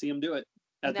wouldn't want to see him do it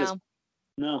at this.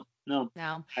 No.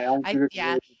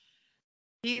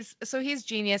 He's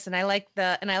genius, and I like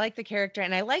the character,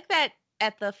 and I like that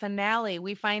at the finale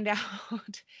we find out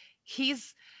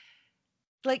he's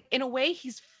like, in a way,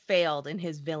 he's failed in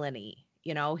his villainy.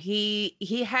 You know, he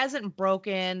hasn't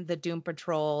broken the Doom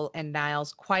Patrol and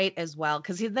Niles quite as well,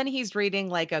 because then he's reading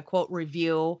like a quote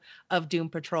review of Doom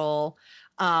Patrol,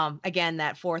 again,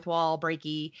 that fourth wall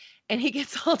breaky, and he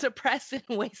gets all depressed and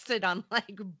wasted on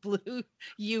like blue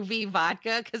UV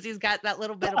vodka because he's got that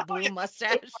little bit of blue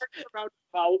mustache.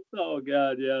 Oh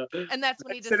god, yeah. And that's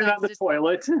when he decides on the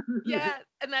toilet. Yeah,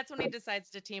 and that's when he decides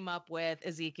to team up with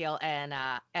Ezekiel and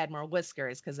Admiral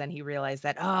Whiskers, because then he realized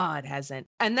that it hasn't.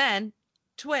 And then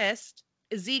twist,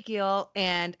 Ezekiel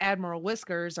and Admiral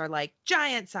Whiskers are like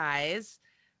giant size.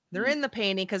 They're in the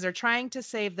painting because they're trying to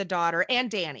save the daughter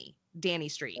and Danny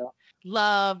Street. Yeah.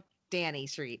 Love Danny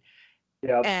Street.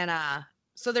 Yeah. And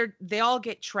so they all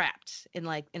get trapped in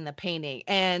the painting,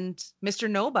 and Mr.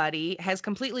 Nobody has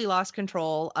completely lost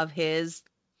control of his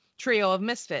trio of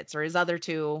misfits, or his other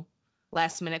two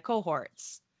last minute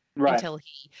cohorts. Right.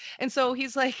 And so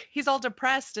he's all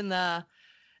depressed in the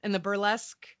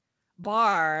burlesque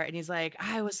bar, and he's like,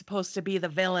 I was supposed to be the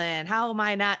villain. How am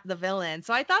I not the villain?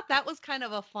 So I thought that was kind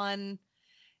of a fun,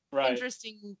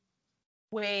 interesting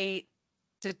way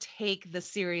to take the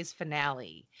series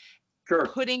finale. Sure.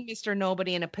 Putting Mr.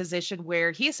 Nobody in a position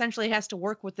where he essentially has to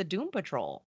work with the Doom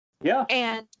Patrol. Yeah.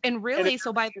 And really,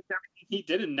 he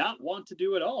did not want to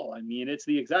do it all. I mean, it's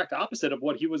the exact opposite of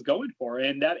what he was going for.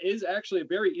 And that is actually a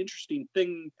very interesting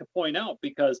thing to point out,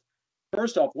 because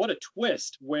first off, what a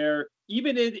twist, where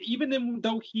even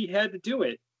though he had to do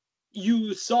it,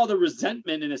 you saw the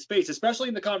resentment in his face, especially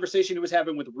in the conversation he was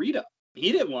having with Rita.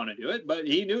 He didn't want to do it, but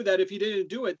he knew that if he didn't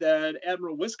do it, that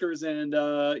Admiral Whiskers and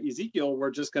Ezekiel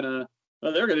were just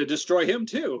they're gonna destroy him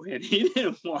too, and he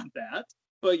didn't want that.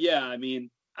 But yeah, I mean,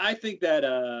 I think that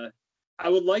I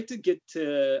would like to get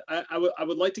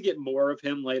more of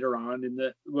him later on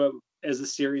as the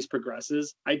series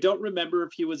progresses. I don't remember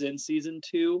if he was in season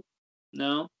 2.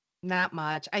 No, not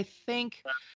much. I think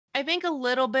a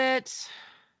little bit,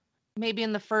 maybe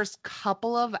in the first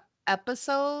couple of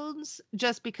episodes,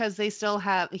 just because he's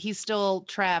still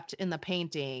trapped in the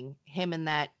painting, him and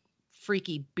that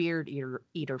freaky beard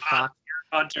eater fuck.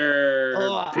 Hunter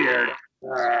beard.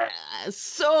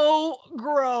 So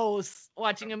gross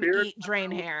watching him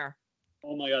drain hair.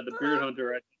 Oh my god, the beard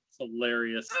hunter, it's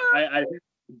hilarious. I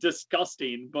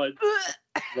disgusting, but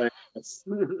hilarious.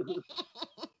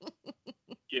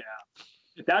 Yeah,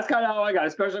 that's kind of how I got,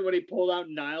 especially when he pulled out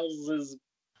Niles's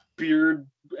beard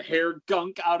hair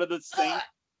gunk out of the sink.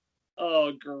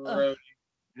 Oh, gross.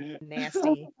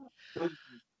 Nasty.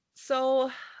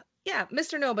 So yeah,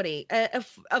 Mr. Nobody, a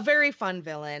very fun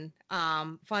villain,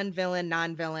 non-villain,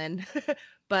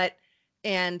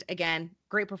 and again,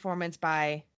 great performance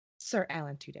by Sir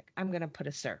Alan Tudyk. I'm going to put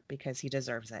a sir because he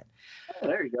deserves it. Oh,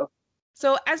 there you go.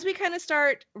 So as we kind of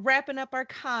start wrapping up our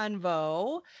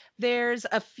convo, there's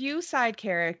a few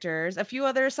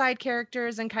other side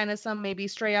characters, and kind of some maybe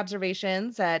stray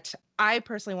observations that I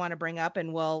personally want to bring up,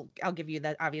 and I'll give you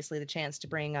obviously the chance to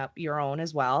bring up your own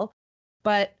as well.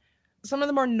 But some of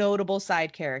the more notable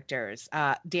side characters,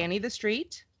 Danny the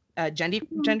Street,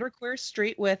 genderqueer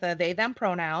street with they them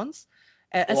pronouns,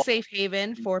 a safe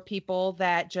haven for people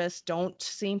that just don't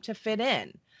seem to fit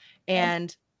in.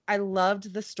 And I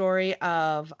loved the story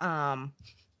of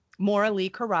Morally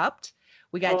Corrupt.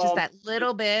 We got just that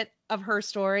little bit of her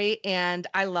story, and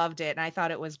I loved it, and I thought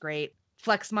it was great.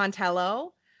 Flex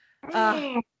Montello.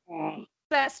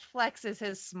 best flex is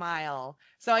his smile.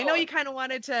 So I know you kind of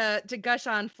wanted to gush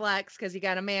on Flex because you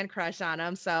got a man crush on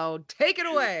him. So take it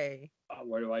away.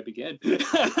 Where do I begin? Where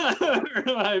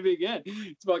do I begin?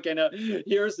 It's fucking.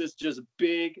 Here's this just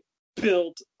big,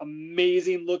 built,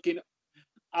 amazing looking.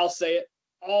 I'll say it.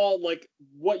 All like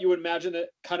what you would imagine that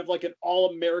kind of like an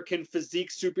all-American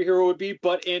physique superhero would be,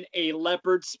 but in a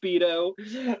leopard Speedo.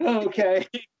 Okay.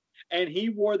 And he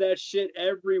wore that shit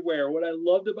everywhere. What I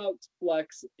loved about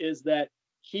Flex is that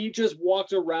he just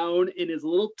walked around in his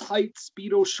little tight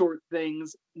Speedo short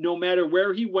things, no matter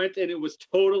where he went, and it was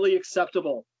totally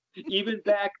acceptable. Even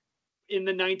back in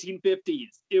the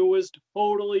 1950s, it was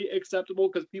totally acceptable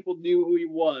because people knew who he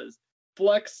was.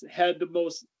 Flex had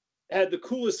the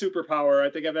coolest superpower I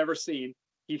think I've ever seen.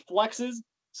 He flexes,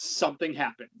 something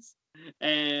happens.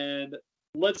 And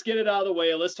let's get it out of the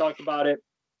way. Let's talk about it.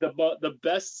 The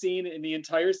best scene in the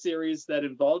entire series that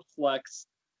involved Flex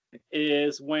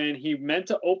is when he meant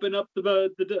to open up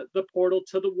the portal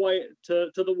to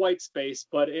the white space,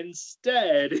 but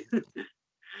instead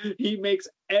he makes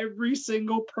every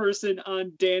single person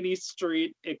on Danny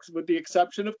Street, with the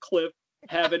exception of Cliff,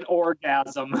 have an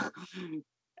orgasm.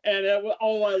 And I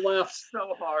laughed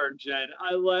so hard, Jen.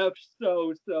 I laughed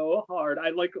so hard.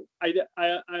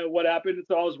 What happened?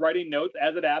 So I was writing notes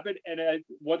as it happened, and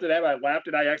once it happened, I laughed,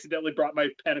 and I accidentally brought my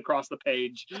pen across the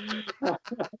page.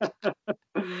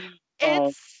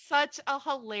 It's such a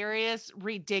hilarious,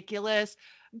 ridiculous,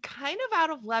 kind of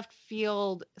out of left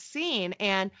field scene,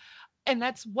 and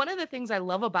that's one of the things I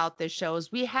love about this show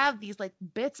is we have these like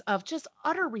bits of just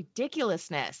utter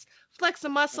ridiculousness. Flex a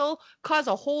muscle, cause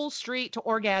a whole street to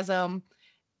orgasm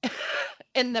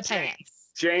in the pants.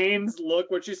 Jane's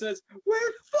look when she says,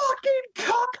 "We're fucking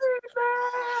coming,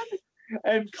 man!"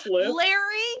 And Cliff.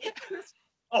 Larry.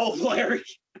 Oh, Larry.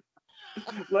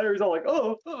 Larry's all like,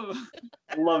 oh.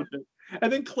 I loved it.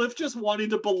 And then Cliff just wanted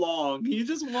to belong. He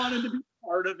just wanted to be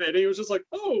part of it. He was just like,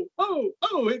 oh,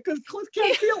 because Cliff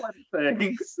can't feel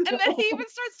anything. So. And then he even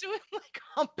starts doing like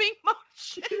humping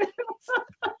motions.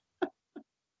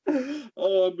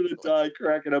 Oh, I'm gonna die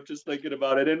cracking up just thinking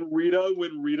about it. And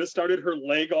when Rita started, her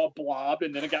leg all blobbed,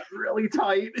 and then it got really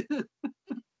tight.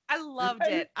 I loved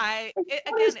it.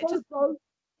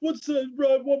 What's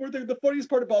one more thing? The funniest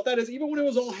part about that is even when it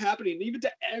was all happening, even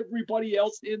to everybody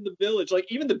else in the village, like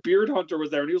even the beard hunter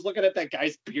was there, and he was looking at that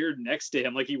guy's beard next to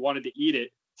him like he wanted to eat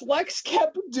it. Flex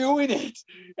kept doing it,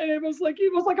 and it was like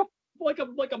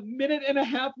a minute and a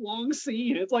half long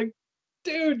scene. It's like,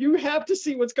 dude, you have to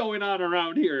see what's going on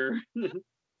around here.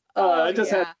 I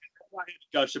just had to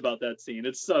gush about that scene.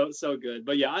 It's so good.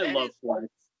 But yeah, I love Flex.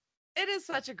 It is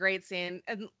such a great scene.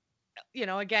 And you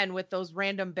know, again, with those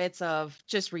random bits of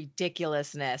just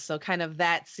ridiculousness. So kind of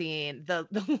that scene,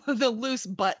 the loose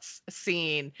butts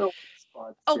scene.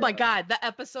 My God, the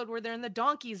episode where they're in the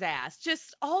donkey's ass.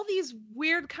 Just all these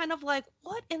weird kind of like,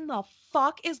 what in the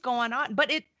fuck is going on? But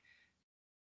it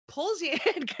pulls you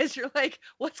in because you're like,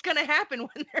 what's going to happen when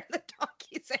they're in the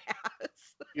donkey's ass?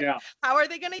 Yeah. How are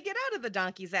they going to get out of the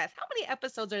donkey's ass? How many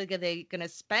episodes are they going to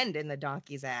spend in the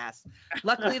donkey's ass?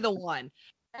 Luckily, the one.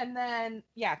 And then,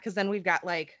 because then we've got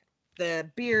like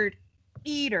the beard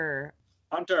eater.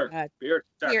 Hunter. Beard.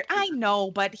 I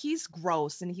know, but he's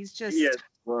gross and he's just. He is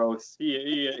gross. He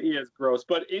is gross.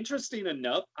 But interesting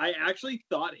enough, I actually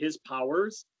thought his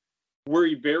powers were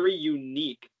very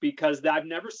unique because I've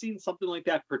never seen something like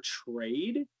that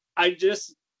portrayed.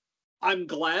 I'm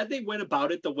glad they went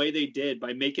about it the way they did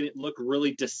by making it look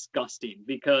really disgusting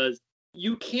because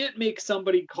you can't make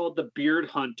somebody called the Beard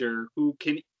Hunter who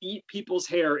can eat people's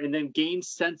hair and then gain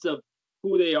sense of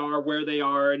who they are, where they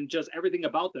are, and just everything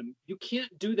about them. You can't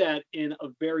do that in a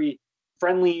very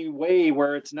friendly way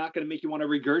where it's not going to make you want to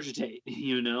regurgitate,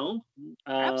 you know?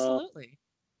 Absolutely.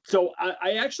 So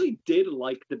I actually did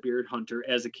like the Beard Hunter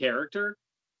as a character.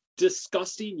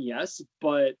 Disgusting, yes,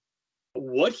 but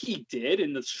what he did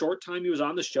in the short time he was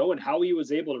on the show and how he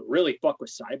was able to really fuck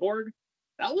with Cyborg,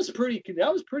 that was pretty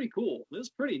cool. It was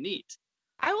pretty neat.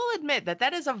 I will admit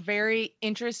that is a very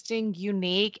interesting,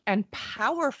 unique, and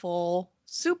powerful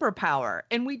superpower.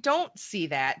 And we don't see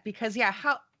that because,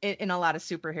 how in a lot of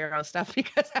superhero stuff,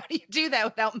 because how do you do that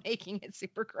without making it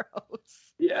super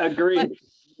gross? Yeah, agreed.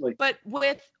 But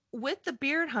with the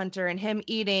Beard Hunter and him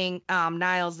eating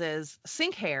Niles's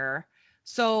sink hair,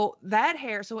 so that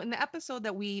hair, so in the episode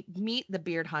that we meet the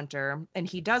Beard Hunter and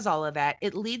he does all of that,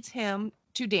 it leads him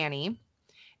to Danny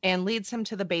and leads him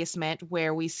to the basement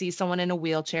where we see someone in a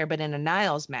wheelchair but in a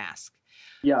Niles mask.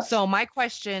 Yeah. So my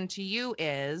question to you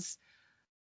is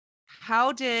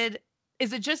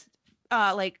is it just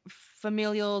like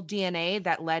familial DNA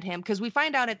that led him? Because we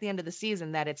find out at the end of the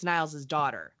season that it's Niles's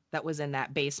daughter that was in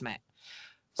that basement.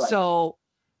 Right. So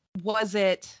was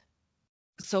it,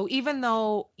 so even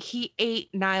though he ate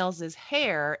Niles's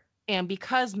hair, and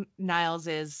because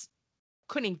Niles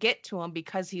couldn't get to him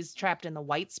because he's trapped in the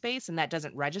white space and that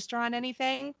doesn't register on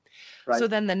anything. Right. So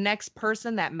then the next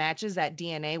person that matches that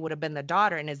DNA would have been the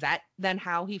daughter. And is that then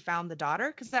how he found the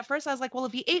daughter? Because at first I was like, well,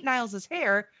 if he ate Niles's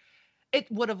hair, it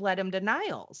would have led him to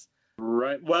Niles.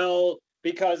 Right. Well,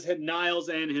 because Niles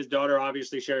and his daughter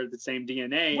obviously shared the same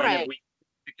DNA, and if Right. we take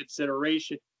into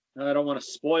consideration, I don't want to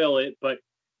spoil it, but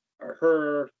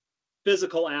her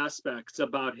physical aspects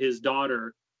about his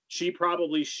daughter, she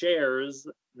probably shares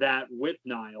that with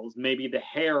Niles. Maybe the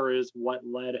hair is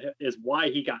why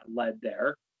he got led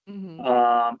there. Mm-hmm.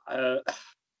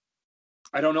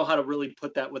 I don't know how to really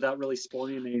put that without really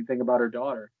spoiling anything about her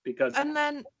daughter, because And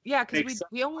then, yeah, because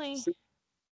we only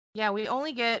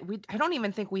get, I don't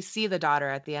even think we see the daughter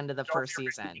at the end of the first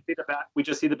season. We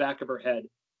just see the back of her head.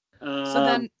 So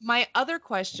then my other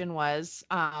question was,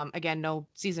 again, no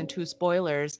season 2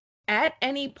 spoilers. At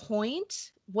any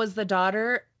point, was the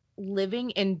daughter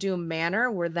living in Doom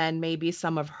Manor where then maybe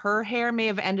some of her hair may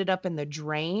have ended up in the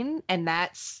drain, and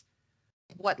that's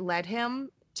what led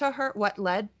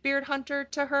Beard Hunter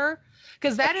to her?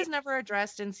 Because that is never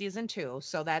addressed in season 2,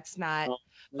 so that's not.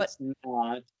 It's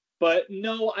not. But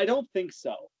no, I don't think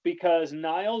so, because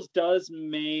Niles does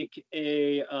make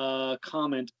a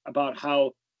comment about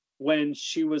how when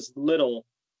she was little,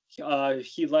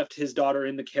 he left his daughter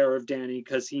in the care of Danny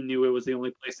because he knew it was the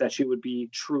only place that she would be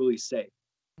truly safe.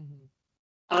 Mm-hmm.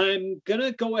 I'm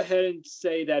gonna go ahead and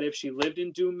say that if she lived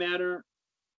in Doom Manor,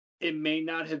 it may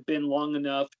not have been long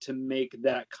enough to make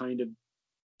that kind of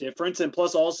difference. And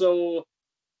plus, also,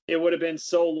 it would have been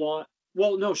so long.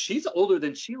 Well, no, she's older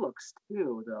than she looks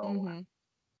too, though.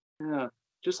 Mm-hmm. Yeah,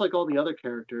 just like all the other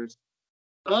characters.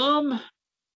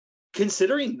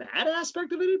 Considering that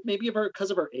aspect of it, maybe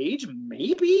because of her age,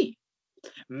 maybe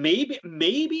even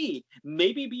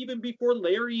before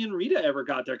Larry and Rita ever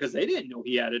got there, because they didn't know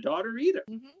he had a daughter either.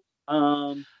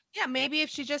 Mm-hmm. Yeah, maybe if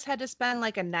she just had to spend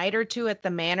like a night or two at the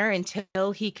manor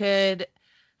until he could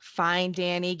find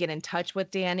Danny, get in touch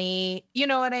with Danny. You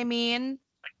know what I mean?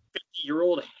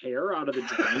 50-year-old hair out of the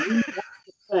drain.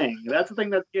 That's the thing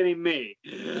that's getting me.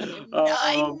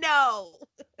 I know.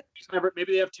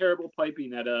 Maybe they have terrible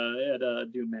piping at a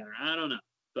Doom Manor. I don't know,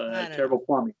 but terrible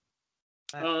plumbing.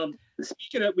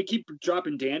 Speaking of, we keep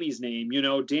dropping Danny's name. You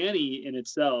know, Danny in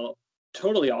itself,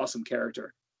 totally awesome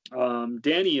character.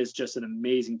 Danny is just an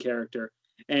amazing character,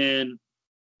 and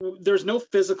there's no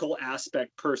physical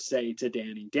aspect per se to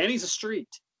Danny. Danny's a street.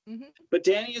 Mm-hmm. But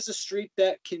Danny is a street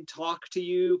that can talk to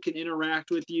you, can interact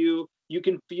with you. You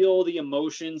can feel the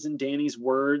emotions in Danny's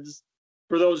words.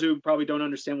 For those who probably don't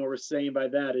understand what we're saying by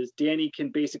that, is Danny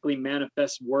can basically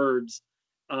manifest words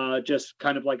just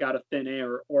kind of like out of thin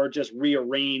air, or just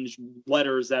rearrange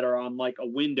letters that are on like a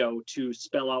window to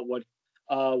spell out what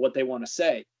they want to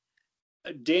say.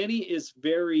 Danny is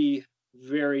very,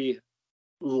 very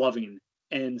loving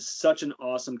and such an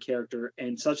awesome character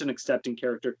and such an accepting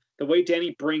character. The way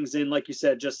Danny brings in, like you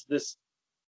said, just this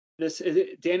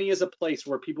Danny is a place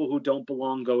where people who don't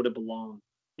belong go to belong,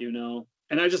 you know?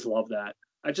 And I just love that.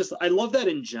 I love that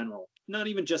in general. Not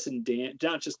even just in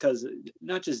not just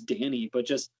Danny, but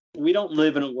just we don't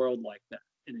live in a world like that,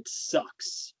 and it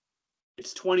sucks.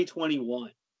 It's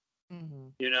 2021. Mm-hmm.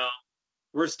 You know,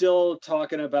 we're still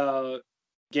talking about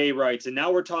gay rights, and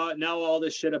now now all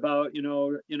this shit about you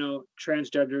know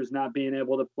transgenders not being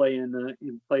able to play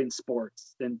in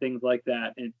sports and things like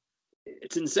that, and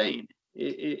it's insane.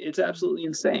 It's absolutely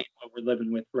insane what we're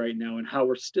living with right now and how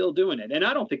we're still doing it. And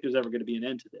I don't think there's ever going to be an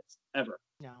end to this, ever.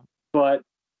 No. But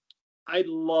I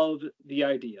love the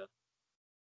idea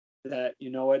that, you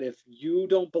know what, if you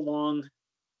don't belong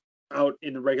out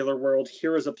in the regular world,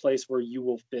 here is a place where you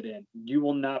will fit in. You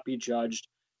will not be judged.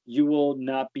 You will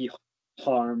not be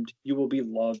harmed. You will be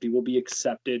loved. You will be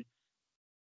accepted.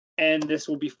 And this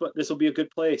will be a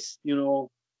good place. You know,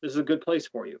 this is a good place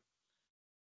for you.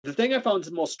 The thing I found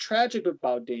the most tragic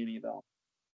about Danny, though,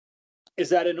 is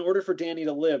that in order for Danny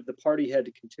to live, the party had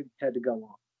to go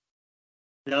on.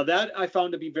 Now that I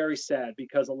found to be very sad,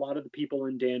 because a lot of the people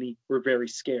in Danny were very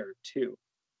scared too.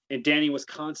 And Danny was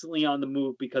constantly on the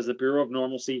move because the Bureau of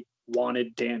Normalcy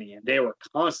wanted Danny, and they were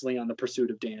constantly on the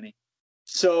pursuit of Danny.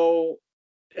 So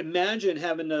imagine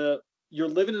you're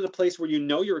living in a place where you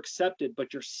know you're accepted,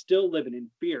 but you're still living in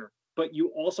fear. But you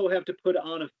also have to put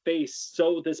on a face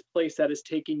so this place that is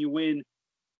taking you in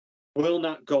will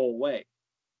not go away.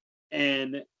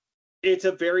 And it's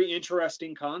a very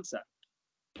interesting concept.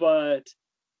 But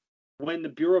when the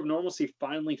Bureau of Normalcy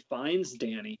finally finds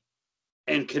Danny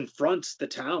and confronts the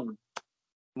town,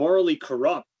 morally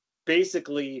corrupt,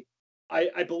 basically,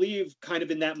 I believe kind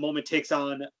of in that moment takes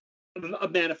on a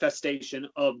manifestation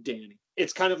of Danny.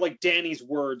 It's kind of like Danny's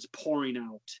words pouring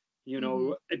out,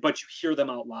 but you hear them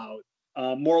out loud.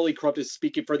 Morally Corrupt is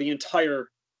speaking for the entire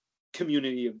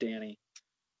community of Danny.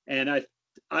 And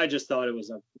I just thought it was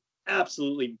an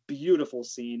absolutely beautiful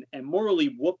scene, and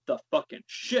Morally whooped the fucking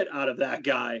shit out of that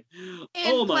guy.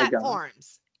 In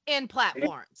platforms. In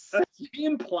platforms.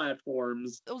 In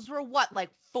platforms. Those were what, like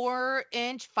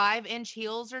 4-inch, 5-inch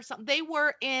heels or something? They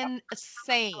were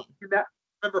insane. I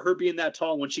remember her being that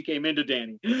tall when she came into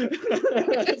Danny. I'm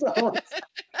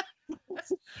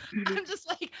just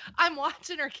like, I'm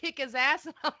watching her kick his ass,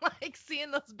 and I'm like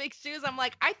seeing those big shoes. I'm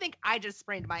like, I think I just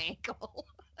sprained my ankle.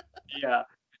 Yeah.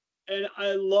 And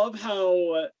I love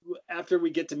how, after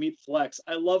we get to meet Flex,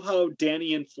 I love how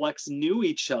Danny and Flex knew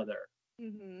each other.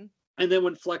 Mm-hmm. And then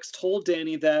when Flex told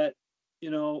Danny that,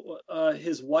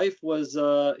 his wife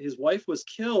was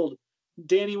killed,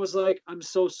 Danny was like, I'm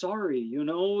so sorry,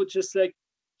 just like,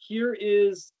 here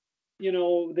is,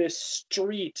 this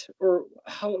street, or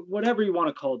whatever you want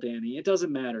to call Danny. It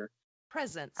doesn't matter.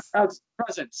 Presence.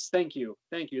 Presence. Thank you.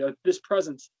 This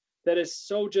presence that is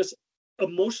so just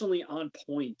emotionally on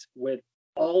point with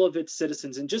all of its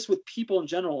citizens and just with people in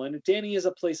general. And Danny is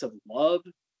a place of love,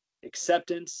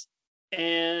 acceptance,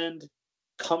 and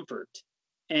comfort.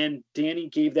 And Danny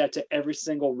gave that to every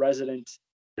single resident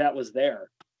that was there.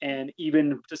 And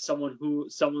even to someone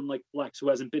like Flex, who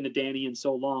hasn't been to Danny in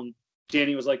so long,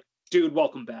 Danny was like, dude,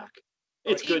 welcome back.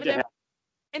 It's good to have.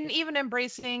 And even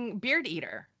embracing Beard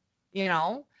Eater,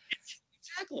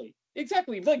 Exactly.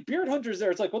 Like Beard Hunter's there.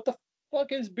 It's like, what the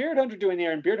fuck is Beard Hunter doing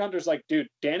there? And Beard Hunter's like, dude,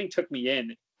 Danny took me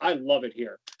in. I love it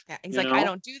here. Yeah, he's like, I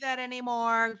don't do that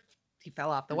anymore. He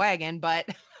fell off the wagon, but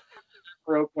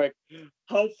real quick,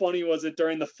 how funny was it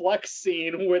during the Flex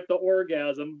scene with the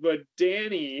orgasm, but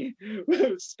Danny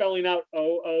spelling out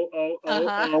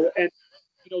oh, and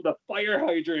the fire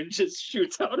hydrant just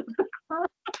shoots out of the car.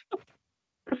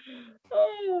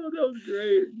 Oh, that was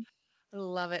great.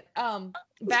 Love it.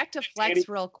 Back to Flex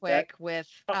real quick with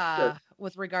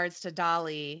regards to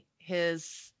Dolly.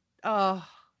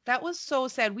 That was so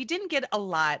sad. We didn't get a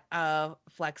lot of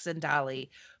Flex and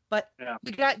Dolly, but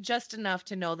we got just enough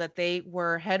to know that they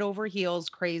were head over heels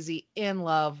crazy in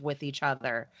love with each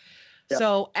other. Yeah.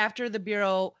 So after the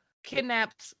Bureau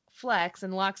kidnaps Flex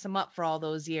and locks him up for all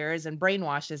those years and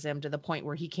brainwashes him to the point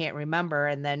where he can't remember,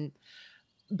 and then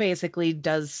basically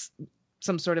does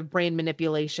some sort of brain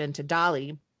manipulation to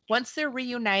Dolly. Once they're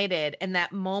reunited, and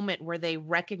that moment where they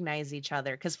recognize each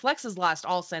other, because Flex has lost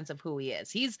all sense of who he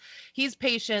is. He's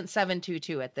patient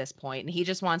 722 at this point, and he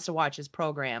just wants to watch his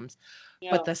programs.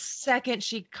 Yeah. But the second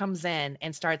she comes in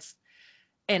and starts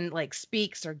and like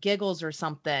speaks or giggles or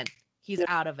something, he's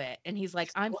out of it. And he's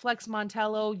like, I'm Flex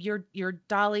Montello, you're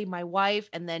Dolly, my wife.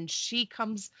 And then she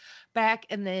comes back,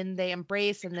 and then they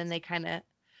embrace, and then they kind of...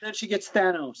 Then she gets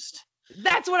Thanos.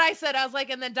 That's what I said. I was like,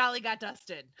 and then Dolly got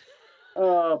dusted.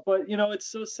 But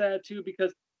it's so sad too,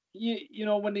 because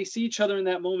when they see each other in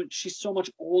that moment, she's so much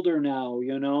older now.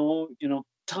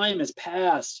 Time has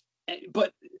passed,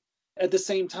 but at the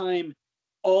same time,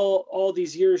 all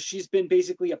these years, she's been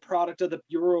basically a product of the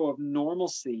Bureau of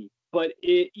Normalcy. But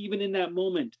even in that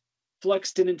moment,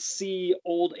 Flex didn't see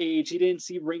old age. He didn't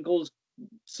see wrinkles,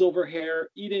 silver hair.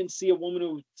 He didn't see a woman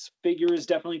whose figure has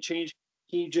definitely changed.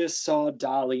 He just saw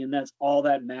Dolly, and that's all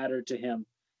that mattered to him.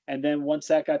 And then once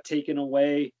that got taken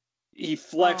away, he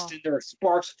flexed, and there were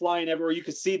sparks flying everywhere. You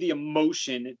could see the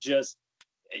emotion. It just,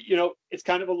 it's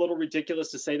kind of a little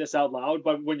ridiculous to say this out loud,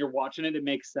 but when you're watching it, it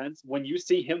makes sense. When you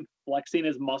see him flexing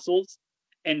his muscles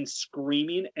and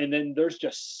screaming, and then there's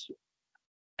just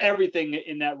everything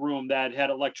in that room that had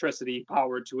electricity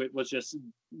powered to it was just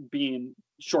being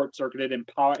short-circuited,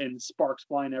 and sparks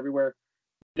flying everywhere.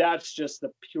 That's just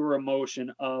the pure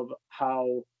emotion of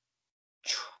how...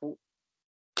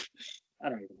 I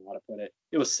don't even know how to put it.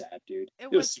 It was sad, dude. It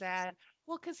was sad.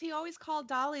 Well, because he always called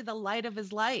Dolly the light of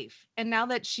his life. And now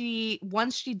that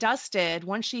once she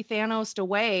Thanosed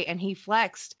away and he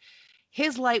flexed,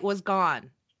 his light was gone.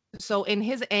 So in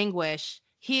his anguish,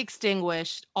 he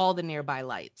extinguished all the nearby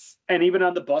lights. And even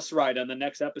on the bus ride on the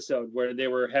next episode where they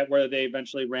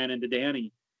eventually ran into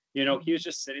Danny, he was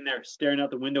just sitting there staring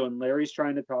out the window, and Larry's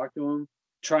trying to talk to him,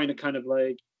 trying to kind of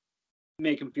like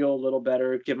make him feel a little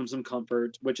better, give him some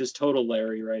comfort, which is total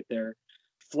Larry right there.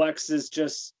 Flex is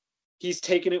just, he's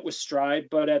taking it with stride,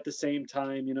 but at the same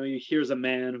time, here's a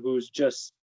man who's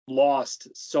just lost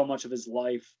so much of his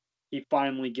life. He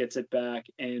finally gets it back,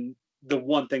 and the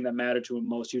one thing that mattered to him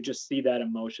most, you just see that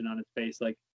emotion on his face,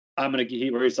 like,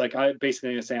 he's like, I'm basically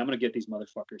gonna say, I'm gonna get these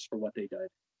motherfuckers for what they did,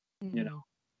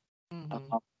 Mm-hmm.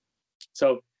 Mm-hmm.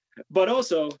 So, but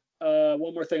also,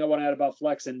 one more thing I want to add about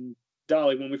Flex and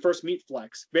Dolly. When we first meet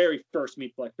Flex, very first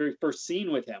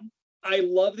scene with him, I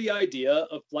love the idea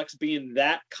of Flex being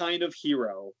that kind of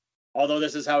hero. Although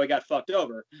this is how he got fucked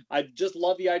over, I just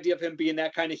love the idea of him being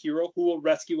that kind of hero who will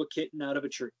rescue a kitten out of a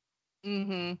tree.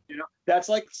 Mm-hmm. You know, that's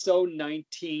like so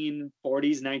 1940s,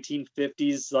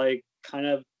 1950s, like kind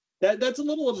of that's a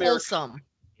little American. Wholesome.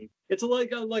 It's like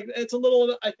it's a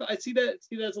little. I see that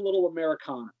as a little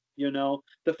Americana. You know,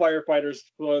 the firefighters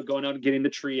going out and getting the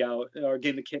tree out or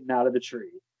getting the kitten out of the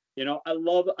tree. You know, I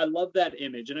love that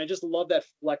image, and I just love that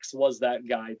Flex was that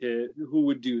guy who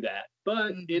would do that.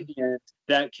 But in the end,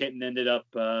 that kitten ended up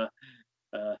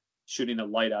shooting a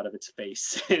light out of its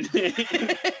face.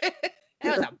 That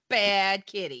was a bad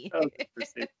kitty. Character.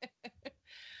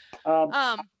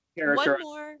 One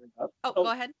more. Go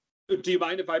ahead. Do you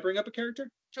mind if I bring up a character?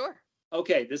 Sure.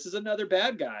 Okay, this is another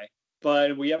bad guy,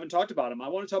 but we haven't talked about him. I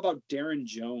want to talk about Darren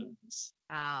Jones.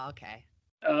 Oh, okay.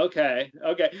 Okay.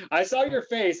 I saw your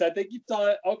face. I think you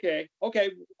thought, okay.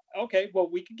 Well,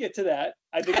 we can get to that.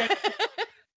 I think.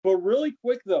 But really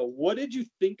quick though, what did you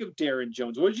think of Darren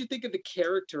Jones? What did you think of the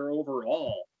character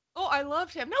overall? Oh, I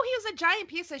loved him. No, he was a giant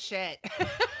piece of shit.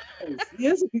 He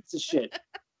is a piece of shit.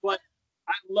 But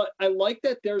I like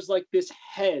that there's like this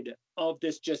head of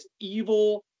this just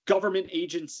evil government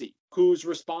agency who's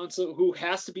responsible, who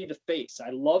has to be the face. I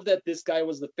love that this guy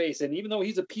was the face. And even though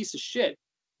he's a piece of shit,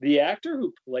 the actor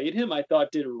who played him, I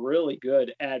thought did really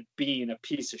good at being a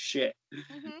piece of shit.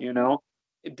 Mm-hmm. You know,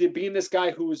 being this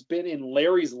guy who's been in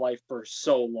Larry's life for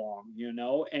so long, you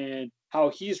know, and how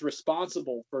he's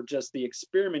responsible for just the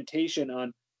experimentation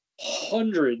on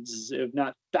hundreds, if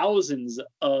not thousands,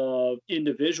 of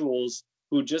individuals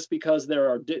who, just because they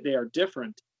are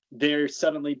different, they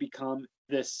suddenly become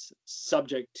this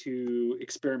subject to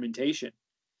experimentation.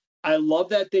 I love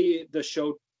that the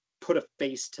show put a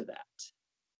face to that.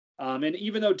 And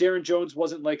even though Darren Jones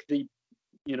wasn't like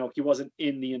he wasn't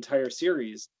in the entire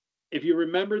series, if you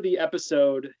remember the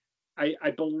episode,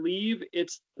 I believe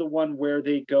it's the one where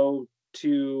they go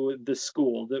to the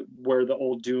school where the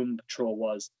old Doom Patrol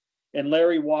was, and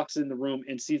Larry walks in the room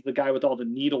and sees the guy with all the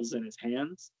needles in his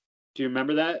hands. Do you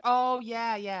remember that? Oh,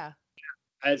 yeah.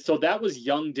 And so that was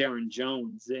young Darren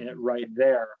Jones right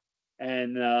there.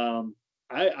 And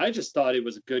I just thought it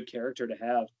was a good character to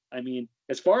have. I mean,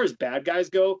 as far as bad guys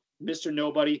go, Mr.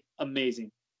 Nobody,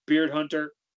 amazing. Beard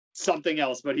Hunter, something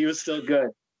else, but he was still good.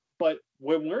 But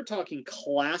when we're talking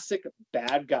classic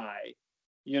bad guy,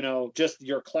 you know, just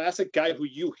your classic guy who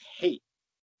you hate,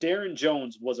 Darren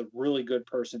Jones was a really good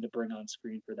person to bring on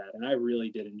screen for that. And I really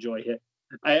did enjoy it.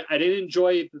 I didn't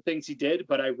enjoy the things he did,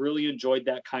 but I really enjoyed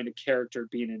that kind of character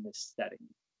being in this setting,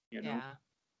 you know?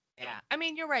 Yeah. I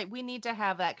mean, you're right. We need to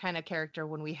have that kind of character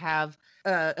when we have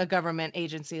a government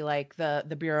agency like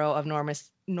the Bureau of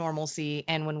Normalcy,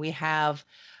 and when we have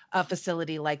a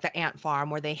facility like the Ant Farm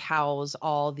where they house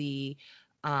all the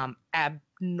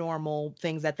abnormal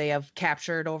things that they have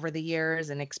captured over the years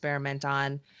and experiment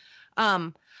on.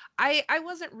 I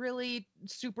wasn't really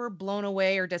super blown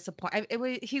away or disappointed.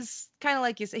 He's kind of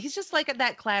like you said, he's just like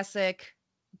that classic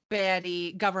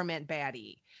government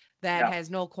baddie that has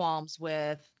no qualms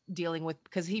with dealing with,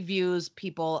 because he views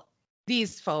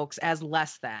these folks as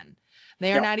less than.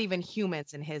 They are not even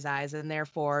humans in his eyes, and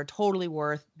therefore totally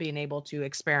worth being able to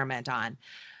experiment on.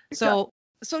 Exactly.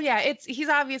 So yeah, he's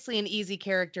obviously an easy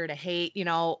character to hate, you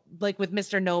know, like with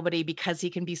Mr. Nobody, because he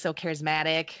can be so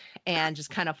charismatic and just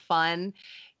kind of fun.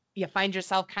 You find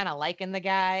yourself kind of liking the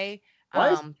guy.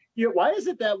 Why is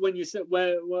it that when you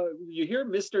you hear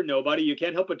Mr. Nobody, you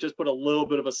can't help but just put a little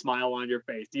bit of a smile on your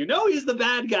face? You know he's the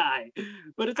bad guy,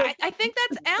 but it's like, I think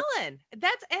that's Alan.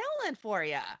 That's Alan for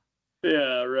you.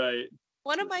 Yeah, right.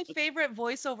 One of my favorite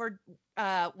voiceover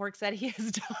works that he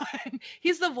has done.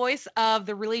 He's the voice of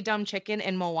the really dumb chicken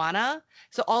in Moana.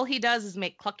 So all he does is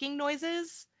make clucking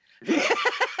noises.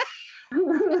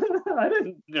 I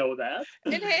didn't know that.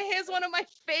 And Hey is one of my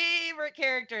favorite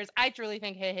characters. I truly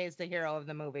think Hey is the hero of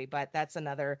the movie, but that's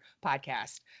another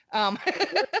podcast. But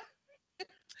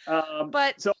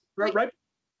so right.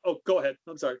 Oh, go ahead.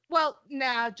 I'm sorry. Well,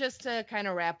 now just to kind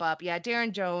of wrap up, yeah,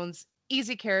 Darren Jones,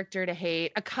 easy character to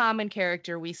hate, a common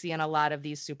character we see in a lot of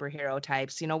these superhero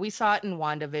types. You know, we saw it in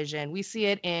WandaVision. We see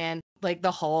it in like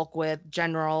the Hulk with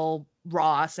General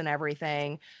Ross and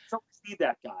everything. So we see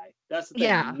that guy. That's the thing.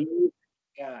 Yeah.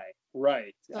 Guy.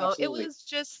 Right. So Absolutely.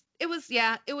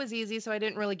 it was easy. So I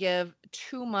didn't really give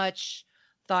too much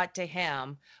thought to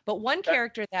him. But one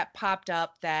character that popped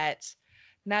up that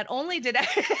not only did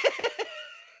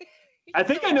I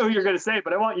think I know who you're going to say,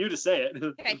 but I want you to say it.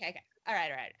 Okay. All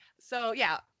right. So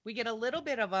yeah, We get a little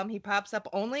bit of him. He pops up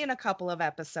only in a couple of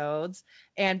episodes.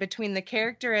 And between the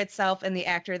character itself and the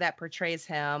actor that portrays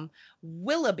him,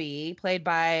 Willoughby, played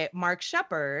by Mark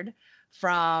Sheppard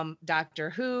from Doctor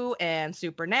Who and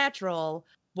Supernatural,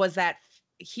 was that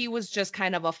he was just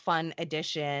kind of a fun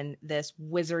addition, this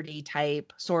wizardy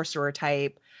type, sorcerer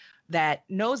type that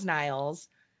knows Niles.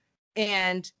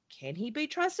 And can he be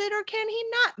trusted or can he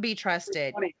not be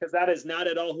trusted? Funny, because that is not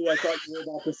at all who I thought you were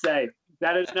about to say.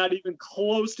 That is not even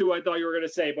close to who I thought you were going to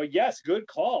say. But yes, good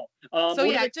call. So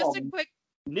yeah, just a quick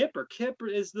Nip or Kip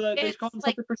is they call him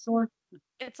like, something for sure.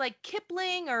 It's like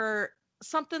Kipling or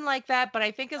something like that, but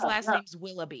I think his last name's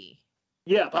Willoughby.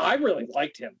 Yeah, but I really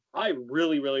liked him. I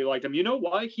really, really liked him. You know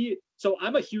why? So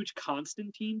I'm a huge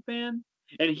Constantine fan,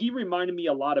 and he reminded me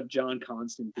a lot of John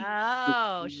Constantine.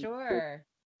 Oh, sure.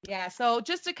 Yeah, so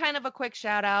just a kind of a quick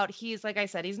shout out. He's, like I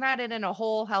said, he's not in a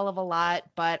whole hell of a lot,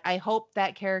 but I hope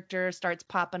that character starts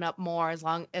popping up more as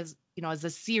long as, as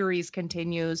the series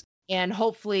continues. And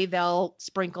hopefully they'll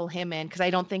sprinkle him in, because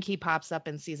I don't think he pops up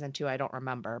in season 2. I don't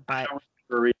remember. But, I don't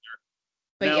remember either.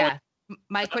 But now, yeah,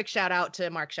 my quick shout out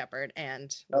to Mark Sheppard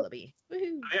and Willoughby.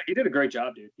 Yeah, he did a great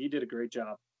job, dude. He did a great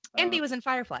job. And he was in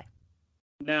Firefly.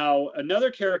 Now, another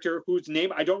character whose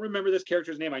name, I don't remember this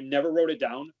character's name. I never wrote it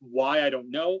down. Why, I don't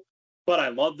know. But I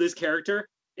love this character.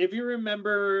 If you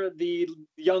remember the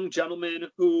young gentleman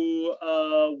who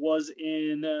was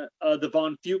in the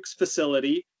Von Fuchs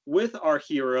facility with our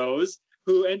heroes,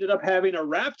 who ended up having a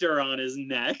raptor on his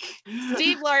neck.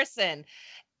 Steve Larson,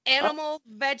 animal,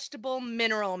 vegetable,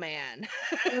 mineral man.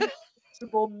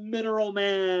 Vegetable, mineral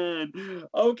man.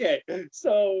 Okay,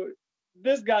 so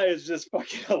this guy is just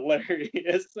fucking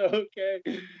hilarious. Okay,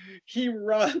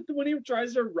 when he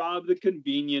tries to rob the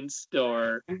convenience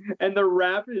store, and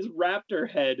his raptor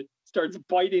head starts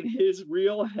biting his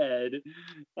real head.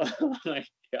 Oh my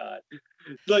god!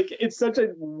 Like, it's such a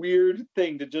weird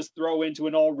thing to just throw into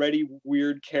an already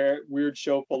weird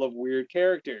show full of weird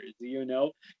characters.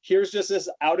 Here's just this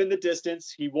out in the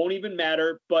distance. He won't even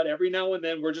matter, but every now and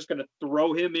then we're just gonna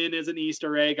throw him in as an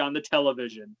Easter egg on the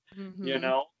television. Mm-hmm.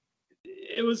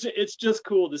 It's just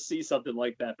cool to see something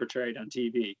like that portrayed on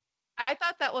TV. I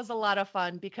thought that was a lot of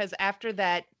fun, because after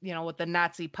that, with the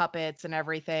Nazi puppets and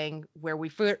everything, where we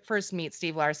first meet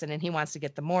Steve Larson and he wants to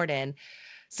get the Morden,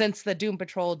 since the Doom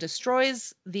Patrol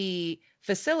destroys the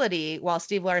facility while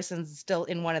Steve Larson's still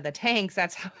in one of the tanks,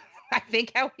 that's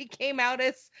how he came out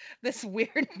as this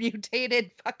weird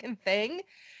mutated fucking thing.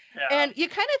 Yeah. And you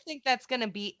kind of think that's going to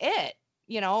be it.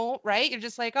 Right? You're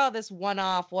just like, oh, this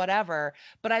one-off, whatever.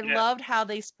 But I loved how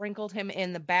they sprinkled him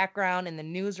in the background in the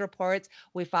news reports.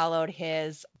 We followed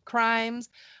his crimes.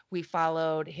 We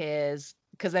followed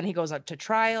because then he goes up to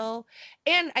trial.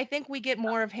 And I think we get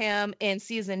more of him in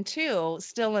season 2,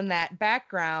 still in that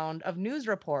background of news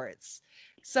reports.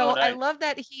 So I love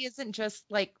that he isn't just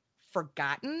like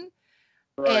forgotten.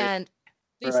 Right. And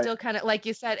they still kind of, like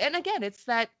you said, and again, it's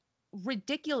that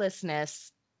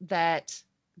ridiculousness that's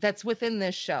within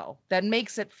this show that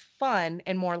makes it fun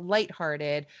and more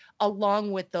lighthearted,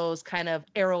 along with those kind of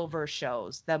Arrowverse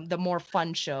shows, the more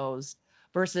fun shows,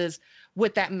 versus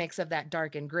with that mix of that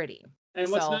dark and gritty. And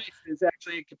what's nice is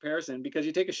actually in comparison, because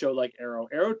you take a show like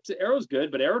Arrow's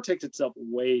good, but Arrow takes itself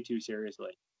way too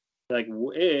seriously. Like,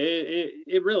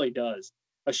 it really does.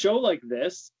 A show like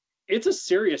this, it's a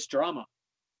serious drama,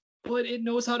 but it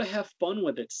knows how to have fun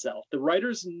with itself. The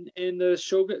writers and the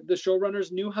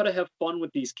showrunners knew how to have fun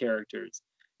with these characters.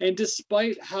 And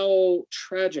despite how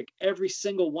tragic every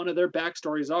single one of their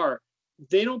backstories are,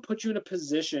 they don't put you in a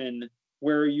position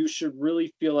where you should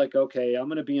really feel like, okay, I'm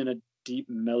going to be in a deep,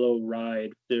 mellow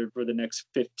ride for the next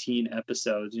 15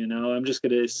 episodes.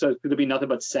 It's going to be nothing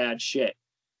but sad shit.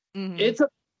 Mm-hmm. It's a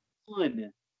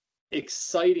fun,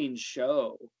 exciting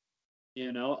show.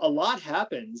 A lot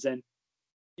happens, and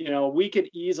we could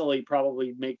easily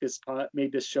probably make this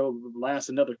show last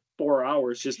another 4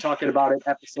 hours just talking about it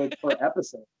episode per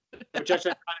episode, which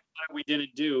actually we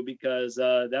didn't do, because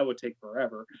that would take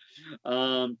forever.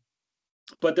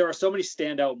 But there are so many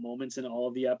standout moments in all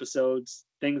of the episodes,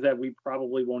 things that we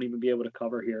probably won't even be able to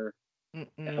cover here.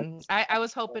 I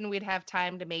was hoping we'd have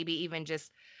time to maybe even just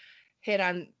hit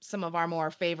on some of our more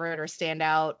favorite or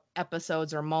standout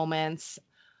episodes or moments.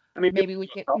 I mean, maybe we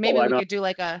could do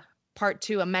like a part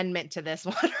 2 amendment to this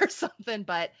one or something,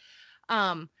 but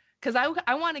because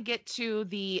I want to get to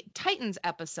the Titans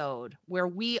episode, where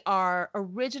we are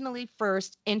originally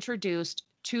first introduced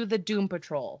to the Doom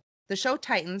Patrol. The show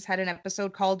Titans had an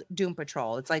episode called Doom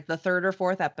Patrol. It's like the 3rd or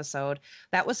 4th episode.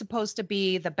 That was supposed to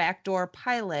be the backdoor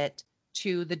pilot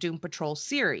to the Doom Patrol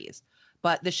series,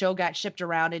 but the show got shipped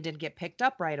around and didn't get picked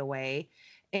up right away.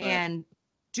 And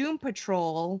Doom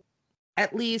Patrol,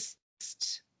 at least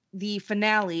the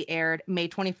finale, aired May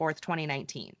 24th,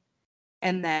 2019.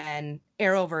 And then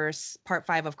Arrowverse Part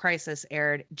 5 of Crisis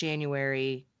aired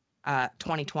January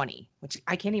 2020, which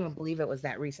I can't even believe it was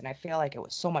that recent. I feel like it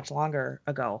was so much longer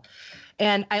ago.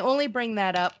 And I only bring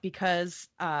that up because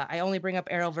I only bring up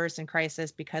Arrowverse and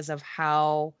Crisis because of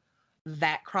how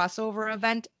that crossover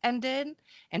event ended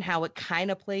and how it kind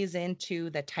of plays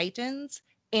into the Titans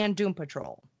and Doom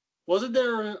Patrol. Wasn't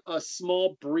there a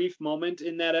small brief moment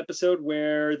in that episode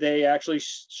where they actually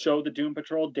show the Doom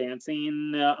Patrol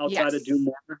dancing outside of Doom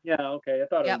Manor? Yeah, okay. I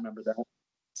thought I remember that.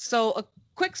 So a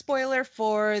quick spoiler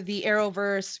for the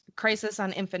Arrowverse Crisis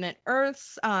on Infinite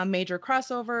Earths major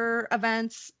crossover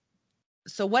events.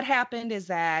 So what happened is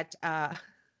that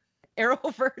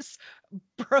Arrowverse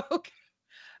broke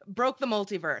the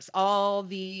multiverse. All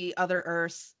the other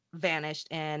Earths vanished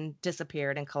and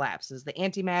disappeared and collapses. The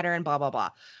antimatter and blah blah blah,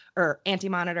 or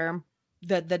anti-monitor.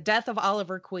 The death of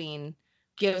Oliver Queen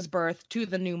gives birth to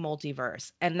the new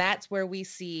multiverse, and that's where we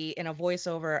see in a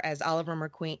voiceover as Oliver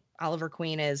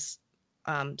Queen is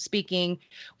speaking.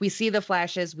 We see the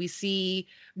flashes. We see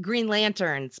Green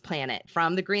Lantern's planet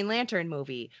from the Green Lantern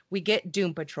movie. We get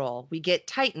Doom Patrol. We get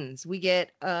Titans. We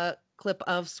get a clip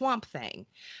of Swamp Thing.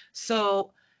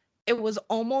 So it was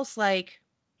almost like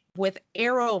with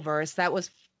Arrowverse,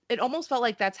 it almost felt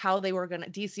like that's how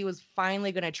DC was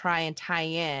finally gonna try and tie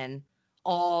in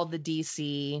all the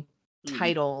DC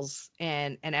titles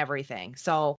and everything.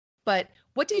 So, but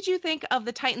what did you think of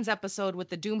the Titans episode with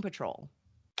the Doom Patrol?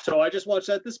 So I just watched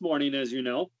that this morning, as you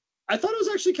know. I thought it was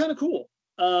actually kind of cool.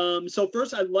 So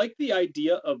first, I like the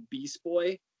idea of Beast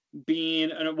Boy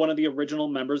being one of the original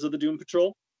members of the Doom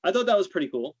Patrol. I thought that was pretty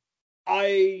cool.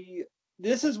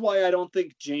 This is why I don't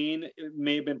think Jane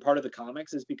may have been part of the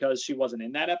comics, is because she wasn't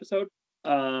in that episode.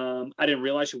 I didn't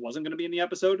realize she wasn't going to be in the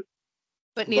episode.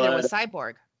 But neither was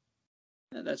Cyborg.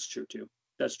 That's true too.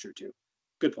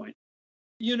 Good point.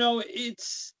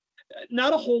 It's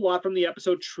not a whole lot from the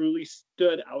episode truly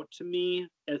stood out to me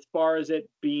as far as it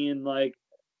being like,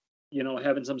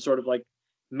 having some sort of like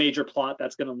major plot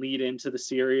that's going to lead into the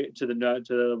series,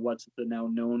 to what's the now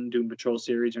known Doom Patrol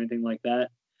series or anything like that.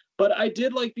 But I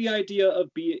did like the idea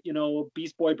of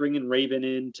Beast Boy bringing Raven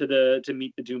in to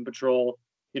meet the Doom Patrol.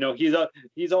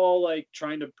 He's all like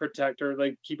trying to protect her,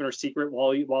 like keeping her secret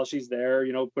while she's there.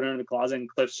 Put her in the closet, and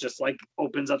Cliff's just like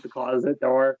opens up the closet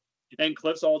door, and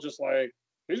Cliff's all just like,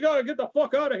 he's got to get the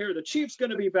fuck out of here. The Chief's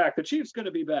gonna be back.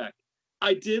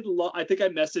 I think I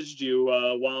messaged you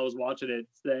while I was watching it,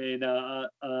 saying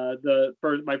the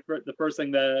first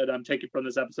thing that I'm taking from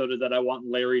this episode is that I want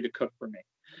Larry to cook for me,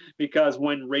 because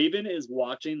when Raven is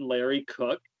watching Larry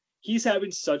cook, he's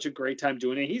having such a great time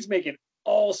doing it. He's making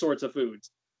all sorts of foods.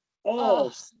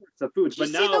 Sorts of foods. Did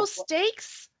you see those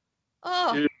steaks?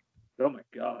 Dude, oh my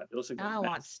God, those things. Now I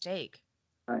want steak.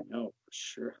 I know, for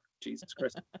sure. Jesus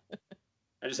Christ.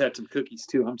 I just had some cookies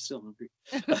too. I'm still hungry.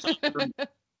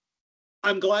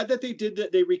 I'm glad that they did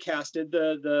that. They recasted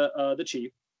the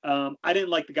Chief. I didn't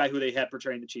like the guy who they had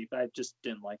portraying the Chief. I just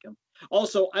didn't like him.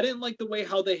 Also, I didn't like the way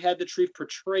how they had the Chief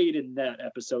portrayed in that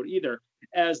episode either,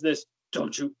 as this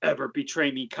 "don't you ever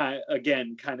betray me" kind of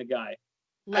guy.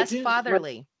 Less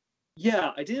fatherly.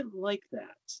 I didn't like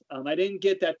that. I didn't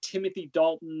get that Timothy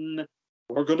Dalton,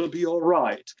 "we're gonna be all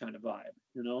right" kind of vibe.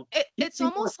 It's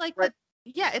almost like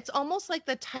it's almost like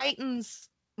the Titans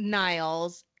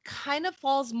Niles kind of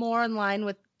falls more in line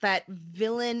with that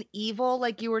villain evil,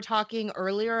 like you were talking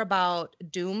earlier about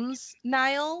Doom's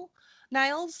Niles.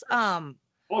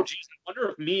 Oh geez, I wonder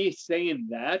if me saying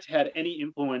that had any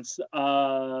influence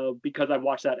because I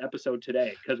watched that episode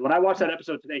today. Because when I watched that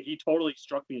episode today, he totally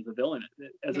struck me as a villain.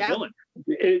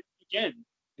 Again,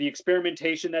 the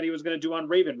experimentation that he was going to do on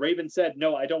Raven. Raven said,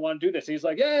 "No, I don't want to do this." And he's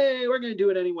like, "Hey, we're going to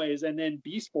do it anyways." And then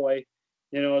Beast Boy,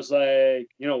 is like,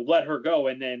 let her go,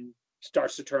 and then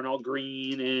starts to turn all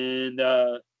green and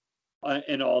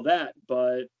all that.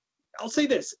 But I'll say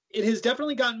this: it has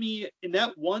definitely gotten me, in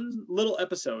that one little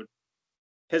episode,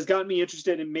 has gotten me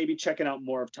interested in maybe checking out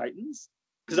more of Titans,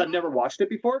 because I've never watched it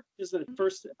before. This is the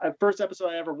first episode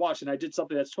I ever watched, and I did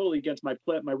something that's totally against my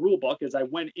rule book, is I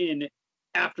went in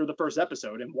after the first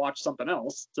episode and watched something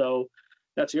else. So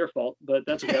that's your fault, but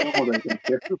that's okay.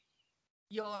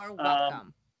 You're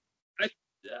welcome.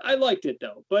 I liked it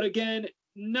though, but again,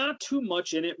 not too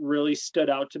much in it really stood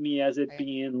out to me as it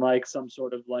being like some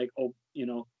sort of like,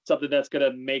 something that's going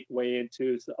to make way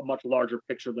into a much larger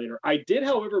picture later. I did,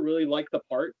 however, really like the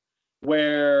part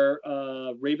where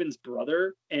Raven's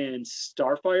brother and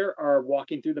Starfire are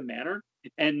walking through the manor,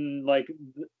 and like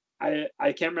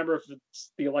I can't remember if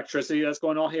it's the electricity that's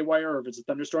going all haywire or if it's a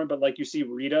thunderstorm, but like you see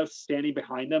Rita standing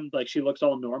behind them, like she looks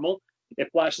all normal. It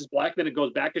flashes black, then it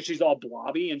goes back and she's all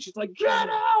blobby and she's like, "Get out!"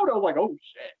 I was like, "Oh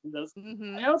shit!"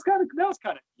 That was kind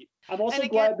of neat. I'm also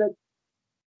glad that.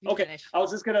 Okay, I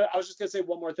was just gonna say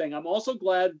one more thing. I'm also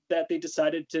glad that they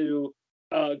decided to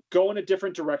go in a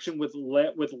different direction with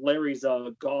Larry's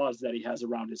gauze that he has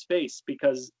around his face,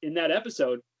 because in that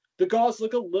episode the gauze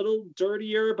look a little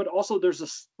dirtier, but also there's a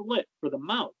slit for the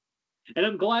mouth. And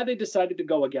I'm glad they decided to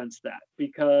go against that,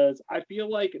 because I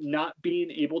feel like not being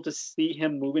able to see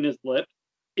him moving his lip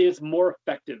is more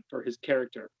effective for his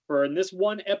character. For in this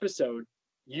one episode,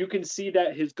 you can see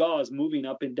that his gauze moving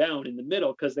up and down in the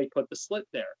middle because they put the slit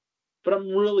there. But I'm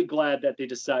really glad that they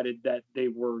decided that they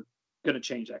were going to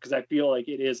change that, because I feel like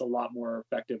it is a lot more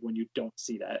effective when you don't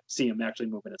see him actually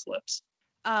moving his lips.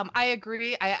 I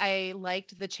agree. I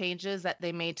liked the changes that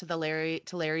they made to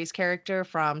Larry's character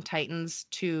from Titans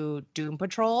to Doom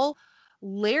Patrol.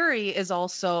 Larry is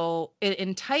also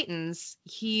in Titans.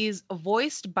 He's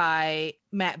voiced by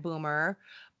Matt Boomer,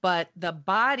 but the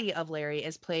body of Larry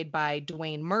is played by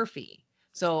Dwayne Murphy.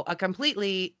 So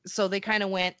they kind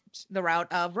of went the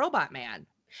route of Robot Man.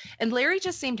 And Larry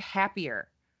just seemed happier,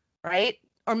 right?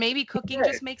 Or maybe cooking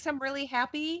just makes him really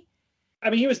happy. I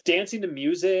mean, he was dancing to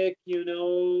music,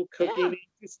 cooking.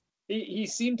 Yeah. He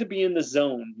seemed to be in the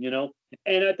zone,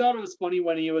 And I thought it was funny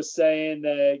when he was saying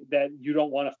that you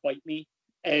don't want to fight me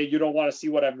and you don't want to see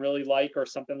what I'm really like or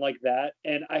something like that.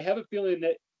 And I have a feeling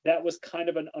that was kind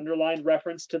of an underlined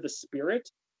reference to the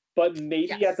spirit, but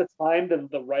maybe at the time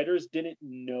the writers didn't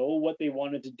know what they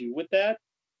wanted to do with that.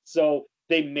 So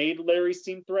they made Larry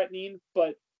seem threatening,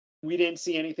 but we didn't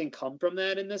see anything come from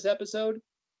that in this episode.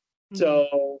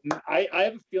 So I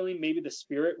have a feeling maybe the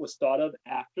spirit was thought of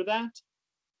after that,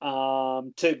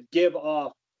 to give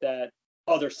off that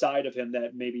other side of him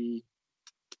that maybe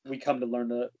we come to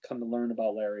learn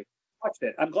about Larry. Watched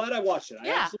it. I'm glad I watched it.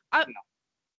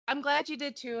 I'm glad you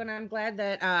did too, and I'm glad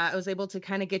that I was able to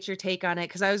kind of get your take on it,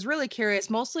 because I was really curious,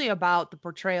 mostly about the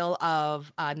portrayal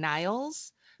of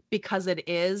Niles, because it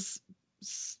is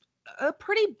a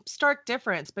pretty stark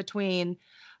difference between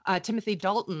Timothy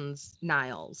Dalton's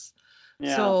Niles.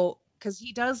 Yeah. So, because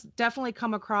he does definitely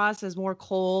come across as more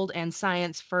cold and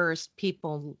science first,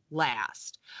 people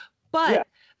last. But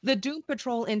the Doom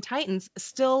Patrol in Titans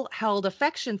still held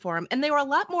affection for him, and they were a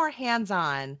lot more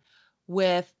hands-on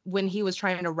with when he was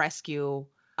trying to rescue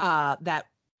that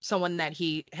someone that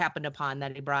he happened upon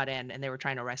that he brought in, and they were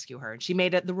trying to rescue her. And she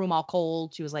made the room all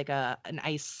cold. She was like an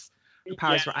ice, her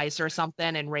powers were ice or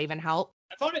something, and Raven helped.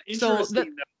 I found it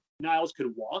interesting that Niles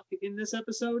could walk in this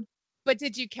episode. But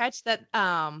did you catch that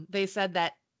they said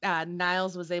that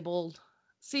Niles was able...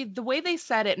 See, the way they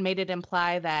said it made it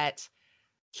imply that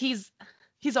he's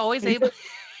always able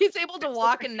he's able to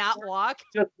walk and not walk.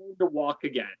 Just to walk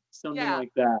again. Something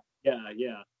like that.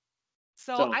 Yeah.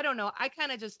 So I don't know. I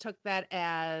kind of just took that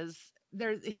as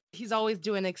he's always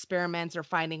doing experiments or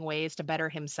finding ways to better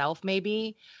himself,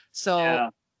 maybe. So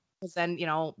because then,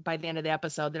 by the end of the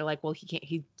episode, they're like, well,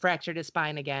 he fractured his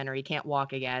spine again, or he can't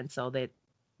walk again. So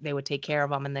they would take care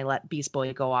of him, and they let Beast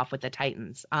Boy go off with the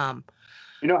Titans.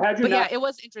 It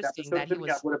was interesting that he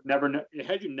was.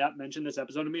 Had you not mentioned this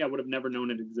episode to me, I would have never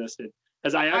known it existed,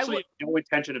 because I actually had no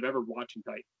intention of ever watching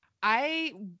Titans.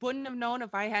 I wouldn't have known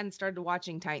if I hadn't started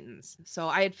watching Titans. So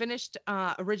I had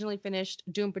originally finished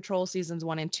Doom Patrol seasons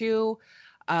 1 and 2,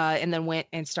 and then went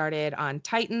and started on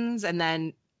Titans, and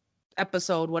then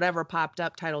episode whatever popped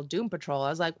up titled Doom Patrol. I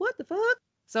was like, what the fuck?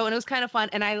 So, and it was kind of fun,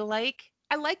 and I like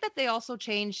that they also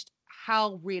changed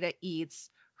how Rita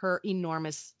eats her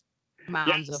enormous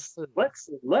mounds of food.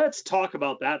 Let's talk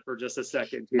about that for just a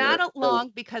second here. Not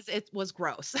long, because it was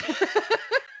gross.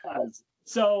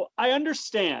 So I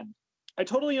understand. I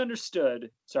totally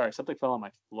understood. Sorry, something fell on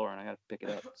my floor and I got to pick it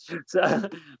up. So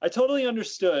I totally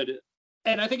understood,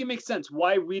 and I think it makes sense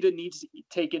why Rita needs to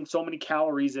take in so many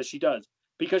calories as she does,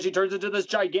 because she turns into this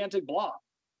gigantic blob.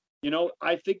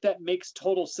 I think that makes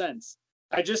total sense.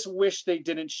 I just wish they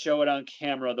didn't show it on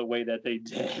camera the way that they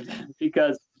did,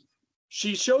 because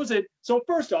she shows it. So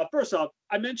first off,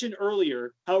 I mentioned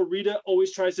earlier how Rita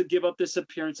always tries to give up this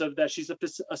appearance of that she's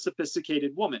a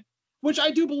sophisticated woman, which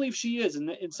I do believe she is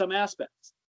in some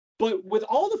aspects. But with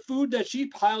all the food that she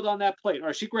piled on that plate,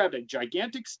 or she grabbed a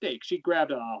gigantic steak, she grabbed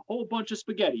a whole bunch of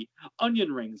spaghetti,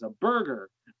 onion rings, a burger,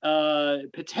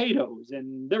 potatoes,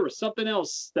 and there was something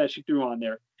else that she threw on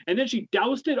there. And then she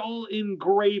doused it all in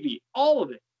gravy, all of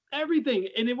it, everything.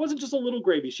 And it wasn't just a little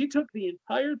gravy. She took the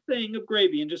entire thing of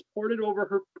gravy and just poured it over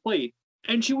her plate.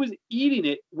 And she was eating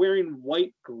it wearing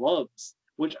white gloves,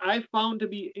 which I found to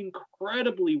be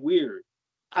incredibly weird.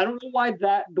 I don't know why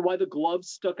the gloves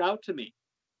stuck out to me,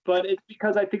 but it's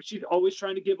because I think she's always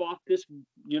trying to give off this,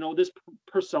 this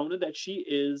persona that she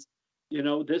is,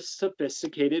 this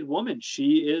sophisticated woman.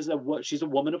 She's a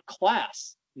woman of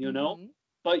class, Mhm.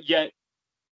 but yet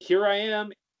here I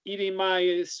am eating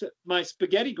my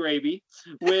spaghetti gravy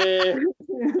with,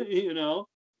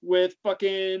 with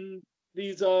fucking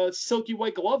these silky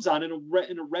white gloves on in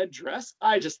a red dress.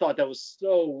 I just thought that was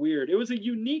so weird. It was a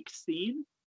unique scene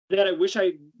that I wish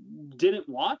I didn't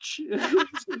watch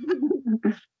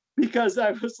because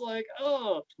I was like,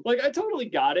 oh, like I totally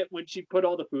got it when she put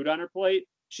all the food on her plate.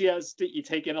 She has to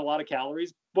take in a lot of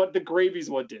calories, but the gravy's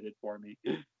what did it for me.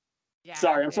 Yeah,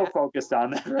 Sorry, I'm so yeah. focused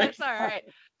on that right That's all right.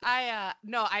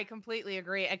 I completely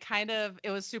agree. It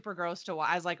was super gross to watch.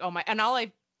 I was like, oh my, and all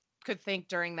I could think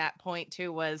during that point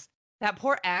too was that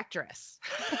poor actress.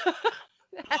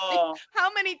 now.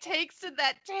 How many takes did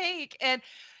that take? And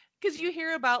because you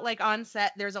hear about like on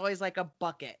set, there's always like a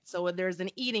bucket. So when there's an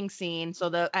eating scene, so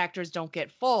the actors don't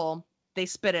get full, they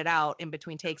spit it out in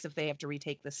between takes if they have to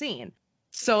retake the scene.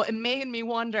 So it made me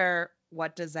wonder,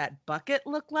 what does that bucket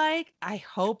look like? I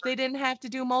hope they didn't have to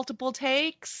do multiple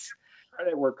takes.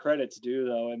 Credit where credit's due,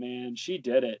 though, and man, she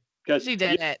did it because She you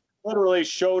did it. literally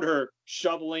showed her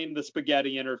shoveling the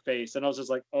spaghetti in her face, and I was just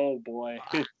like, oh boy.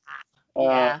 uh,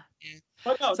 Yeah.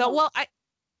 but no, So, no, well,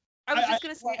 I was just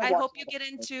gonna say, want to I watch hope you get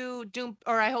into Doom,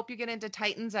 or I hope you get into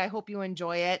Titans. I hope you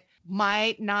enjoy it.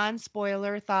 My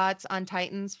non-spoiler thoughts on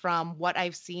Titans from what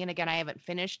I've seen, again, I haven't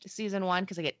finished season 1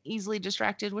 because I get easily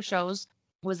distracted with shows,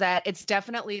 was that it's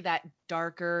definitely that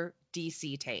darker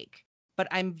DC take. But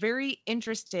I'm very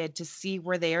interested to see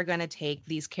where they are going to take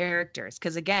these characters.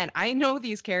 Because again, I know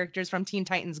these characters from Teen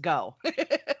Titans Go.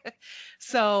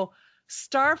 So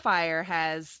Starfire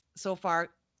has so far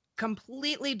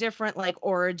completely different like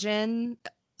origin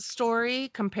story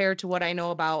compared to what I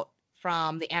know about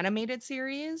from the animated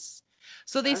series.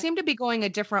 So they Huh? seem to be going a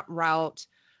different route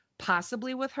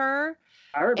possibly with her.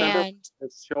 I remember And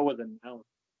this show was announced,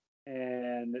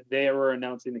 and they were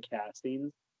announcing the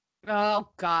castings. oh This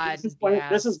god, is when this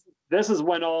yes. is this is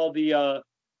when all the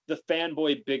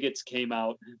fanboy bigots came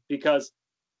out because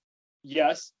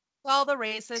yes, All the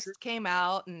racists came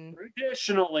out and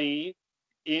traditionally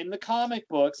in the comic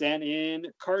books and in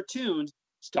cartoons,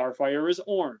 Starfire is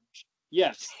orange.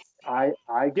 Yes, I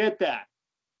get that.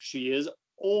 She is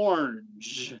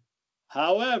orange.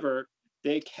 However,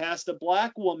 they cast a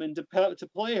black woman to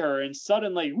play her, and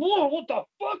suddenly, whoa, what the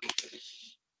fuck?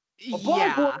 A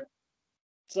black yeah. woman?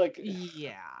 It's like,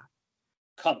 Yeah.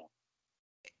 come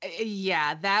on.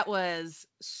 Yeah, that was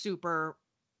super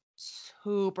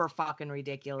super fucking The only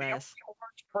ridiculous.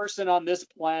 orange person on this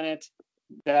planet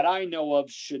that I know of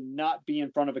should not be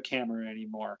in front of a camera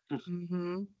anymore.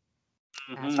 Mhm.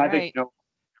 That's I think right. you know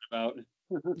what I'm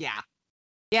talking about. Yeah.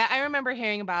 Yeah, I remember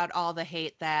hearing about all the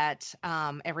hate that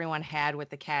everyone had with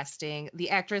the casting.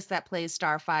 The actress that plays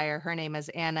Starfire, her name is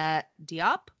Anna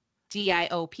Diop,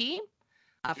 Diop.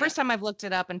 Yeah. First time I've looked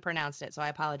it up and pronounced it, so I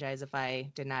apologize if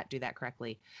I did not do that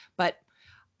correctly. But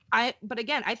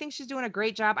again, I think she's doing a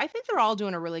great job. I think they're all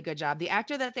doing a really good job. The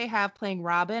actor that they have playing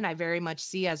Robin, I very much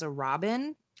see as a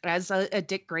Robin, as a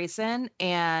Dick Grayson,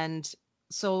 and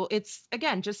so it's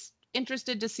again just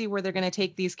interested to see where they're going to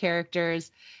take these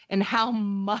characters and how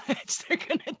much they're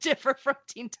going to differ from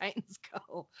Teen Titans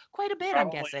Go. Quite a bit, I'm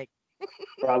Probably, guessing.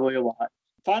 probably a lot.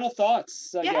 Final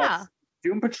thoughts, I Yeah. guess.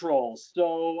 Doom Patrol.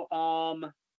 So,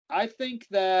 I think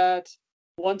that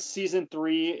once season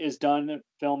 3 is done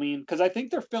filming, because I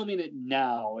think they're filming it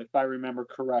now, if I remember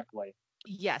correctly,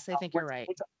 Yes, I think which, you're right.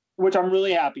 which I'm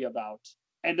really happy about.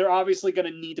 And they're obviously going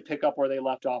to need to pick up where they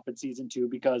left off in season 2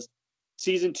 because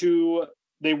season 2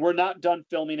 they were not done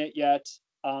filming it yet.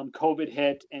 COVID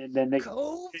hit, and then they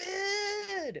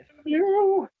COVID.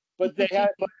 but they had.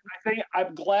 But I think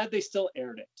I'm glad they still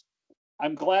aired it.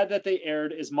 I'm glad that they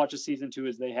aired as much of season 2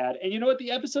 as they had. And you know what? The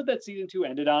episode that season 2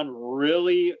 ended on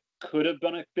really could have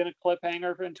been a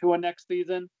cliffhanger into a next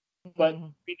season, but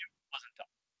Mhm. we knew it wasn't done.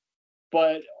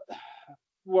 But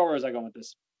where was I going with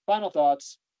this? Final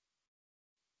thoughts.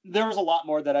 There was a lot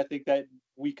more that I think that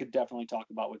we could definitely talk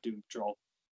about with Doom Patrol.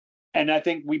 And I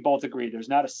think we both agree there's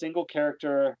not a single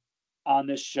character on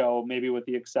this show, maybe with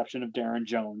the exception of Darren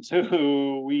Jones,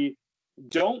 who we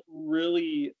don't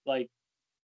really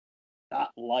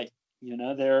not like.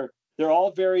 They're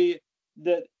all very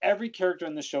that every character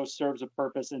in the show serves a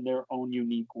purpose in their own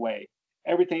unique way.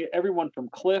 Everyone from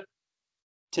Cliff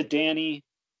to Danny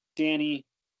to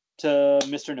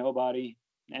Mr. Nobody,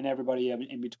 and everybody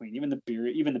in between, even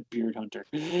the beard hunter.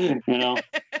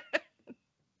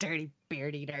 Dirty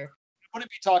beard eater. I wouldn't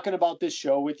be talking about this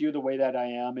show with you the way that I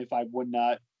am if I would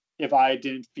not if I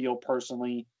didn't feel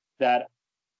personally that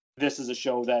this is a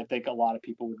show that I think a lot of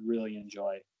people would really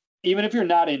enjoy. Even if you're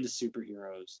not into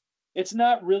superheroes, it's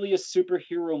not really a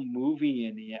superhero movie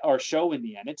in the end, or show in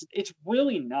the end. It's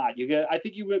really not. I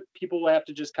think people will have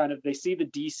to just kind of, they see the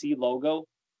DC logo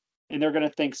and they're going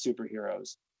to think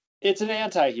superheroes. It's an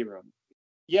anti-hero.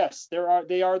 Yes,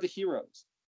 they are the heroes.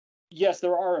 Yes,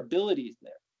 there are abilities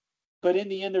there. But in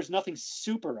the end, there's nothing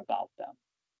super about them.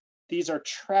 These are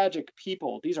tragic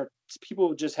people. These are people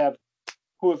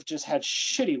who have just had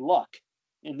shitty luck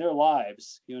in their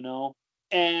lives,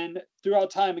 And throughout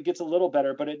time, it gets a little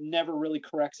better, but it never really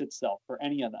corrects itself for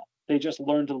any of them. They just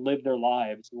learn to live their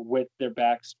lives with their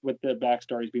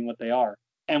backstories being what they are.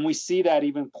 And we see that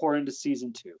even pour into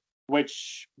season 2,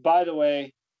 which, by the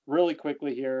way, really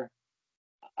quickly here,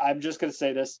 I'm just going to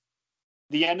say this.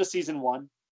 The end of season 1,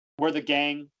 where the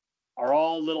gang are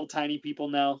all little tiny people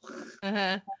now.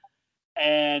 Uh-huh.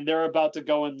 And they're about to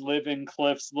go and live in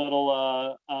Cliff's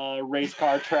little race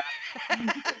car track.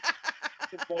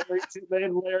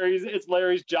 It's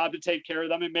Larry's job to take care of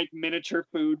them and make miniature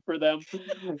food for them. The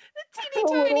teeny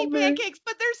tiny pancakes,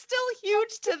 but they're still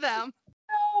huge to them.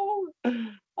 No,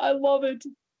 I love it.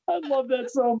 I love that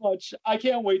so much. I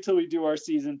can't wait till we do our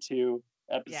season 2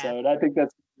 episode. Yeah. I think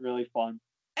that's really fun.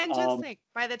 And just think,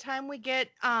 by the time we'll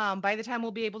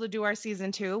be able to do our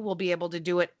season 2, we'll be able to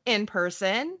do it in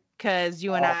person, because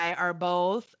you and I are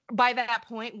both, by that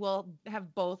point, we'll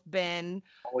have both been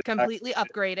completely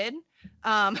upgraded.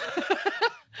 Love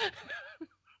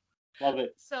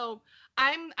it. So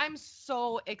I'm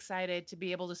so excited to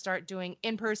be able to start doing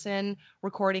in-person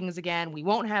recordings again. We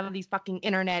won't have these fucking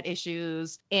internet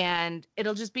issues, and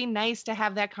it'll just be nice to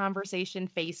have that conversation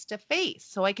face to face,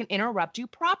 so I can interrupt you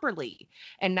properly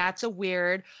and not so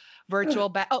weird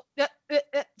virtual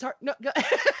sorry, no, go.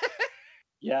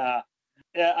 Yeah,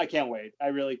 I can't wait. I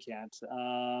really can't.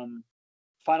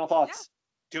 Final thoughts.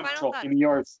 Doom Patrol, give me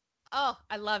yours. Oh,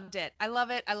 I loved it. I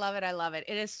love it. I love it. I love it.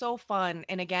 It is so fun.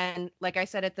 And again, like I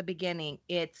said at the beginning,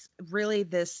 it's really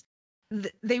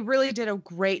they really did a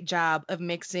great job of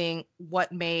mixing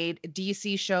what made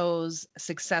DC shows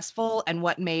successful and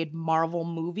what made Marvel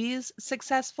movies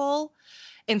successful,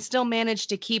 and still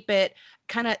managed to keep it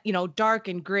kind of, dark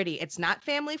and gritty. It's not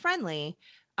family friendly,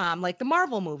 like the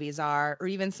Marvel movies are, or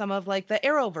even some of like the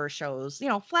Arrowverse shows.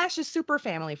 Flash is super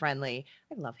family friendly.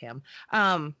 I love him.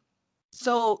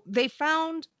 So they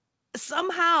found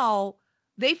the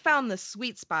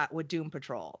sweet spot with Doom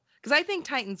Patrol, because I think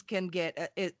Titans can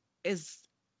get is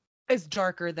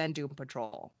darker than Doom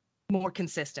Patrol more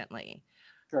consistently.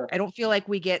 Sure. I don't feel like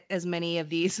we get as many of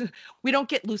these. We don't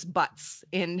get loose butts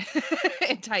in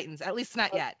in Titans, at least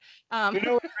not yet.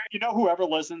 Whoever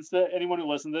listens to anyone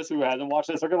who listens to this who hasn't watched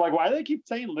this, they're gonna be like, why do they keep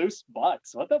saying loose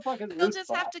butts? What the fuck is loose? They'll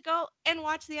just have to go and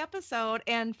watch the episode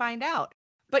and find out.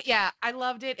 But yeah, I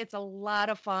loved it. It's a lot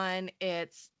of fun. And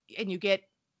you get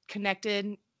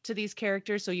connected to these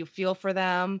characters, so you feel for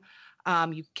them.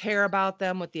 You care about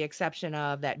them, with the exception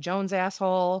of that Jones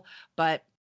asshole, but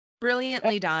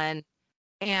brilliantly done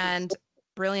and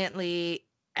brilliantly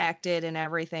acted and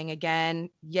everything. Again,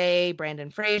 yay, Brandon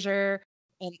Fraser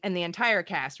and the entire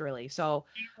cast, really. So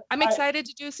I'm excited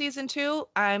to do season 2.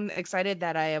 I'm excited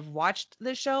that I have watched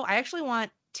this show. I actually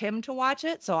want Tim to watch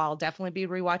it, so I'll definitely be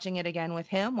rewatching it again with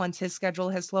him once his schedule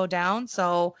has slowed down.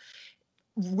 So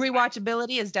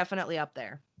rewatchability is definitely up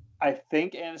there. I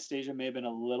think Anastasia may have been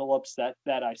a little upset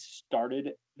that I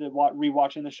started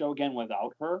rewatching the show again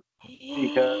without her,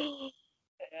 because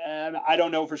I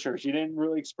don't know for sure. She didn't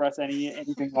really express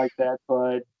anything like that,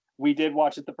 but we did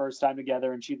watch it the first time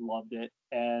together and she loved it.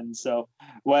 And so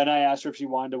when I asked her if she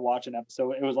wanted to watch an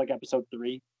episode, it was like episode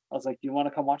 3. I was like, do you want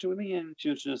to come watch it with me? And she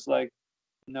was just like,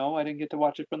 no, I didn't get to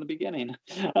watch it from the beginning.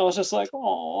 I was just like,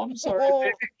 oh, I'm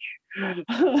sorry. I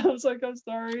was like, I'm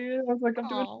sorry. I was like, I'm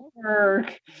doing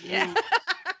work. Yeah.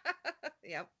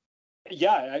 Yep.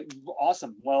 Yeah,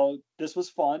 awesome. Well, this was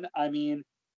fun. I mean,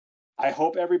 I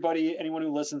hope anyone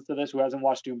who listens to this who hasn't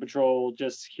watched Doom Patrol,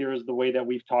 just hears the way that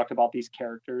we've talked about these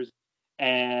characters.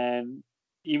 And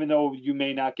even though you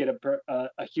may not get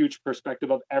a huge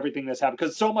perspective of everything that's happened,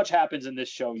 because so much happens in this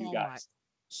show, you guys.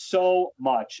 So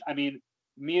much. I mean,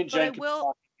 me and Jen can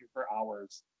talk to you for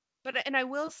hours. And I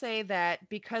will say that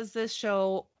because this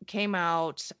show came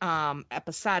out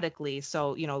episodically,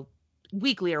 so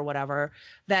weekly or whatever,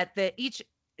 that the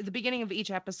beginning of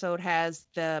each episode has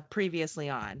the previously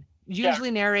on,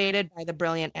 usually narrated by the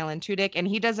brilliant Alan Tudyk, and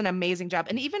he does an amazing job.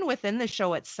 And even within the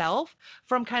show itself,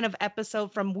 from kind of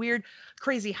episode, from weird,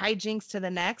 crazy hijinks to the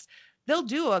next, they'll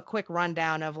do a quick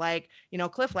rundown of like,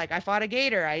 Cliff, like, I fought a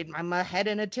gator, I'm a head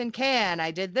in a tin can, I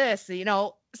did this,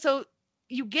 so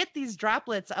you get these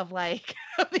droplets of like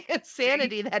the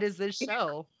insanity that is this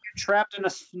show. Trapped in a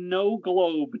snow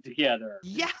globe together.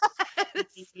 Yes.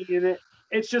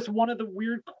 It's just one of the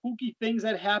weird kooky things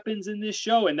that happens in this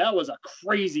show, and that was a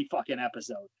crazy fucking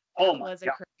episode. Oh my god, that was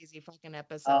a crazy fucking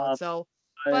episode.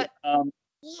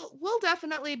 We'll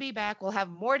definitely be back. We'll have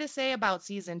more to say about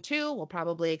season 2. We'll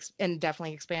probably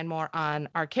definitely expand more on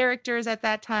our characters at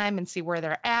that time and see where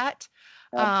they're at.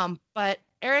 But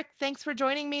Eric, thanks for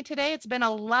joining me today. It's been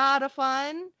a lot of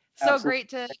fun. So great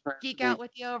to geek out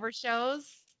with you over shows.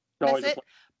 Miss it.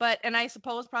 And I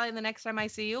suppose probably the next time I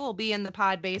see you, we'll be in the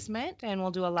pod basement and we'll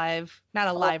do not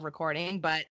a live recording,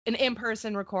 but an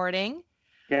in-person recording.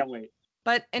 Can't wait.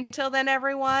 But until then,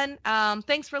 everyone,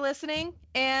 thanks for listening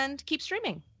and keep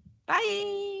streaming.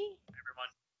 Bye.